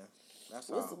done with them. That's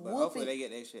all. But hopefully they get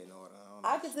their shit in order.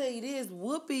 I can tell you this,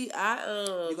 Whoopi,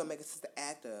 you gonna make a sister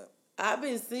act up. I've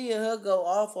been seeing her go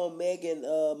off on Meghan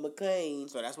McCain.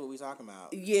 So that's what we talking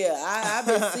about. Yeah, I've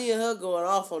been seeing her going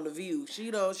off on The View. She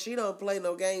don't play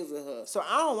no games with her. So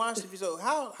I don't watch the View. So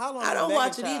how long? I don't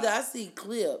watch it either. I see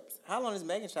clips. How long has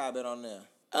Meghan Child been on there?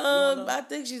 I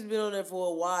think she's been on there for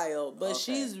a while, but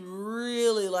she's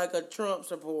really like a Trump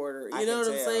supporter. You know what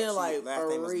I'm saying? Like last for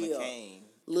name is real, McCain,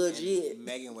 legit.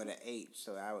 Meghan with an H,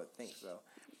 so I would think so.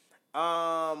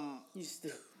 You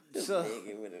still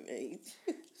Meghan with an H.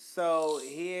 So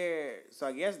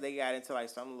I guess they got into like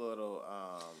some little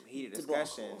heated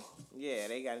discussion. Yeah,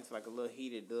 they got into like a little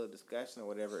heated discussion or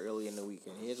whatever early in the week,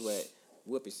 and here's what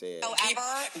Whoopi said.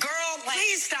 Girl,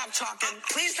 please stop talking.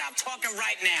 Please stop talking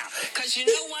right now. Because you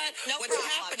know what? What's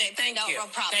happening? Thank you. No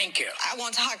problem. Thank you. I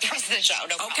won't talk the rest of the show.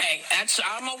 No problem. Okay,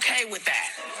 I'm okay with that.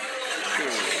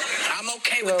 I'm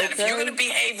okay with that. If you're going to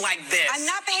behave like this. I'm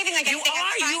not behaving like anything.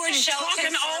 You are show a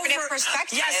talking conservative over.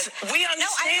 perspective. Yes, we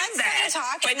understand that.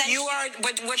 Talk but you are.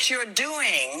 But what you're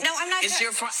doing. No, I'm not. Is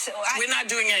your we're not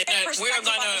doing it. We're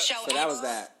gonna. So that was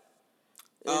that.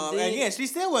 And yeah, she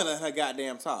still wouldn't let her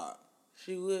goddamn talk.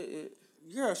 She would.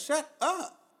 Girl, shut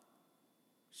up.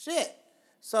 Shit.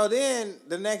 So then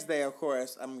the next day, of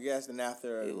course, I'm guessing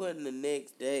after. It wasn't the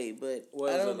next day, but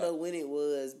Was I it don't know like- when it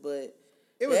was, but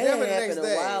It was that definitely the happened next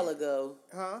day. a while ago.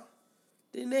 Huh?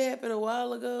 Didn't that happen a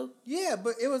while ago? Yeah,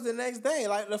 but it was the next day,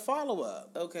 like the follow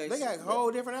up. Okay, They got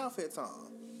whole different outfits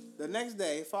on. The next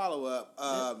day, follow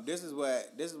up. This is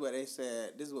what they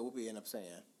said. This is what Whoopi ended up saying.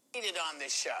 It on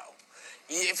this show.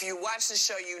 If you watch the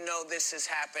show, you know this has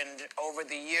happened over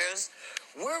the years.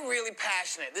 We're really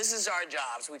passionate. This is our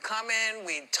jobs. We come in,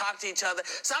 we talk to each other.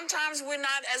 Sometimes we're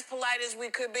not as polite as we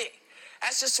could be.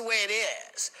 That's just the way it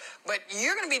is. But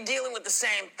you're going to be dealing with the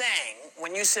same thing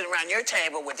when you sit around your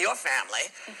table with your family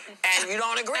and you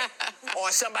don't agree.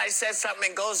 Or somebody says something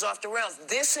and goes off the rails.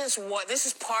 This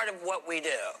is part of what we do.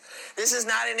 This is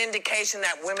not an indication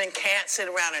that women can't sit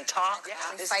around and talk. Yeah.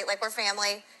 We fight like we're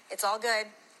family. It's all good.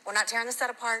 We're not tearing the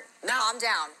set apart. No. Calm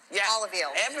down. Yeah. All of you.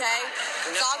 Everybody. Okay?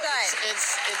 It's all good.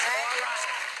 It's all right.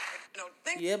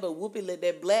 Yeah, but Whoopi let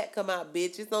that black come out,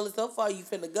 bitch. It's only so far you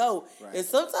finna go. Right. And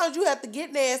sometimes you have to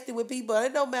get nasty with people.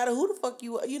 It don't matter who the fuck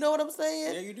you are. You know what I'm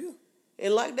saying? Yeah, you do.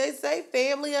 And like they say,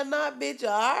 family or not, bitch, all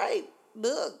right,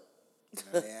 look.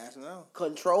 No.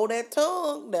 Control that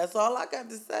tongue. That's all I got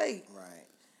to say. Right.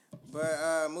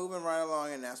 But moving right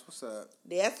along, and that's what's up.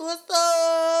 That's what's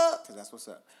up. Cause that's what's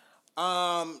up.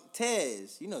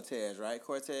 Tez, you know Tez, right?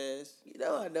 Cortez. You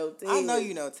know I know Tez. I know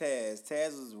you know Tez.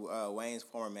 Tez was Wayne's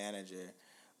former manager.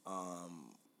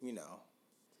 You know,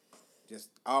 just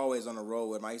always on the road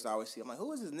with him. I used to always see. I'm like,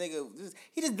 who is this nigga?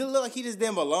 He just look like he just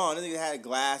didn't belong. This nigga had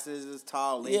glasses, this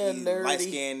tall, nerdy. light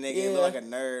skinned nigga, Yeah. look like a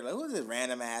nerd. Like, who is this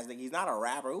random ass nigga? He's not a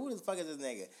rapper. Who the fuck is this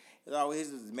nigga? It's always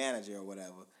his manager or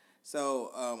whatever.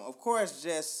 So of course,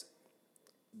 just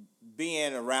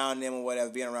being around them or whatever,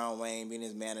 being around Wayne, being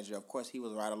his manager, of course he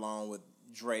was right along with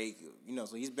Drake, you know,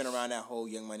 so he's been around that whole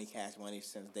Young Money, Cash Money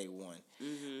since day one.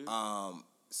 Mm-hmm.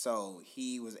 So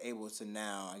he was able to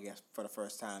now, I guess, for the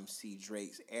first time, see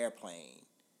Drake's airplane.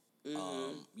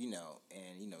 Mm-hmm. You know,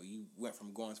 and you know, you went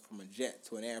from going from a jet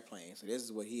to an airplane. So this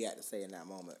is what he had to say in that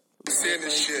moment. Seeing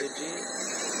this shit,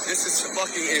 this is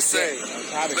fucking insane.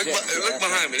 Look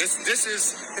behind me. This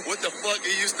is what the fuck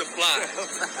it used to fly.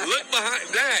 Look behind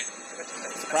that.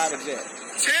 It's a private jet.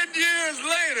 10 years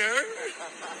later,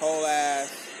 Whole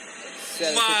ass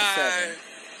 757.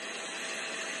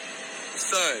 my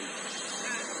son.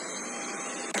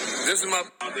 This is my.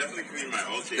 I'll definitely clean my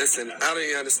OT. Listen, I don't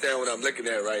even understand what I'm looking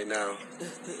at right now.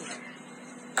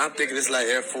 I'm thinking it's like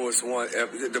Air Force One.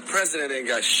 The president ain't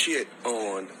got shit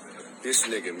on this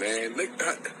nigga, man. Look,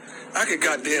 I could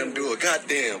goddamn do a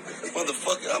goddamn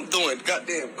motherfucker. I'm doing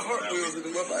goddamn cartwheels in the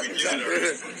motherfucker.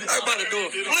 I'm about to do a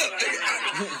flip, nigga.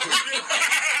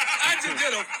 I just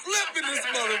did a flip in this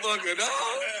motherfucker,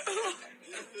 dog.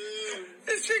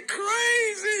 This shit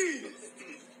crazy.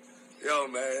 Yo,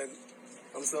 man.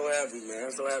 I'm so happy, man.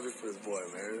 I'm so happy for this boy,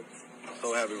 man.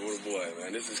 So happy for the boy,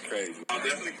 man. This is crazy.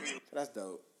 That's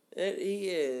dope. He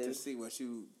is. To see what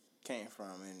you came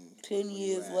from and 10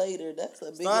 years later, that's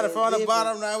a big started from the difference.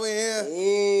 bottom, now we're here.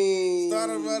 Hey.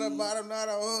 Started from the bottom, now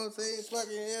the whole team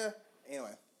fucking here.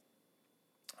 Anyway,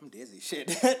 I'm dizzy. Shit,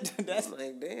 that's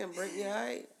like damn, break your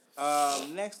height.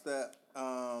 Next up,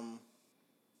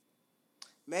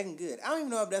 Megan Good. I don't even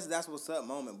know if that's what's up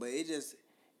moment, but it just.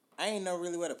 I ain't know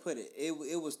really where to put it.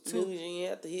 It was too. News you ain't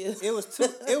have to hear. It was too.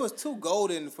 It was too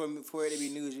golden for it to be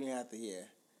news you didn't have to hear,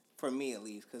 for me at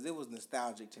least, because it was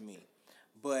nostalgic to me.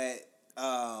 But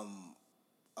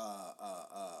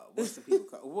what's the people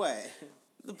call what?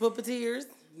 The Puppeteers.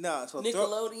 No, so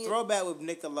Nickelodeon. Throwback with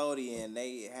Nickelodeon.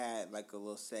 They had like a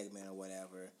little segment or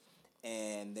whatever,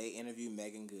 and they interviewed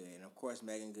Megan Good, and of course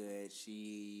Megan Good,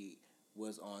 she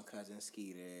was on Cousin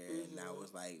Skeeter, and that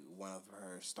was like one of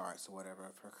her starts or whatever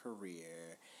of her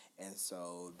career. And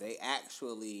so they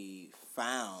actually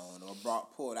found or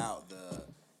pulled out the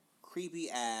creepy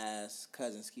ass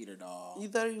Cousin Skeeter doll. You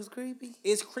thought he was creepy?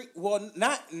 It's well,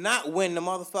 not when the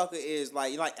motherfucker is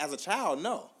like as a child,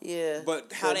 no. Yeah.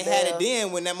 But how they had it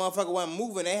then when that motherfucker wasn't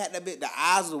moving, they had that bit, the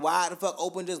eyes was wide the fuck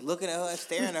open, just looking at her and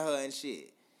staring at her and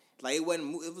shit. Like it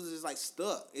wasn't, it was just like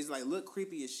stuck. It's like look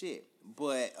creepy as shit.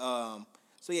 But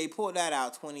so yeah, he pulled that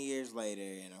out 20 years later,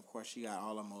 and of course she got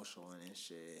all emotional and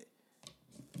shit.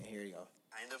 And here you go.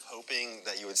 Kind of hoping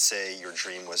that you would say your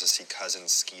dream was to see Cousin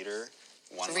Skeeter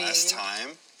one last time.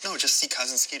 No, just see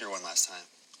Cousin Skeeter one last time.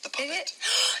 The puppet.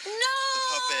 No!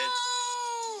 The puppet.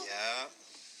 Yeah.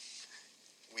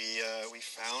 We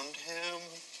found him.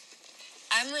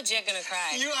 I'm legit gonna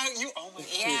cry. You oh my God.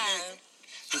 Yeah.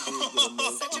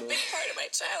 Such a big part of my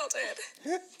childhood.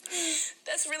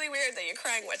 That's really weird that you're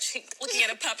crying looking at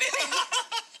a puppet.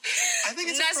 I think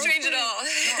it's not strange at all. No,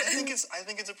 I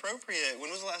think it's appropriate.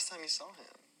 When was the last time you saw him?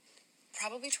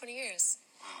 Probably 20 years.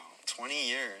 Wow, 20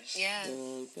 years. Yeah.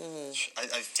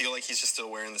 I feel like he's just still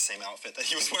wearing the same outfit that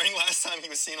he was wearing last time he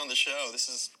was seen on the show. This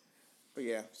is. But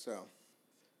yeah, so.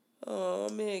 Oh,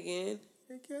 Megan.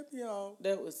 It kept y'all.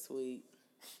 That was sweet.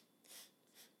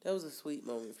 That was a sweet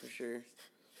moment for sure.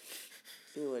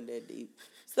 It wasn't that deep.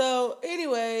 So,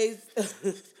 anyways,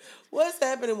 what's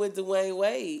happening with Dwayne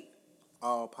Wade?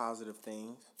 All positive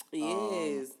things.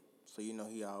 Yes. So,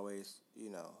 he always,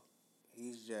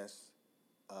 he's just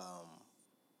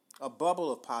a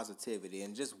bubble of positivity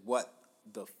and just what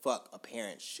the fuck a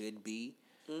parent should be.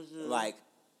 Mm-hmm. Like,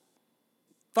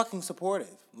 fucking supportive.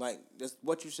 Like, that's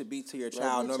what you should be to your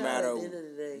child, no matter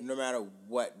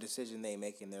what decision they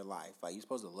make in their life. Like, you're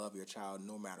supposed to love your child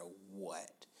no matter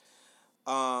what.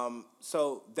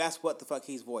 So that's what the fuck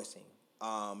he's voicing.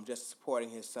 Just supporting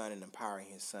his son and empowering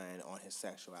his son on his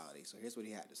sexuality. So here's what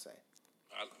he had to say.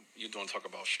 You're going to talk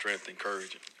about strength and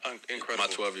courage. Incredible.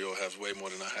 My 12-year-old has way more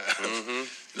than I have. Mm-hmm.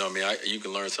 You know what I mean? You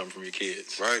can learn something from your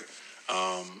kids. Right.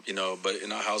 But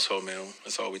in our household, man,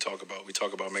 that's all we talk about. We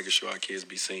talk about making sure our kids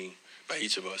be seen by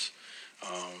each of us.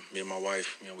 Me and my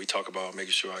wife, we talk about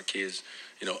making sure our kids,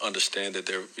 understand that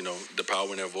they're, the power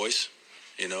in their voice,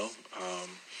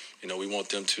 we want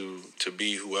them to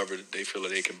be whoever they feel that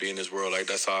they can be in this world. Like,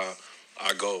 that's our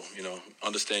goal,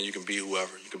 Understand you can be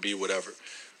whoever, you can be whatever.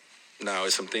 Now,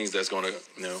 it's some things that's going to,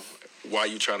 while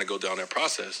you're trying to go down that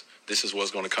process, this is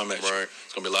what's going to come at you. Right.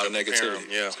 It's going to be a lot of negativity.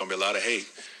 Yeah. It's going to be a lot of hate.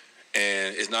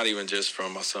 And it's not even just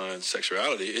from my son's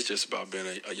sexuality. It's just about being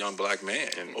a young black man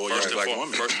or a young black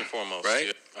woman. First and foremost.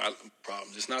 Right? Yeah.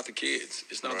 Problems. It's not the kids.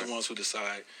 It's not the ones who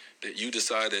decide that you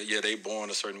decide that, they born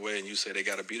a certain way and you say they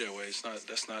got to be that way.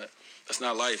 That's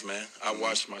not life, man. I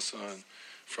watched my son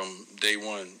from day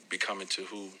one becoming to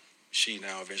who she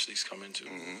now eventually is coming to.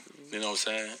 Mm-hmm. You know what I'm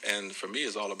saying? And for me,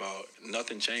 it's all about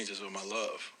nothing changes with my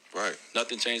love. Right.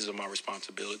 Nothing changes with my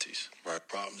responsibilities. Right.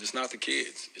 Problems. It's not the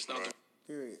kids. It's not the...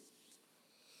 Period.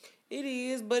 It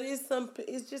is, but it's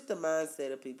just the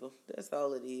mindset of people. That's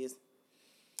all it is.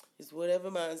 It's whatever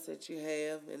mindset you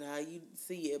have and how you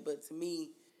see it. But to me,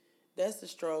 that's a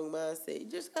strong mindset. You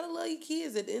just gotta love your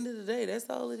kids at the end of the day. That's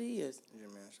all it is. Yeah,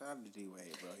 man. Shout out to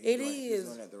D-Wade, bro. He's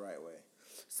doing it the right way.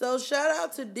 So shout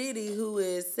out to Diddy, who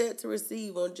is set to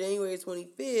receive on January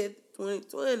 25th,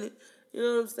 2020. You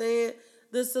know what I'm saying?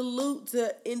 The salute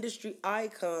to industry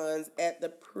icons at the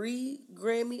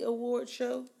pre-Grammy Award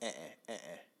show.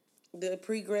 The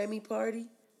pre-Grammy party.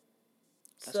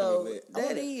 That's so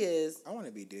that is. I want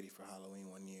to be Diddy for Halloween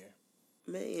one year.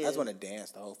 Man, I just want to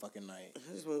dance the whole fucking night.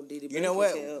 I just want Diddy. You know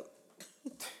what?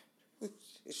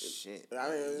 Shit. I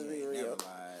mean, never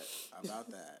lied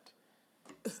about that.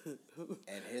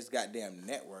 And his goddamn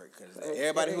network, because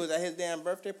everybody who was at his damn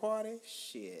birthday party,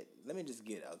 shit. Let me just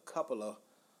get a couple of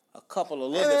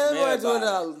little bits from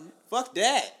everybody. Fuck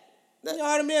that. You know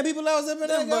how them damn people that was up in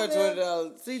there?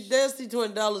 $20. See, they see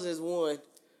 $20 as one.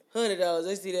 $100.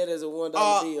 They see that as a $1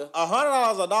 bill.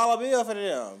 $100 a dollar bill for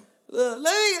them. Look,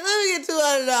 let me get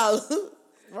 $200.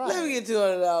 Right. Let me get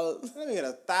 $200. Let me get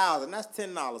 1,000. That's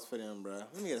 $10 for them, bro.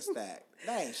 Let me get a stack.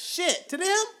 That ain't shit to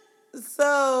them.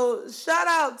 So shout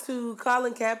out to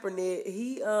Colin Kaepernick.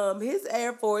 He his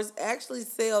Air Force actually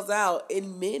sells out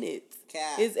in minutes.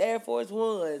 His Air Force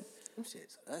One. Them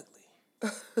shit's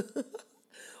ugly.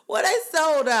 Well, they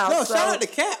sold out. No, so shout out to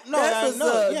Cap. That's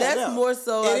more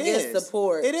so, I guess,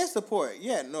 support. It is support.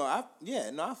 I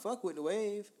fuck with the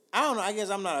wave. I don't know. I guess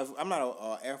I'm not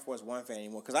a Air Force One fan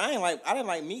anymore because I didn't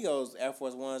like Migos Air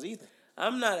Force Ones either.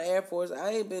 I'm not an Air Force. I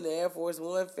ain't been an Air Force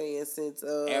One fan since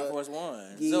Air Force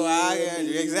One. So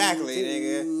exactly,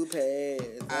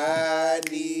 nigga. I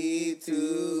need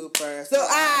to pass so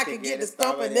I can get the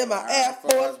stomping in my Air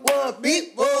Force One.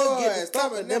 Beat boy, get the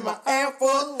stomping in my Air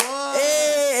Force One.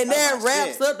 And that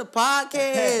wraps up the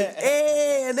podcast.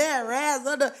 And that wraps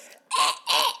up the.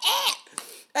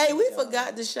 Hey, we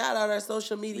forgot to shout out our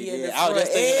social media in the front.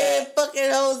 And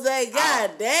fucking Jose,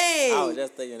 god dang. I was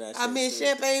just thinking that shit. I mean,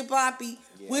 Champagne Poppy,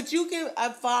 which you can,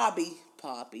 Poppy.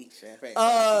 Champagne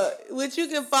Which you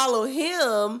can follow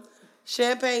him,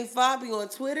 Champagne Poppy on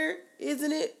Twitter,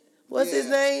 isn't it? What's his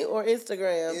name? Or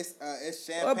Instagram? It's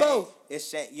Champagne. Or both. It's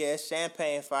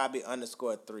Champagne Fabi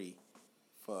 _3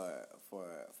 for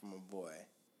my boy.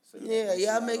 So yeah,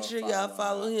 y'all make sure y'all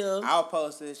follow him. I'll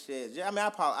post this shit. I mean,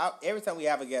 every time we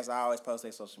have a guest, I always post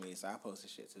their social media, so I post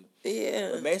this shit too. Yeah.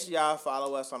 But make sure y'all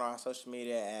follow us on our social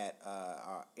media at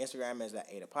our Instagram is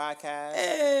at Ada Podcast.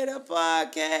 Ada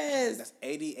Podcast. That's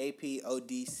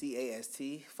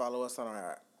ADAPODCAST. Follow us on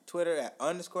our Twitter at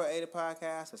 _Ada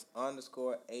Podcast. That's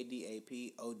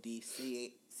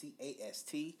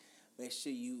 _ADAPODCAST. Make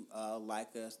sure you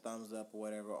like us, thumbs up, or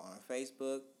whatever on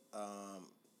Facebook.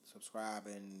 Subscribe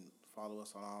and follow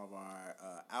us on all of our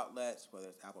outlets, whether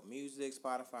it's Apple Music,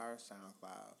 Spotify, or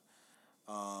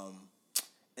SoundCloud.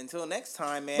 Until next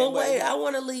time, man. But wait, I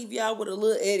want to leave y'all with a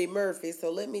little Eddie Murphy,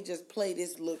 so let me just play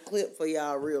this little clip for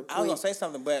y'all real quick. I was gonna say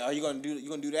something, but are you gonna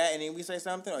do that and then we say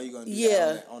something, or are you gonna do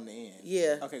that on the end?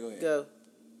 Yeah. Okay, go ahead. Go.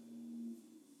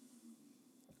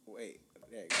 Wait.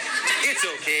 There you go. It's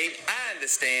okay. I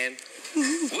understand.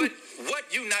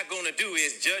 What you not gonna do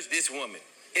is judge this woman.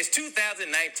 It's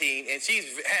 2019, and she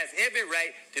has every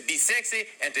right to be sexy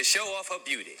and to show off her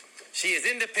beauty. She is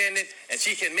independent, and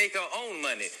she can make her own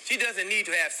money. She doesn't need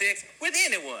to have sex with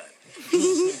anyone.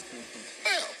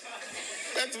 Well,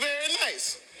 that's very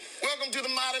nice. Welcome to the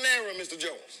modern era, Mr.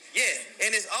 Jones. Yes,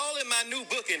 and it's all in my new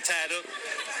book entitled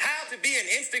How to Be an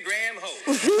Instagram Hoe.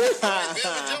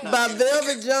 By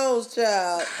Velvet Jones,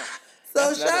 child.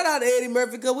 So shout out to Eddie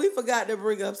Murphy, because we forgot to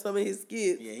bring up some of his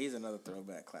skits. Yeah, he's another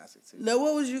throwback classic too. No,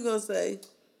 what was you gonna say?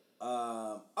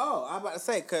 I'm about to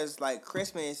say, because like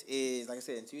Christmas is, like I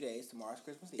said, in 2 days. Tomorrow's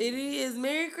Christmas Eve. It is.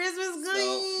 Merry Christmas,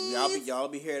 Green. So y'all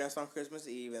be hearing us on Christmas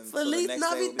Eve, and Feliz so the next day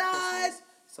will be Navidad. Christmas.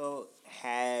 So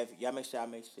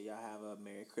make sure y'all have a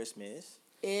Merry Christmas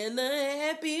and a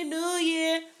Happy New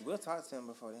Year. We'll talk to him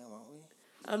before then, won't we?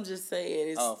 I'm just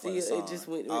saying, it just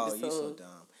went with the song. You so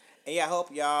dumb. And yeah, I hope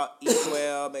y'all eat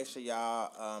well. Make sure y'all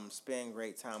spend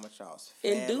great time with y'all's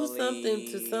family. And do something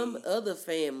to some other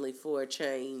family for a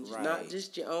change. Right. Not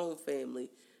just your own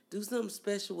family. Do something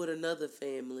special with another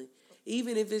family.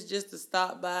 Even if it's just to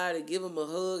stop by, to give them a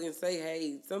hug and say,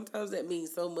 hey, sometimes that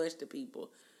means so much to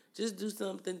people. Just do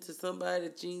something to somebody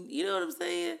that you know what I'm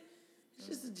saying? It's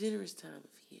just a generous time of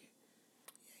year.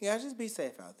 Yeah, just be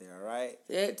safe out there, all right?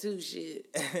 That too, shit.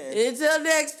 Until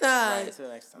next time. Right, until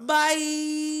next time.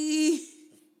 Bye.